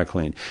to be dry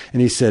cleaned.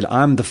 And he said,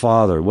 "I'm the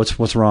father.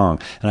 What's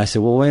wrong?" And I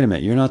said, "Well, wait a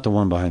minute. You're not the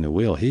one behind the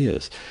wheel. He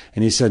is."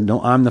 And he said,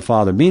 "No, I'm the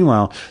father."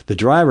 Meanwhile, the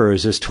driver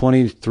is this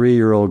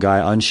 23-year-old guy,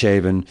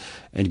 unshaven,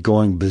 and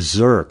going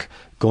berserk,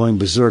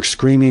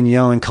 screaming,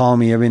 yelling, calling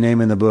me every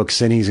name in the book,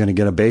 saying he's going to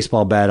get a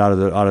baseball bat out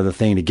of the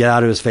thing to get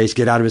out of his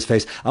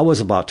face. I was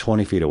about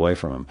 20 feet away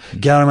from him.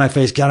 Get out of my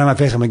face. I'm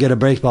going to get a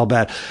baseball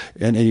bat.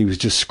 And he was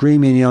just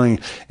screaming, yelling.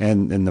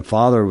 And the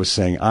father was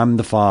saying, "I'm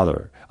the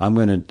father. I'm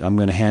going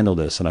to handle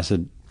this."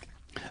 And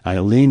I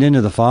leaned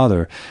into the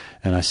father,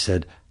 and I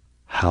said,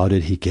 "How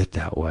did he get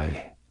that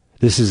way?"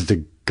 This is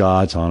the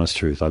God's honest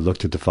truth. I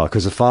looked at the father,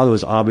 because the father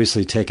was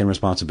obviously taking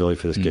responsibility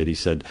for this kid.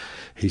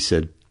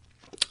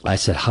 I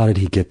said, "How did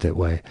he get that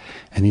way?"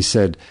 And he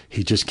said,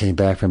 "He just came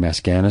back from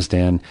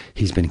Afghanistan.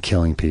 He's been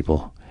killing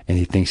people, and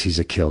he thinks he's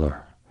a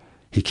killer.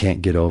 He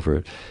can't get over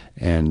it."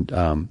 And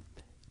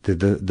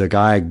the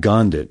guy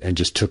gunned it and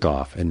just took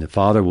off. And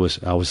I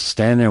was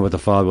standing there with the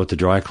father with the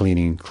dry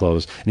cleaning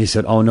clothes, and he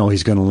said, "Oh no,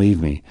 he's going to leave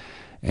me."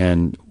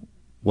 And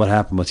what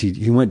happened was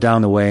he went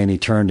down the way, and he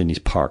turned, and he's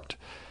parked.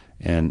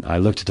 And I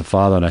looked at the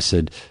father, and I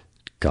said,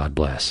 "God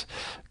bless.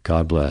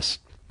 God bless."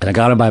 And I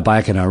got on my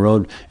bike, and I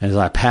rode, and as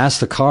I passed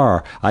the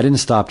car, I didn't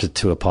stop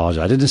to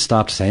apologize. I didn't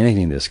stop to say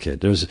anything to this kid.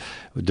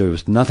 There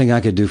was nothing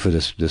I could do for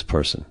this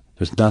person.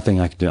 There's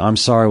nothing I could do. I'm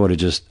sorry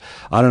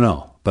I don't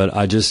know, but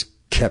I just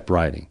kept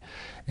riding.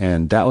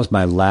 And that was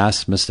my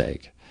last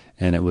mistake.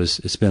 And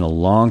it's been a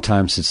long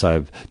time since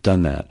I've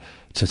done that,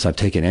 since I've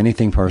taken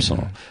anything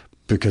personal.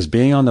 Because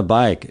being on the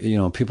bike,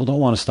 people don't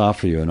want to stop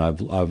for you, and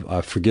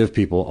I forgive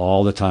people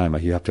all the time.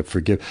 You have to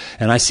forgive.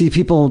 And I see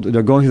people,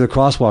 they're going through the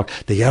crosswalk,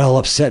 they get all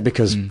upset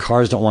because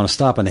cars don't want to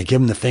stop, and they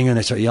give them the finger and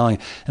they start yelling.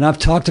 And I've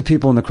talked to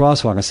people in the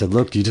crosswalk, and I said,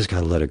 "Look, you just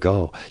got to let it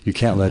go. You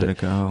can't let it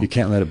go. You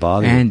can't let it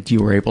bother you." And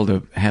you were able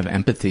to have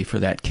empathy for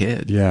that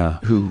kid. Yeah.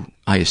 Who,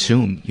 I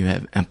assume you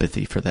have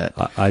empathy for that.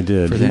 I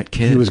did. For that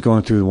kid. He was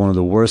going through one of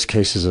the worst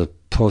cases of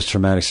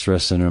post-traumatic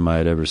stress syndrome I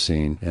had ever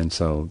seen. And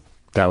so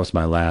that was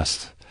my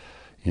last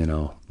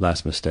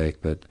mistake,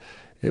 but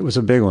it was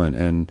a big one.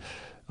 And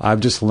I've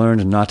just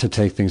learned not to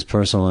take things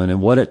personal. And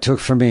what it took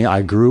for me,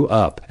 I grew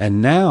up.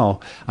 And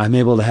now I'm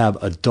able to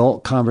have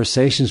adult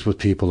conversations with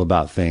people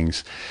about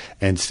things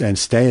and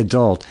stay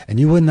adult. And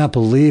you would not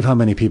believe how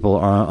many people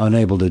are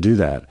unable to do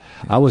that.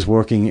 I was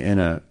working in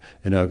a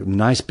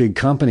nice big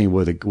company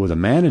with a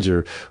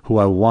manager who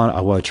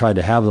I tried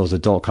to have those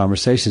adult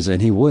conversations,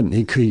 and he wouldn't.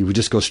 He would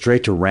just go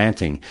straight to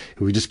ranting.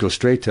 He would just go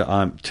straight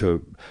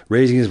to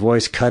raising his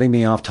voice, cutting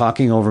me off,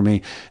 talking over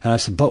me. And I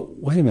said, "But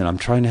wait a minute, I'm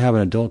trying to have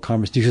an adult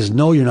conversation." He says,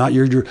 "No, you're not.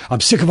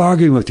 I'm sick of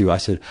arguing with you." I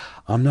said,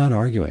 "I'm not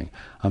arguing.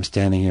 I'm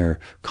standing here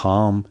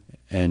calm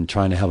and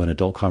trying to have an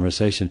adult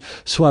conversation.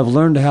 So I've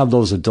learned to have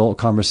those adult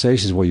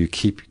conversations where you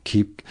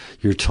keep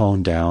your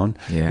tone down.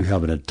 Yeah. You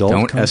have an adult.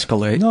 Don't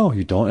escalate. No,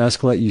 you don't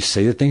escalate. You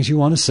say the things you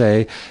want to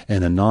say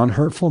in a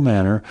non-hurtful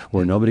manner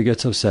where nobody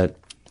gets upset.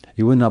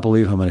 You would not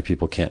believe how many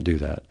people can't do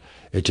that.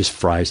 It just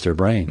fries their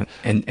brain.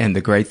 And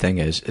the great thing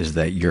is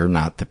that you're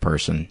not the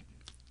person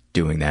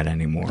doing that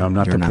anymore. I'm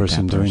not You're the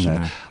person doing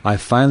person.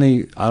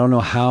 that. I don't know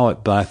how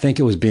but I think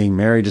it was being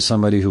married to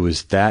somebody who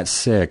was that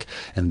sick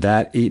and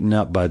that eaten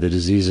up by the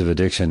disease of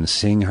addiction,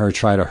 seeing her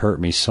try to hurt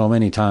me so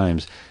many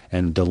times,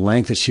 and the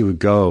length that she would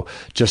go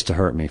just to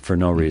hurt me for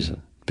no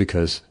reason,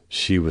 because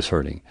she was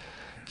hurting.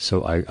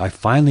 So I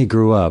finally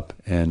grew up,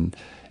 and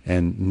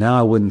now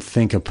I wouldn't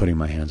think of putting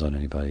my hands on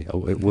anybody.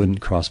 It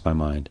wouldn't cross my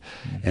mind.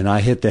 And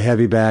I hit the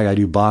heavy bag. I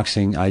do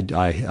boxing.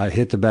 I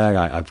hit the bag.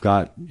 I've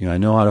got, I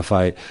know how to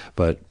fight,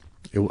 but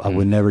I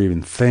would never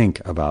even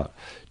think about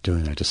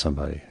doing that to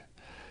somebody,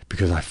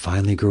 because I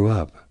finally grew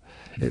up.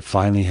 It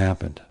finally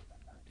happened,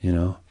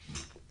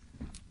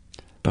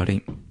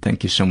 Buddy,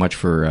 thank you so much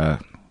for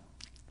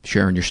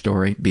sharing your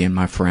story, being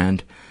my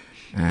friend.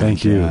 And,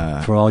 thank you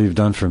for all you've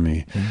done for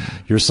me.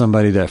 You're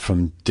somebody that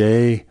from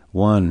day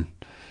one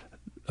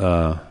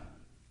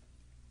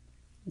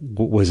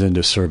was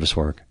into service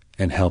work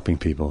and helping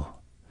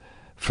people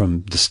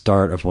from the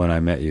start of when I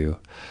met you.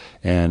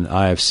 And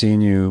I have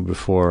seen you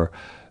before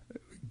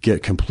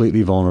get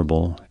completely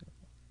vulnerable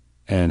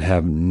and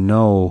have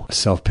no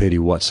self-pity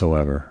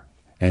whatsoever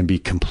and be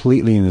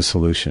completely in the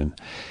solution.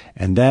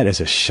 And that is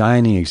a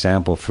shining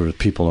example for the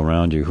people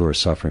around you who are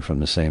suffering from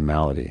the same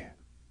malady.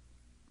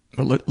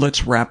 Well,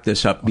 let's wrap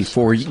this up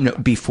before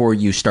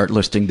you start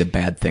listing the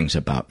bad things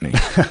about me.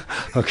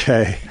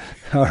 Okay.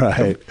 All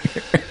right.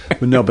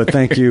 But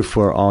thank you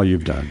for all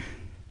you've done,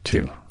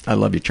 too. I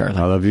love you, Charlie.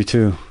 I love you,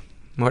 too.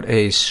 What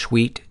a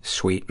sweet,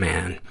 sweet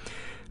man.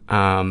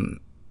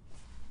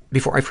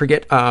 Before I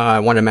forget,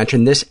 I want to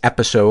mention this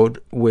episode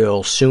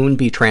will soon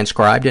be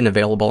transcribed and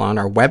available on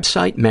our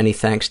website. Many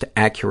thanks to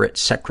Accurate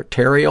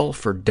Secretarial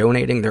for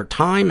donating their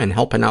time and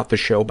helping out the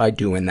show by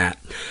doing that.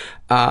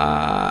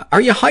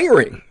 Are you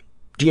hiring?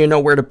 Do you know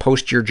where to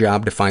post your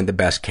job to find the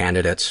best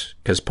candidates?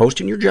 Because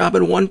posting your job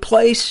in one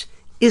place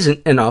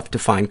isn't enough to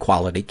find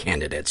quality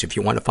candidates. If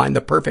you want to find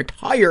the perfect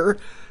hire,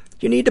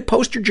 you need to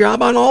post your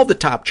job on all the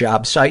top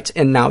job sites,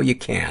 and now you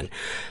can.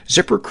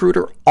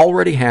 ZipRecruiter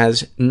already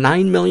has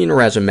 9 million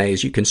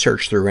resumes you can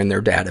search through in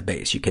their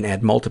database. You can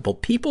add multiple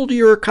people to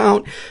your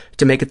account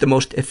to make it the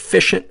most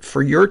efficient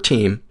for your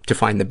team to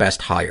find the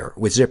best hire.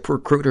 With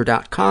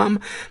ZipRecruiter.com,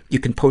 you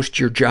can post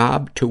your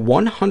job to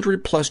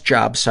 100-plus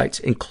job sites,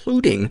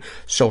 including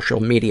social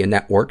media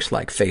networks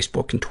like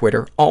Facebook and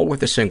Twitter, all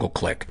with a single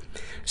click.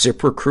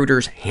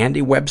 ZipRecruiter's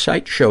handy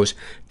website shows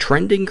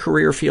trending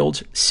career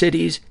fields,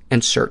 cities,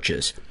 and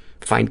searches.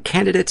 Find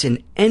candidates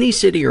in any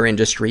city or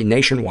industry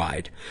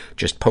nationwide.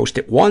 Just post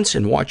it once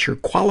and watch your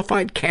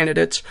qualified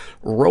candidates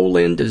roll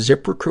into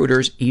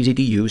ZipRecruiter's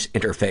easy-to-use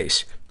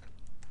interface.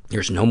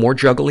 There's no more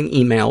juggling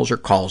emails or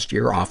calls to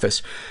your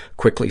office.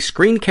 Quickly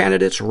screen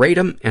candidates, rate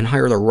them, and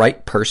hire the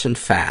right person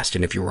fast.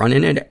 And if you run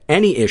into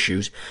any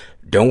issues,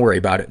 don't worry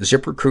about it.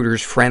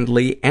 ZipRecruiter's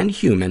friendly and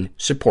human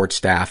support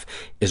staff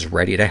is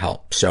ready to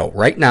help. So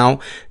right now,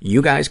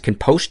 you guys can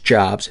post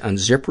jobs on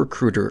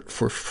ZipRecruiter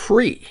for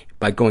free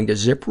by going to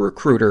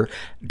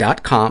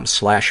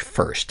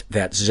ZipRecruiter.com/first.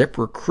 That's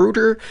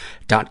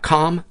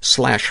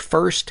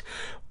ZipRecruiter.com/first.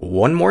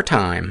 One more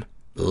time.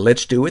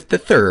 Let's do it the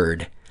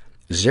third.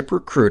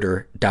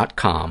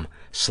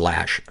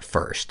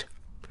 ZipRecruiter.com/first.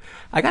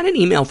 I got an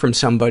email from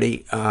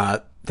somebody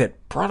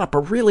that brought up a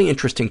really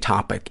interesting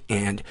topic,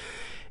 and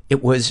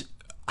it was,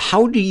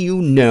 how do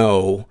you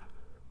know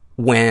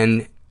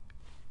when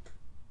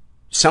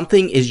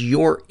something is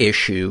your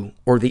issue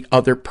or the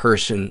other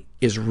person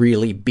is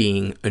really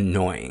being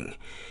annoying?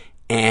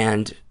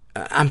 And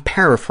I'm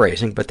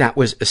paraphrasing, but that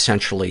was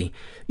essentially,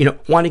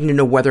 wanting to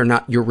know whether or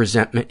not your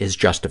resentment is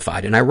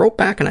justified. And I wrote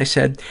back and I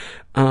said,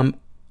 I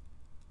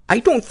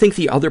don't think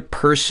the other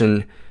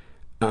person,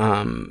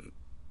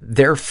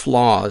 their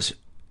flaws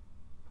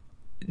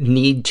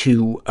need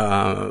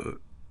to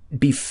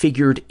be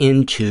figured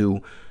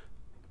into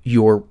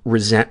your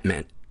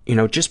resentment.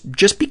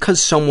 Just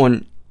because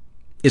someone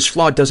is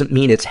flawed doesn't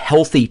mean it's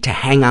healthy to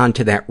hang on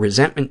to that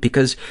resentment,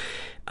 because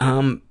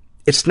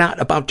it's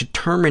not about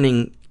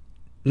determining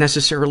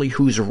necessarily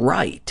who's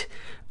right,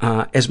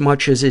 as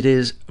much as it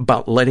is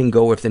about letting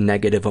go of the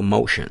negative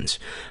emotions.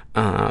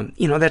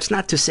 That's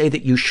not to say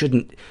that you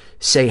shouldn't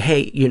say,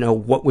 hey,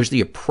 what was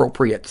the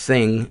appropriate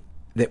thing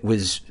that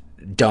was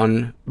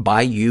done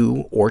by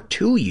you or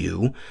to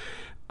you.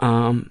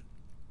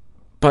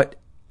 But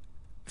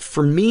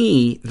for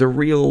me, the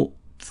real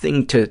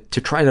thing to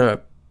try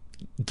to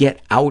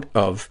get out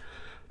of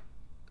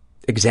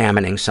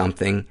examining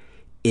something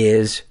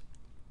is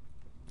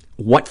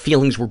what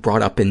feelings were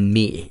brought up in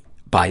me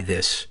by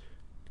this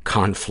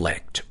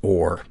conflict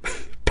or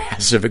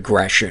passive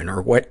aggression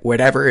or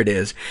whatever it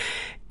is.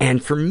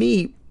 And for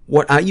me,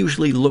 what I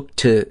usually look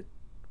to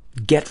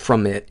get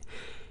from it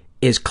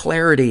is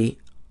clarity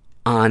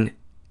on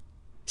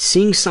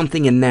seeing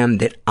something in them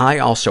that I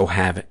also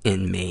have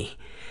in me.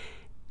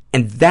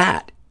 And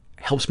that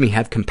helps me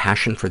have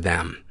compassion for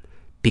them,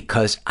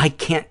 because I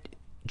can't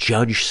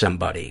judge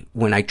somebody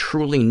when I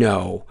truly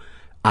know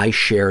I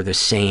share the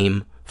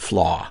same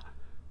flaw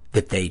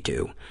that they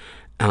do.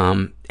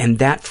 And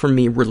that, for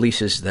me,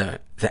 releases the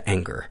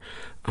anger.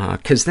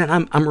 Because then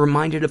I'm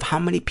reminded of how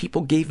many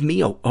people gave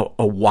me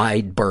a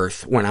wide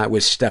berth when I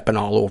was stepping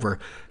all over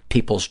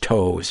people's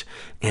toes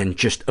and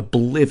just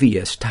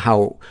oblivious to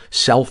how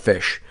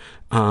selfish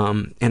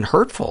and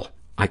hurtful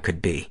I could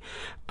be.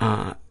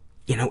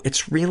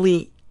 It's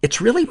really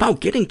about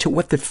getting to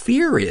what the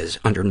fear is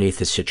underneath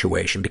the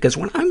situation, because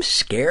when I'm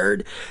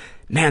scared,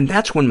 man,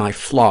 that's when my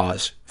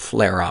flaws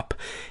flare up.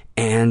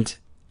 And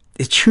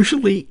it's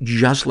usually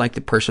just like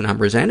the person I'm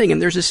resenting.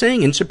 And there's a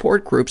saying in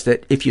support groups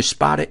that if you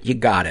spot it, you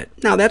got it.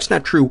 Now, that's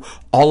not true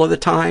all of the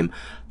time,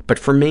 but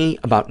for me,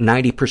 about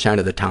 90%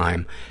 of the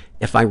time,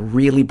 if I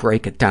really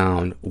break it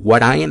down,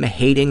 what I am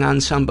hating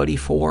on somebody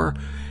for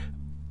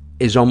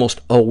is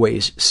almost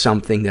always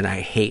something that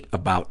I hate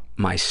about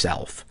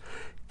myself.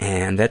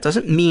 And that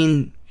doesn't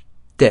mean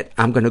that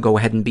I'm going to go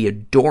ahead and be a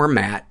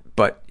doormat,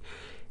 but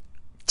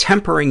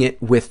tempering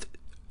it with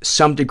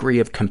some degree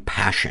of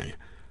compassion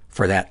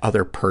for that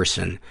other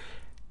person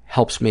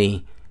helps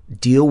me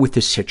deal with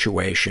the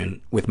situation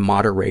with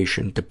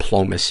moderation,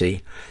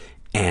 diplomacy,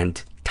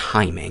 and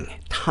timing.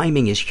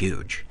 Timing is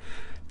huge.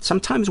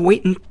 Sometimes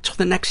waiting until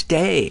the next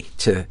day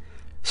to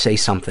say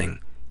something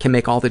can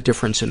make all the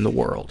difference in the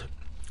world.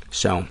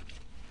 So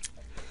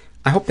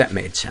I hope that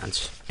made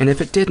sense. And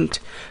if it didn't,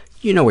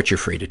 you know what you're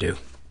free to do.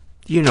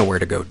 You know where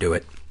to go do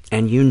it.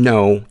 And you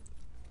know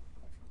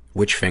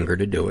which finger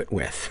to do it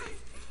with.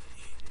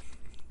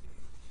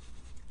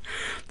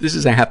 This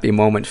is a happy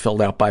moment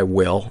filled out by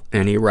Will,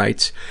 and he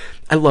writes,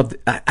 I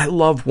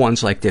love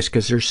ones like this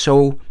because they're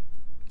so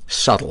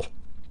subtle.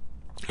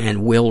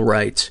 And Will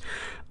writes,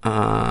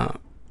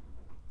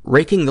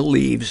 raking the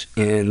leaves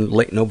in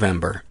late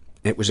November.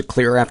 It was a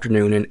clear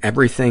afternoon, and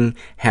everything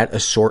had a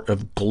sort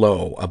of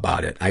glow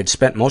about it. I'd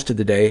spent most of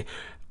the day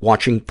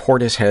watching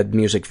Portishead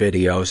music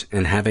videos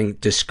and having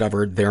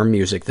discovered their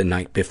music the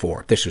night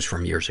before. This was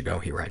from years ago,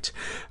 he writes.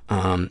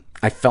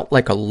 I felt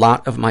like a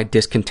lot of my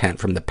discontent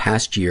from the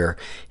past year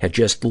had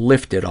just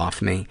lifted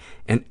off me,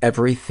 and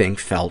everything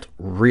felt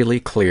really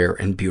clear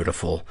and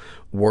beautiful.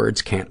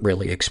 Words can't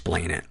really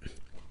explain it.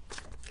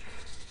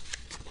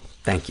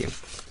 Thank you.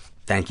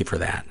 Thank you for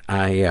that.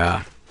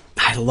 I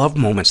love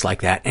moments like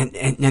that. And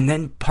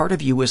then part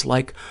of you is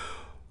like,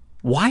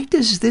 why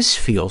does this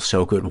feel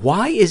so good?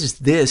 Why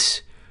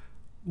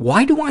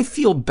do I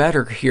feel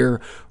better here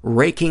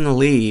raking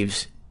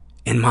leaves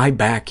in my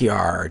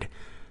backyard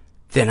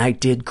than I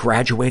did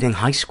graduating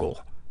high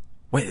school?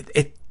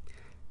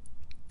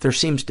 There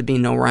seems to be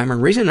no rhyme or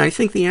reason. I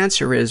think the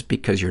answer is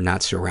because you're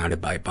not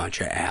surrounded by a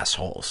bunch of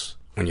assholes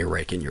when you're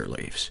raking your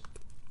leaves.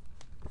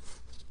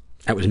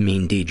 That was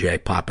Mean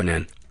DJ popping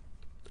in.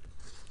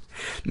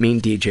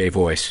 Mean DJ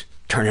voice,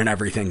 turning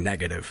everything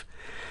negative.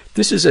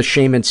 This is a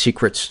Shame and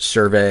Secrets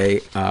survey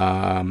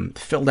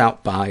filled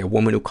out by a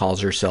woman who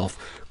calls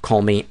herself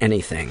Call Me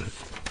Anything.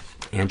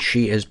 And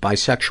she is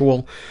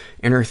bisexual,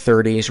 in her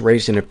 30s,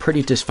 raised in a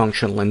pretty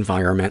dysfunctional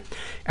environment.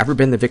 Ever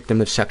been the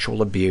victim of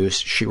sexual abuse?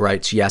 She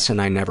writes, yes,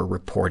 and I never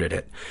reported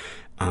it.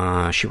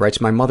 She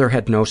writes, my mother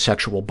had no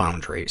sexual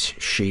boundaries.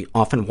 She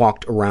often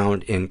walked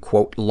around in,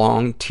 quote,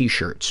 long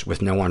T-shirts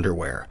with no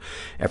underwear.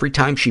 Every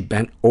time she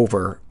bent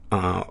over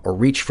or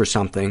reached for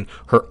something,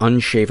 her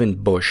unshaven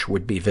bush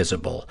would be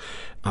visible.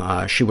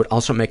 She would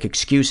also make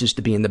excuses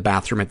to be in the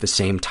bathroom at the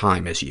same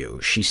time as you.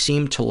 She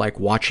seemed to like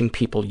watching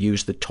people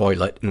use the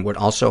toilet and would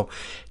also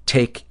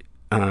take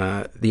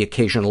the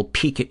occasional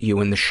peek at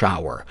you in the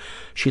shower.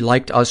 She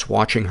liked us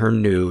watching her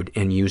nude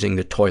and using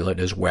the toilet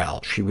as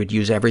well. She would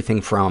use everything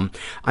from,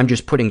 I'm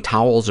just putting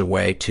towels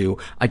away, to,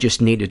 I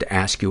just needed to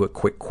ask you a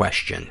quick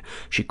question.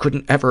 She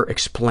couldn't ever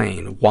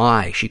explain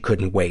why she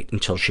couldn't wait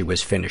until she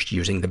was finished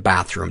using the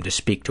bathroom to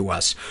speak to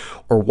us,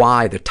 or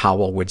why the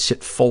towel would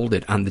sit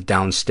folded on the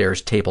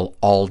downstairs table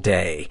all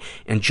day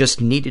and just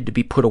needed to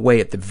be put away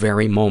at the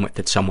very moment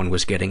that someone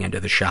was getting into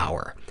the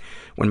shower.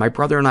 When my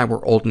brother and I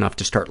were old enough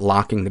to start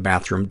locking the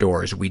bathroom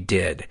doors, we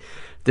did.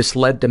 This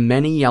led to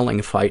many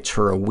yelling fights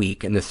for a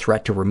week and the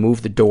threat to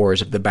remove the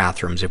doors of the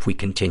bathrooms if we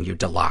continued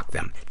to lock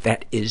them.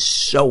 That is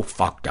so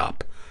fucked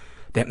up.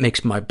 That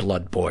makes my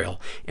blood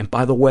boil. And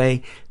by the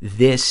way,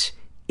 this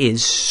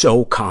is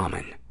so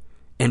common.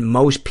 And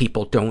most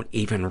people don't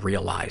even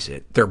realize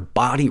it. Their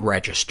body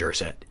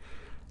registers it.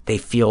 They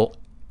feel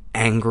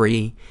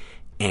angry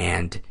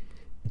and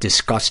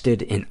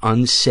disgusted and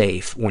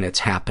unsafe when it's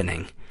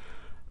happening.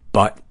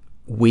 But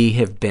we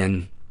have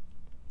been,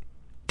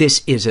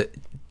 this is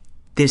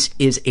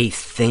a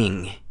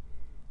thing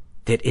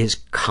that is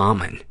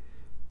common.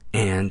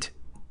 And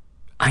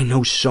I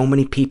know so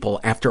many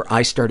people after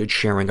I started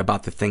sharing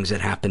about the things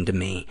that happened to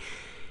me.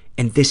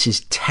 And this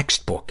is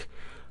textbook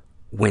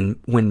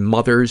when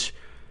mothers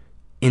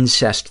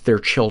incest their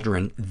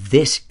children,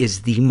 this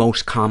is the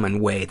most common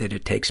way that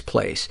it takes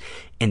place.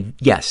 And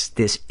yes,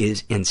 this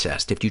is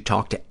incest. If you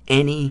talk to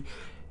any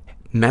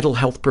mental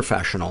health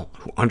professional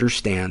who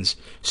understands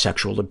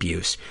sexual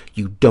abuse,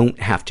 you don't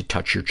have to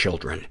touch your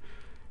children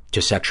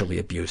to sexually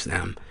abuse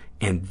them.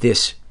 And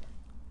this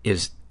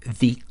is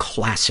the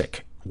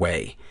classic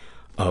way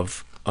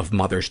of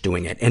mothers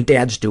doing it. And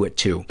dads do it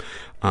too.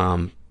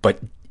 But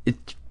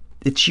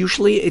it's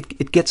usually,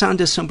 it gets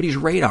onto somebody's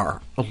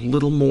radar a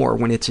little more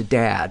when it's a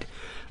dad,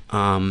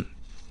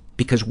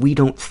 because we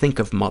don't think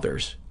of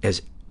mothers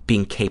as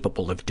being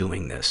capable of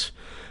doing this.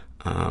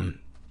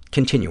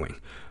 Continuing.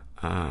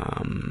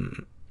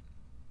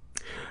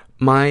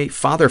 My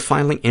father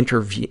finally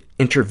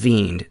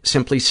intervened,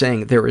 simply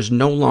saying, there is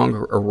no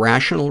longer a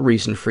rational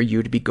reason for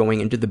you to be going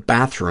into the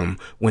bathroom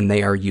when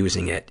they are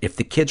using it. If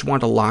the kids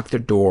want to lock the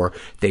door,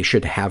 they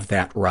should have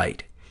that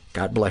right.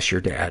 God bless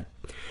your dad.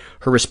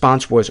 Her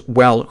response was,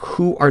 well,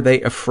 who are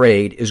they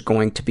afraid is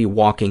going to be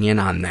walking in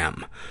on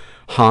them?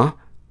 Huh?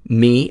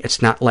 Me?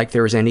 It's not like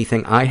there is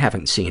anything I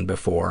haven't seen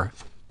before.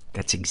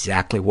 That's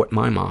exactly what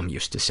my mom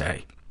used to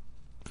say.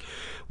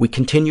 We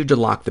continued to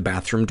lock the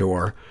bathroom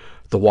door.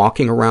 The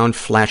walking around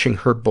flashing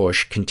her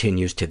bush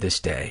continues to this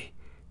day.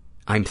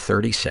 I'm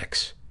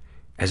 36.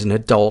 As an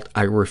adult,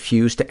 I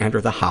refuse to enter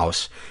the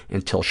house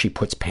until she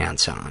puts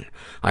pants on.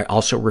 I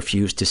also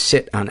refuse to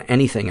sit on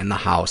anything in the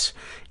house,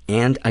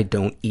 and I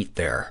don't eat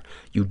there.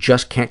 You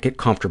just can't get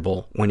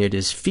comfortable when it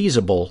is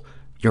feasible.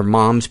 Your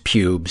mom's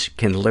pubes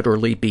can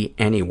literally be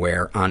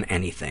anywhere on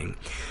anything.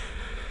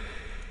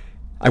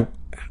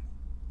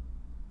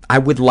 I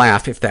would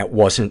laugh if that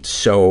wasn't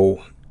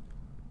so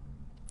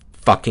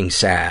fucking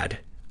sad,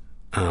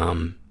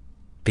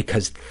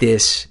 because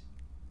this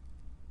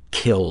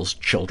kills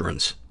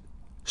children's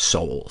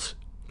souls.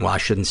 Well, I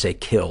shouldn't say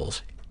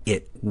kills.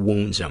 It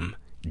wounds them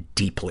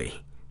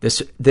deeply.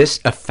 This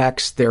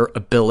affects their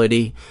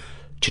ability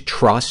to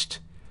trust,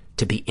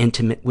 to be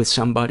intimate with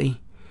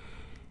somebody.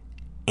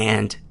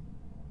 And,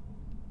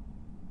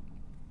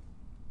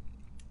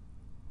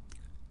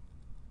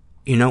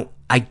 you know,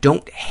 I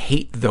don't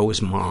hate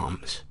those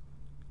moms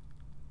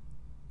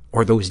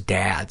or those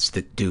dads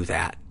that do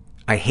that.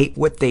 I hate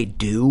what they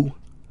do.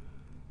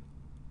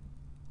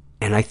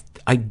 And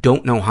I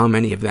don't know how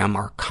many of them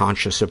are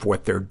conscious of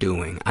what they're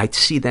doing. I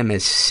see them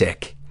as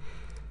sick.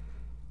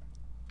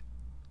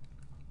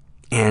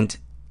 And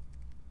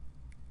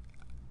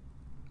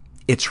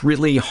it's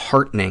really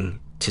heartening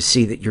to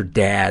see that your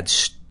dad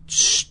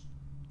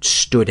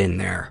stood in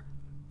there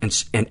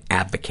and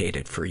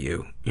advocated for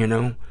you, you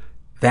know?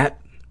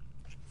 That,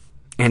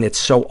 and it's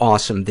so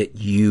awesome that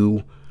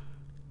you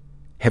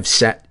have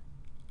set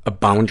a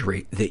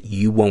boundary that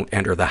you won't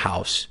enter the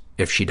house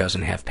if she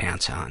doesn't have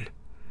pants on.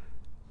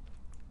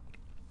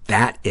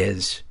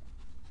 That's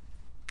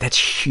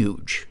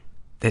huge.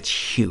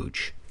 That's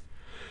huge.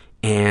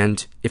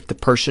 And if the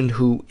person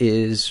who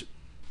is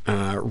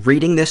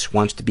reading this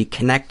wants to be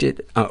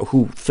connected,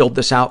 who filled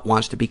this out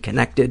wants to be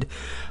connected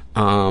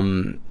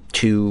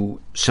to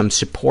some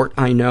support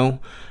I know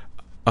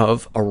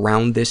of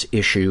around this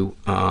issue,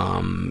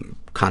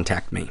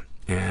 contact me,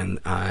 and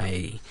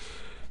I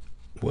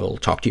will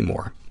talk to you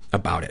more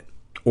about it.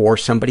 Or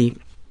somebody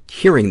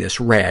hearing this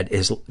read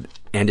is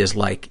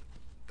like,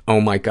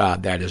 oh my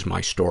God, that is my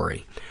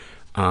story.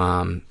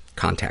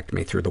 Contact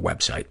me through the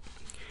website.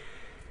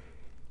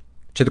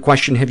 To the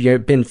question, have you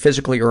been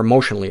physically or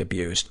emotionally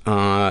abused?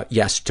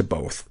 Yes, to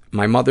both.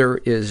 My mother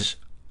is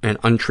an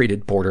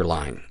untreated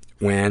borderline.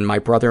 When my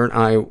brother and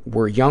I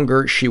were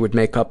younger, she would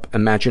make up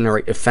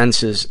imaginary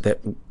offenses that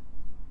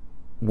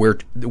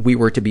we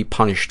were to be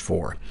punished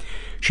for.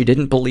 She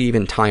didn't believe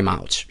in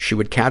timeouts. She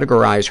would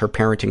categorize her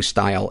parenting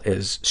style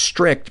as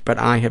strict, but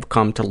I have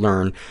come to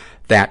learn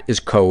that is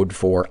code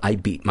for I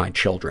beat my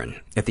children.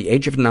 At the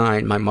age of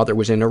 9, my mother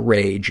was in a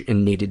rage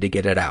and needed to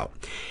get it out.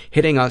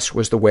 Hitting us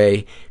was the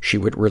way she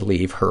would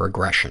relieve her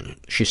aggression.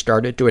 She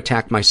started to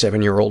attack my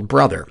 7-year-old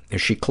brother.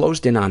 As she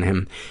closed in on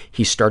him,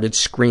 he started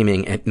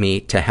screaming at me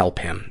to help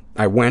him.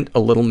 I went a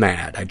little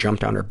mad. I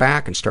jumped on her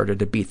back and started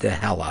to beat the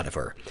hell out of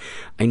her.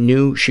 I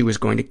knew she was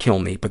going to kill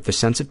me, but the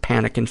sense of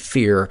panic and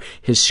fear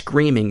his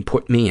screaming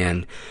put me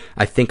in,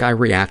 I think I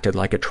reacted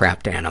like a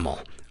trapped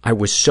animal. I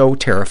was so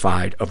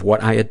terrified of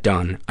what I had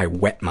done, I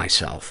wet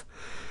myself.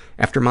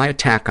 After my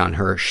attack on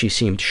her, she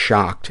seemed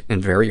shocked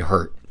and very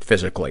hurt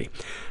physically.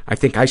 I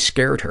think I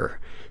scared her.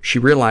 She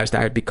realized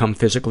I had become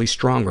physically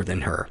stronger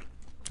than her.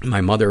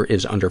 My mother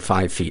is under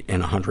 5 feet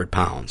and 100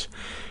 pounds.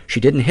 She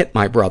didn't hit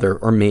my brother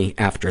or me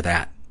after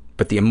that,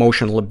 but the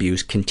emotional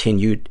abuse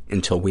continued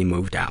until we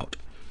moved out.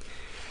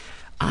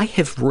 I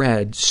have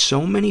read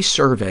so many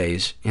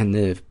surveys in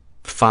the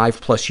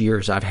 5+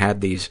 years I've had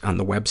these on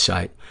the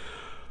website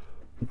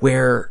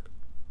where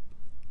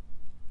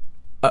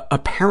a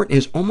parent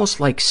is almost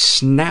like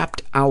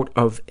snapped out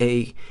of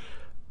a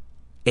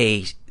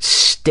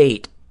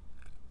state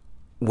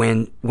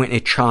when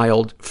a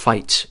child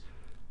fights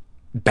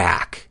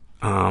back,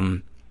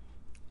 and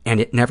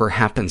it never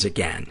happens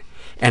again.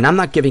 And I'm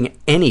not giving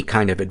any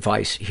kind of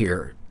advice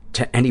here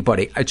to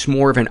anybody. It's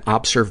more of an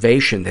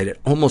observation that it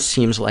almost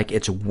seems like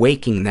it's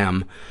waking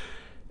them.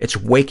 It's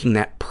waking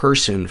that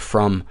person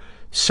from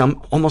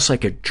almost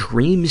like a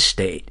dream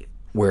state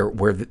where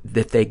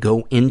that they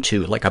go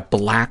into, like a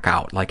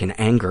blackout, like an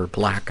anger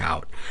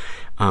blackout.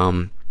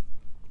 I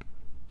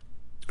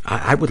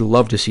would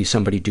love to see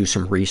somebody do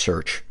some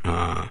research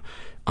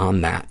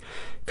on that,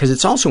 because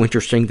it's also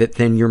interesting that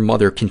then your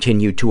mother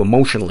continued to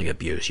emotionally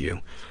abuse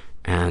you.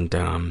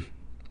 And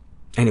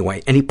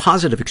anyway, any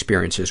positive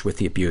experiences with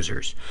the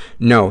abusers?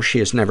 No, she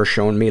has never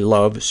shown me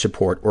love,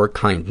 support, or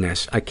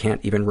kindness. I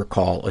can't even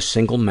recall a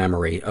single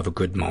memory of a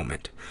good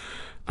moment.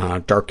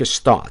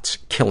 Darkest thoughts,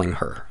 killing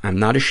her. I'm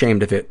not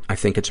ashamed of it. I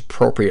think it's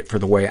appropriate for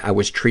the way I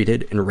was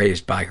treated and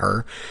raised by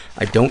her.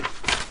 I don't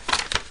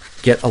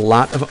get a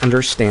lot of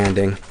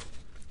understanding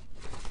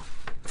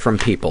from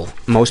people.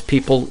 Most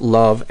people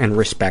love and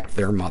respect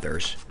their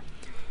mothers.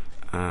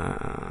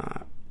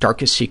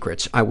 Darkest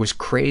secrets. I was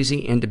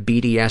crazy into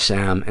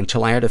BDSM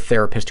until I had a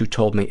therapist who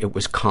told me it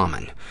was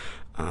common.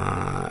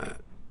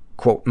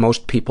 Quote,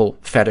 most people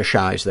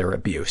fetishize their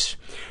abuse.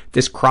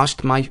 This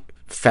crossed my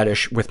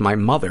fetish with my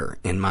mother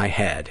in my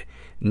head.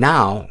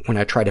 Now, when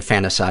I try to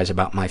fantasize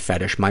about my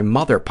fetish, my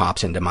mother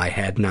pops into my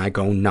head and I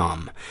go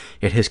numb.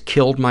 It has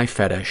killed my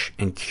fetish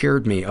and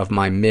cured me of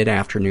my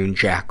mid-afternoon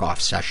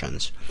jack-off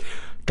sessions.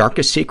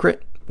 Darkest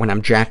secret, when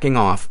I'm jacking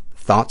off,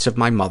 thoughts of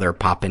my mother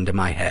pop into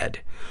my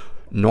head.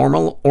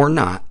 Normal or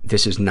not,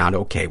 this is not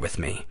okay with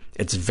me.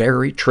 It's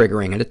very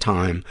triggering at a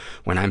time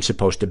when I'm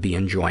supposed to be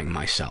enjoying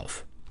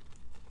myself.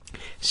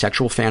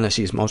 Sexual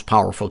fantasies most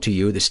powerful to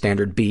you, the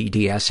standard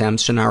BDSM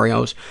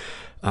scenarios,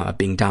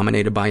 being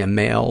dominated by a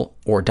male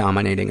or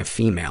dominating a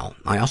female.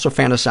 I also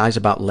fantasize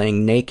about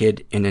laying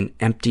naked in an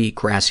empty,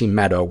 grassy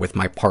meadow with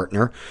my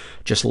partner,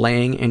 just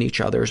laying in each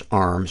other's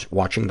arms,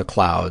 watching the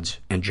clouds,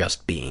 and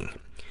just being.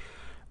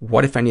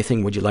 What, if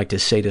anything, would you like to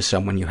say to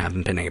someone you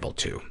haven't been able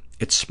to?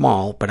 It's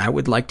small, but I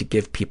would like to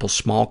give people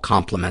small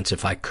compliments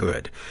if I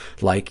could,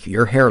 like,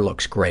 your hair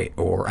looks great,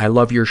 or I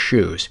love your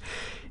shoes.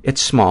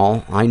 It's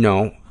small, I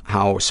know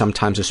how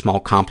sometimes a small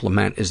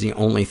compliment is the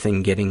only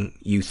thing getting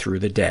you through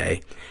the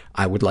day.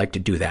 I would like to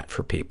do that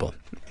for people.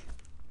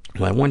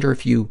 Well, I wonder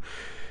if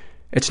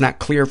it's not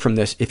clear from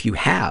this if you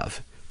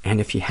have,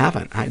 and if you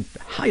haven't, I'd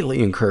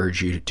highly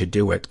encourage you to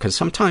do it, because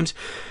sometimes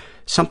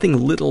something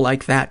little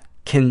like that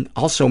can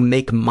also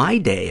make my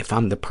day if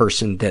I'm the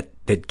person that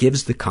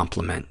gives the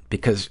compliment,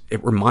 because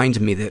it reminds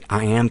me that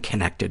I am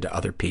connected to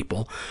other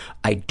people.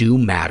 I do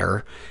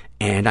matter,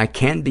 and I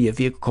can be a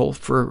vehicle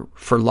for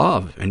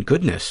love and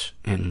goodness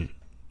in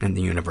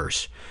the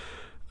universe.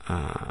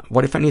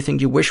 What, if anything,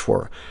 do you wish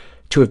for?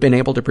 To have been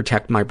able to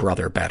protect my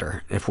brother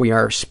better. If we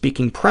are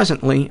speaking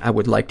presently, I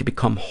would like to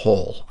become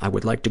whole. I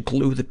would like to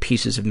glue the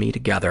pieces of me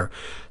together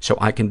so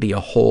I can be a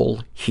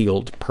whole,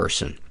 healed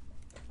person.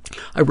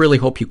 I really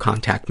hope you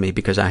contact me,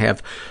 because I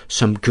have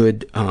some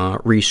good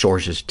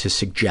resources to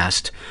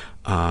suggest,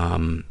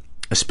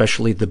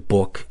 especially the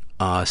book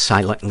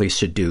Silently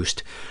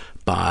Seduced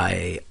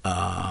by,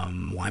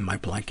 why am I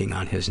blanking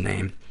on his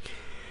name?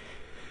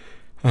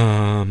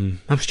 I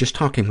was just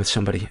talking with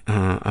somebody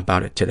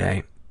about it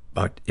today,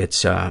 but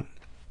it's a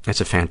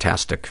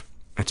fantastic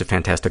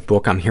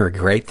book. I'm hearing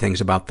great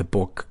things about the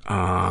book,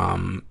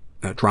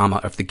 Drama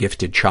of the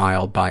Gifted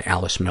Child by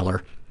Alice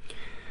Miller.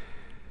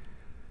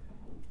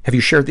 Have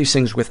you shared these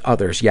things with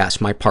others? Yes,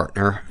 my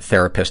partner,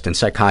 therapist, and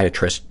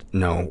psychiatrist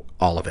know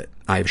all of it.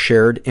 I have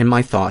shared in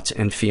my thoughts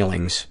and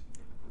feelings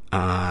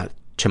to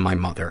my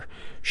mother.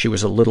 She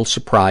was a little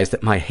surprised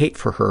that my hate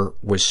for her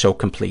was so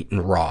complete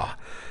and raw,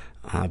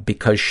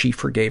 because she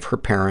forgave her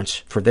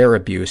parents for their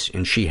abuse,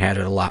 and she had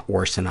it a lot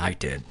worse than I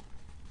did.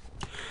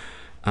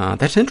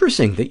 That's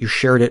interesting that you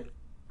shared it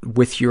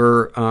with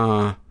your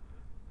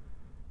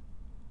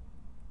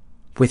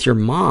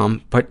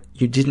mom, but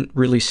you didn't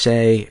really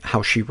say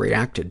how she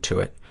reacted to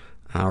it,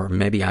 or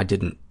maybe I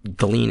didn't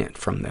glean it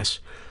from this.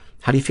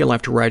 How do you feel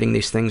after writing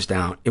these things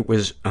down? It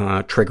was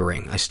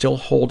triggering. I still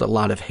hold a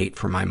lot of hate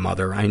for my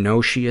mother. I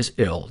know she is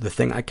ill. The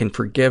thing I can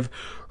forgive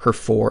her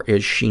for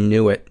is she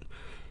knew it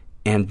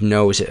and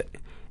knows it.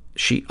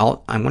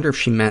 I wonder if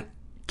she meant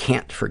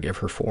can't forgive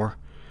her for.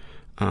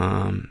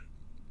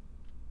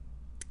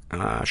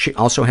 She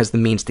also has the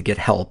means to get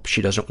help.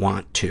 She doesn't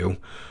want to,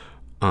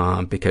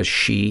 because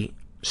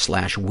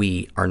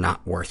she/we are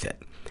not worth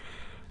it.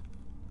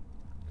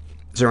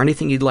 Is there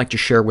anything you'd like to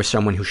share with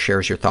someone who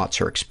shares your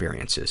thoughts or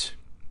experiences?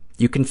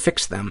 You can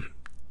fix them,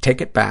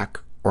 take it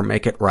back, or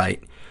make it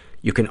right.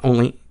 You can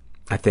only,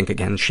 I think,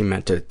 again, she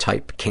meant to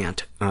type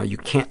can't. You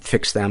can't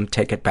fix them,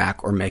 take it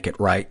back, or make it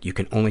right. You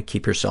can only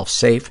keep yourself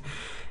safe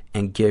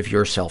and give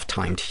yourself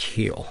time to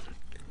heal.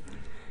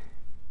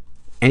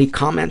 Any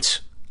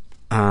comments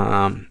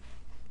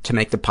to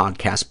make the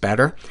podcast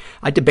better?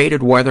 I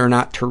debated whether or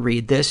not to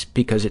read this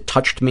because it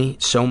touched me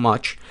so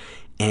much,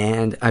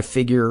 and I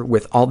figure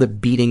with all the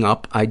beating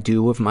up I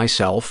do of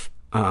myself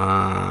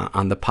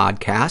on the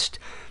podcast,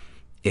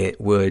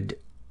 it would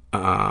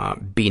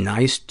be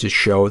nice to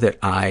show that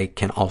I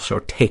can also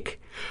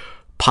take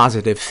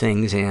positive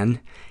things in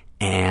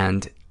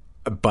and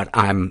But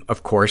I'm,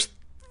 of course,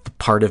 the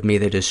part of me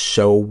that is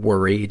so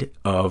worried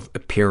of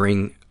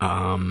appearing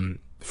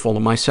full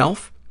of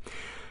myself.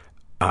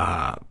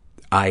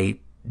 I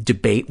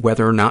debate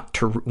whether or not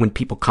to, when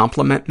people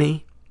compliment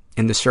me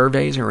in the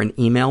surveys or in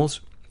emails,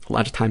 a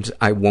lot of times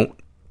I won't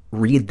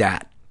read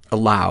that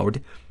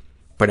aloud,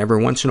 but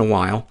every once in a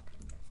while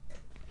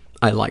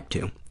I like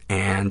to.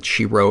 And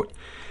she wrote,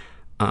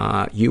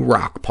 "You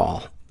rock,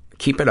 Paul.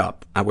 Keep it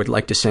up. I would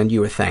like to send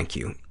you a thank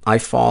you. I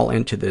fall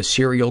into the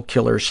serial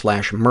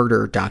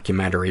killer/murder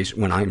documentaries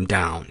when I'm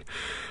down.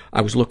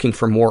 I was looking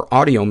for more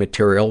audio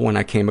material when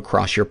I came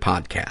across your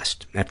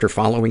podcast. After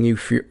following you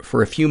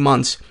for a few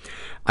months,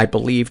 I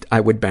believed I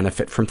would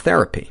benefit from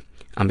therapy.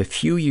 I'm a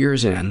few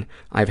years in.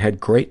 I've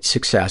had great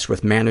success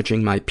with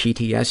managing my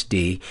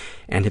PTSD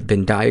and have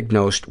been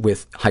diagnosed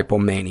with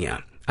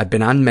hypomania. I've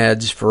been on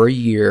meds for a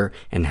year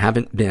and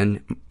haven't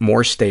been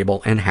more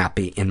stable and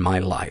happy in my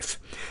life.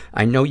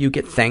 I know you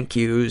get thank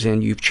yous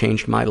and you've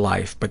changed my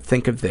life, but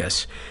think of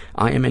this.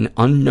 I am an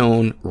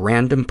unknown,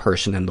 random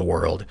person in the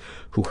world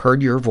who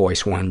heard your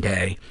voice one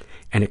day,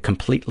 and it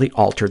completely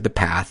altered the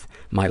path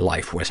my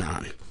life was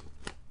on."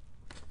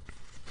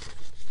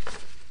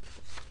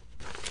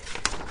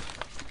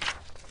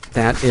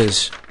 That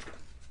is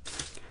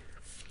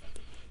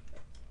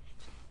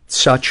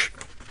such,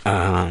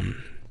 like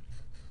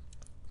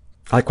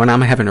when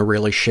I'm having a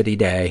really shitty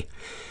day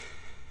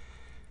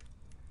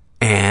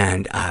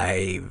and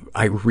I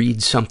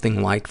read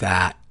something like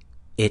that,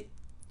 it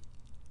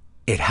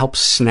helps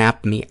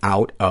snap me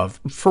out of,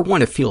 for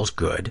one, it feels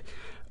good,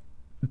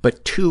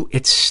 but two,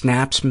 it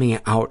snaps me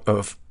out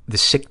of the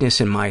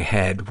sickness in my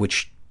head,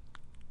 which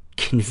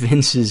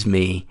convinces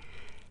me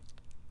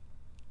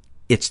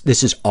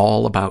this is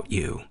all about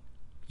you.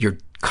 You're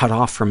cut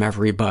off from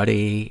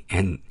everybody,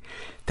 and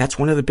that's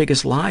one of the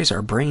biggest lies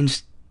our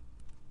brains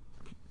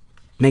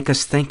make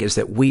us think, is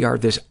that we are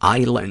this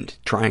island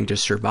trying to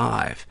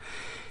survive,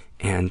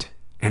 and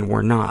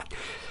we're not.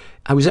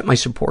 I was at my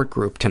support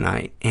group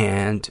tonight,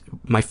 and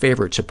my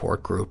favorite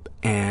support group,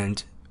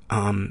 and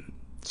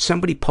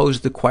somebody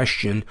posed the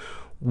question,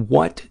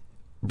 what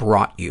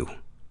brought you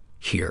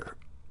here?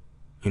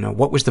 You know,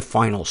 what was the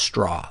final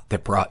straw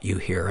that brought you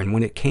here? And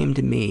when it came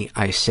to me,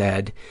 I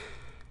said,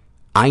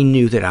 I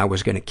knew that I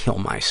was going to kill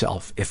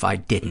myself if I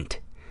didn't.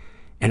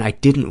 And I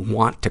didn't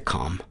want to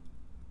come.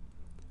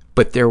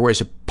 But there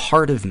was a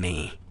part of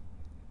me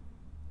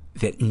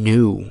that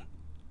knew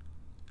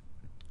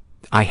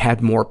I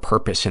had more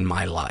purpose in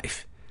my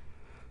life.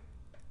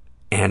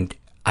 And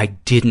I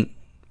didn't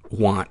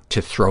want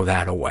to throw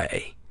that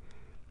away.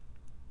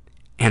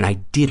 And I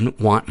didn't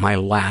want my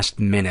last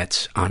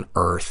minutes on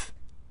earth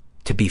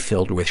to be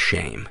filled with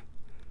shame.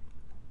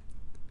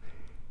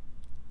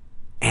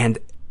 And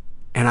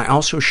I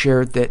also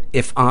shared that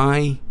if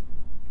I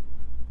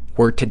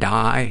were to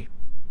die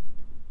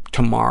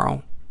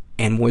tomorrow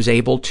and was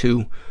able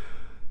to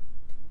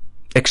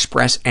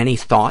express any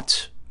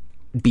thoughts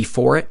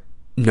before it,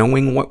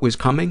 knowing what was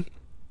coming,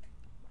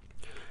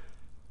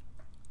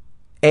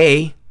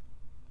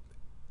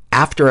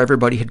 after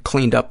everybody had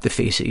cleaned up the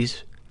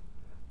feces,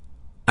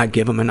 I'd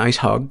give them a nice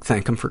hug,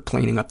 thank them for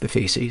cleaning up the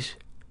feces.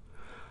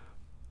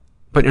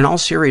 But in all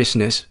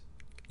seriousness,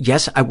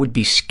 yes, I would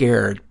be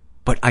scared,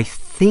 but I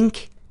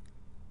think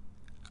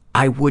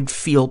I would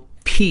feel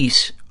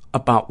peace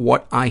about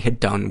what I had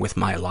done with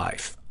my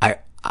life.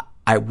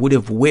 I would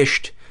have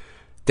wished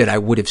that I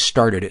would have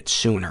started it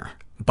sooner,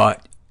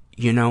 but,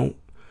 you know,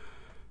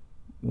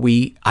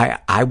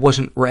 I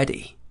wasn't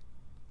ready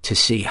to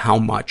see how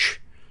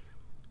much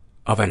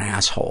of an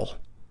asshole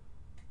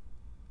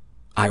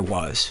I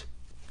was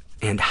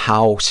and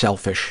how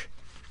selfish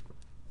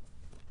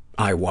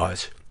I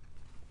was.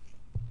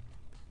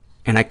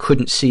 And I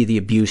couldn't see the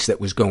abuse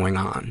that was going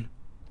on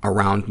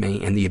around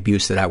me and the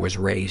abuse that I was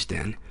raised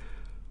in.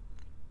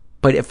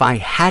 But if I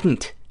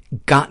hadn't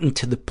gotten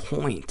to the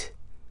point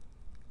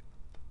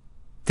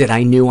that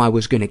I knew I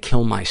was going to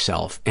kill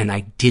myself and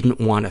I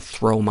didn't want to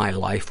throw my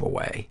life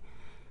away,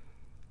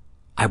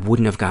 I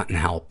wouldn't have gotten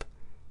help.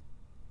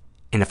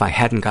 And if I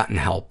hadn't gotten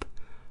help,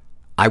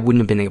 I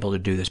wouldn't have been able to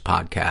do this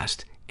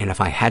podcast. And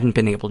if I hadn't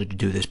been able to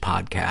do this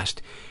podcast,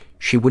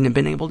 she wouldn't have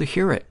been able to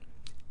hear it.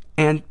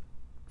 And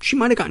she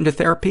might have gotten to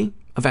therapy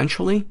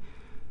eventually.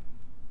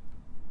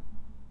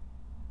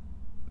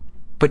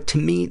 But to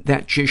me,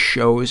 that just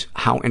shows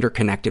how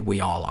interconnected we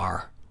all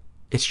are.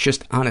 It's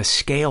just on a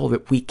scale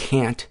that we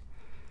can't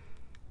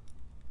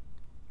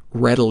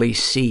readily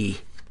see.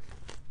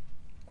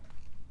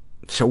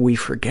 So we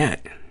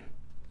forget.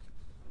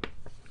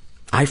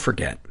 I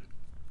forget.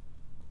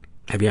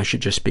 Maybe I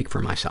should just speak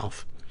for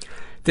myself.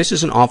 This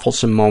is an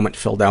awfulsome moment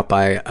filled out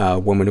by a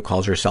woman who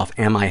calls herself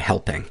Am I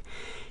Helping?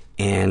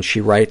 And she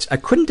writes, I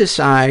couldn't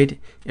decide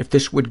if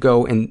this would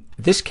go in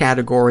this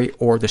category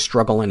or the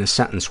struggle in a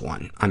sentence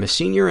one. I'm a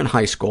senior in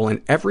high school,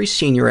 and every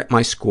senior at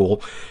my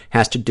school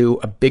has to do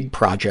a big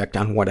project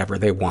on whatever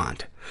they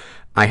want.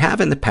 I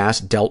have in the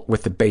past dealt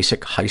with the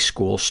basic high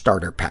school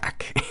starter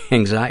pack: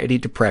 anxiety,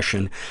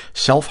 depression,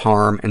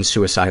 self-harm, and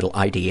suicidal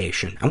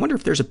ideation. I wonder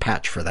if there's a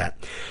patch for that.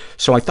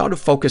 So I thought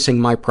of focusing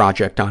my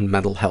project on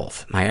mental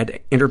health. I had to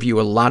interview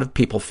a lot of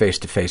people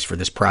face-to-face for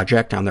this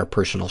project on their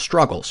personal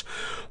struggles.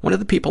 One of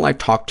the people I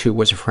talked to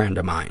was a friend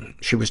of mine.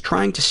 She was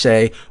trying to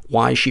say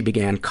why she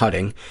began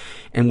cutting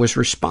and was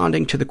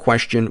responding to the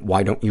question,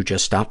 why don't you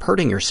just stop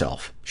hurting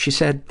yourself? She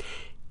said,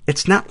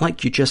 it's not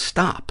like you just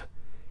stop.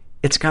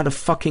 It's got a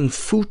fucking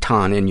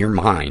futon in your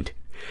mind.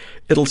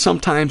 It'll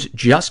sometimes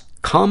just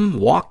come,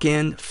 walk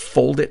in,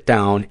 fold it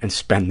down, and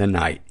spend the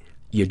night.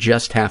 You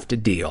just have to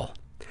deal.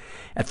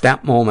 At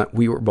that moment,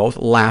 we were both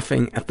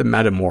laughing at the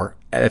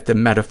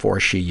metaphor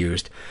she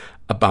used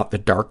about the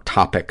dark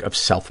topic of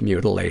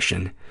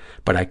self-mutilation,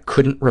 but I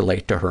couldn't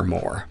relate to her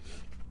more.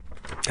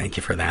 Thank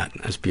you for that.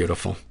 That's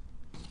beautiful.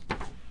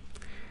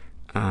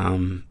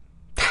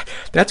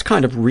 That's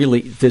kind of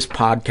really this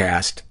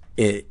podcast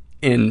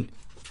in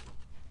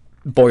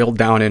boiled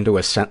down into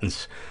a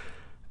sentence.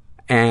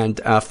 And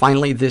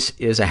finally, this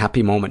is a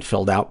happy moment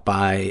filled out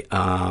by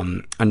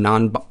a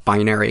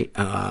non-binary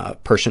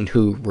person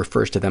who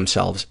refers to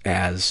themselves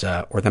as,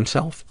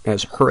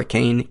 as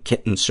Hurricane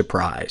Kitten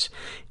Surprise.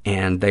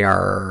 And they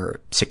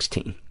are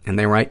 16. And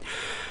they write,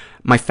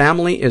 my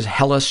family is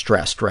hella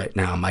stressed right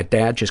now. My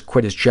dad just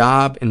quit his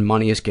job and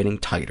money is getting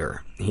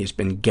tighter. He's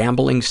been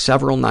gambling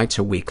several nights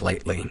a week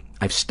lately.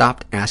 I've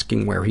stopped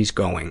asking where he's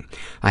going.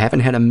 I haven't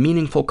had a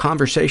meaningful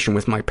conversation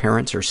with my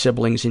parents or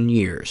siblings in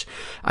years.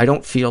 I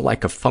don't feel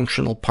like a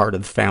functional part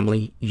of the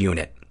family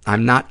unit.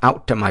 I'm not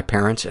out to my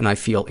parents, and I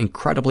feel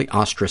incredibly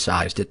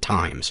ostracized at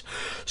times.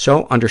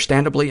 So,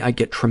 understandably, I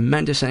get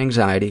tremendous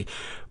anxiety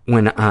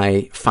when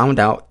I found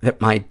out that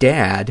my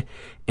dad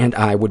and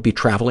I would be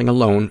traveling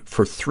alone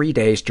for 3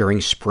 days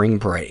during spring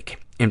break.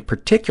 In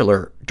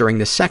particular, during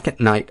the second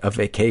night of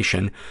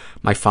vacation,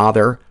 my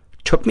father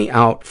took me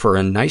out for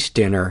a nice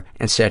dinner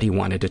and said he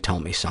wanted to tell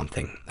me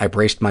something. I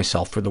braced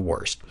myself for the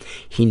worst.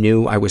 He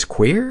knew I was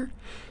queer.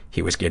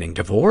 He was getting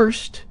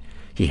divorced.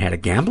 He had a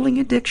gambling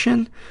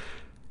addiction.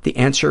 The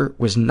answer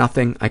was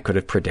nothing I could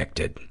have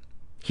predicted.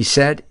 He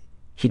said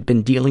he'd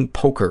been dealing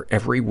poker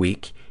every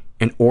week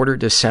in order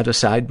to set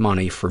aside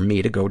money for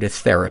me to go to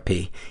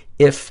therapy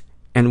if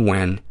and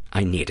when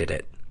I needed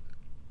it.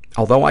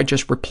 Although I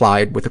just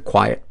replied with a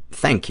quiet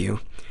thank you,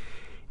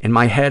 in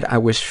my head I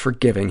was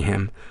forgiving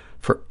him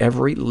for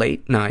every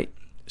late night,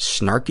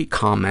 snarky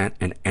comment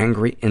and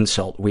angry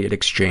insult we had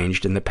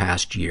exchanged in the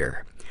past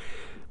year.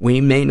 We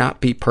may not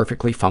be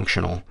perfectly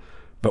functional,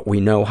 but we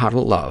know how to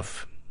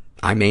love.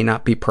 I may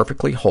not be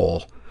perfectly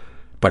whole,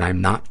 but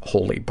I'm not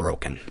wholly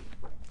broken.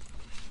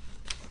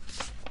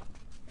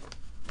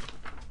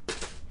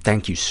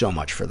 Thank you so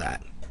much for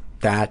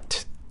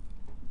that.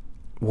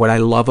 What I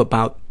love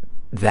about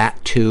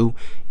that, too,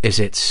 is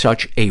it's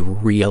such a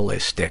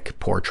realistic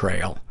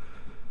portrayal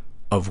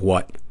of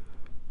what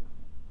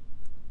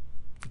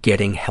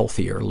getting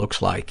healthier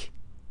looks like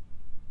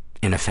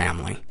in a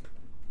family.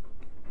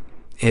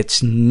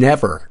 It's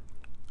never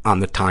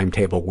on the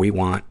timetable we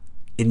want.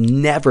 It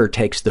never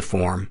takes the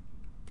form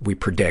we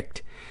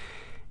predict.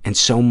 And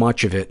so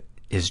much of it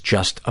is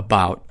just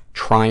about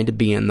trying to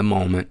be in the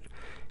moment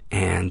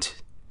and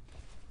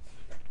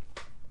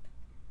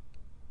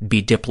be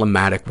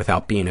diplomatic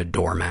without being a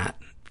doormat.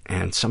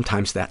 And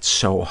sometimes that's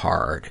so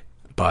hard.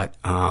 But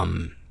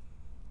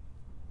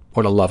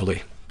what a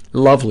lovely,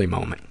 lovely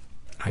moment.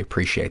 I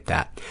appreciate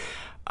that.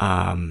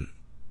 I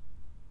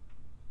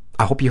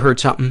hope you heard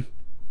something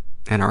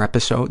in our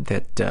episode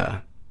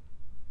that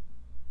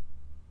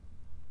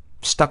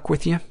stuck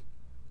with you.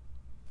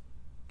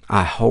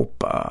 I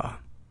hope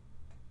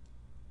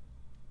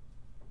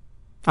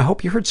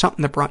you heard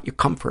something that brought you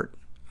comfort.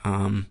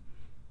 I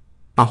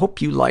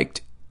hope you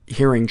liked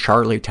hearing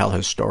Charlie tell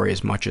his story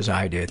as much as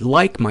I did.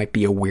 Like might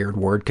be a weird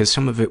word because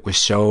some of it was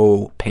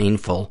so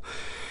painful.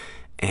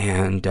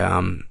 And,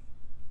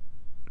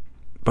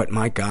 but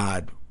my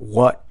God,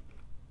 what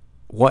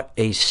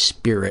a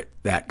spirit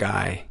that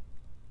guy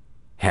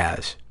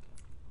has.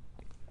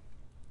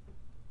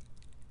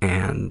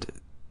 And,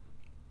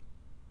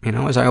 you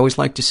know, as I always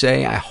like to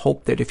say, I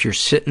hope that if you're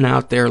sitting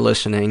out there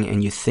listening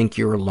and you think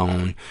you're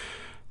alone,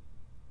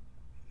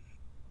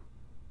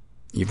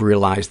 you've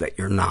realized that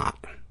you're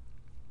not.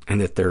 And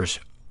that there's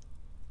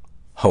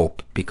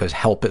hope, because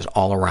help is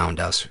all around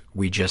us.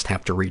 We just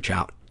have to reach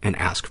out and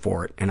ask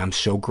for it. And I'm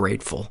so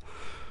grateful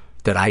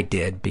that I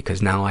did,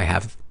 because now I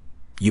have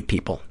you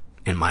people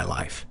in my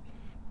life.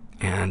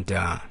 And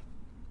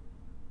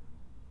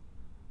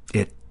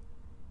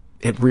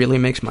it really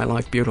makes my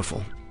life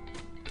beautiful.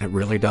 It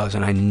really does.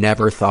 And I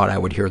never thought I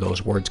would hear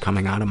those words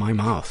coming out of my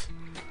mouth.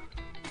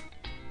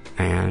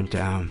 And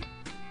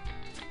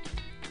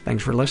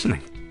thanks for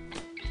listening.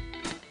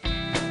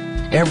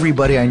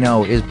 Everybody I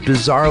know is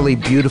bizarrely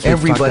beautifully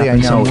fucked up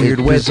in some weird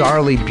way.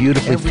 Bizarrely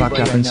beautifully fucked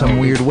up in some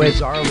weird way.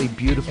 Bizarrely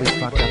beautifully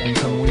fucked up in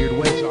some weird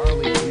way.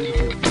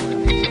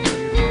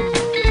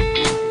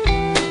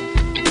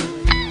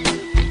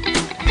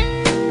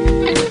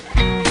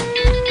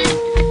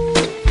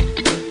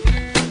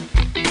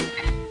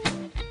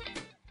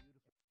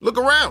 Look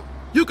around.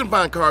 You can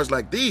find cars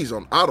like these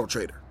on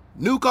AutoTrader.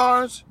 New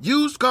cars,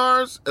 used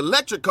cars,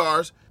 electric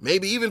cars,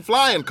 maybe even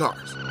flying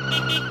cars.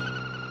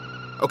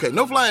 Okay,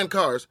 no flying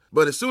cars,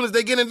 but as soon as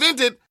they get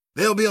invented,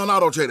 they'll be on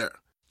AutoTrader.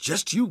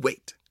 Just you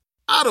wait.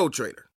 AutoTrader.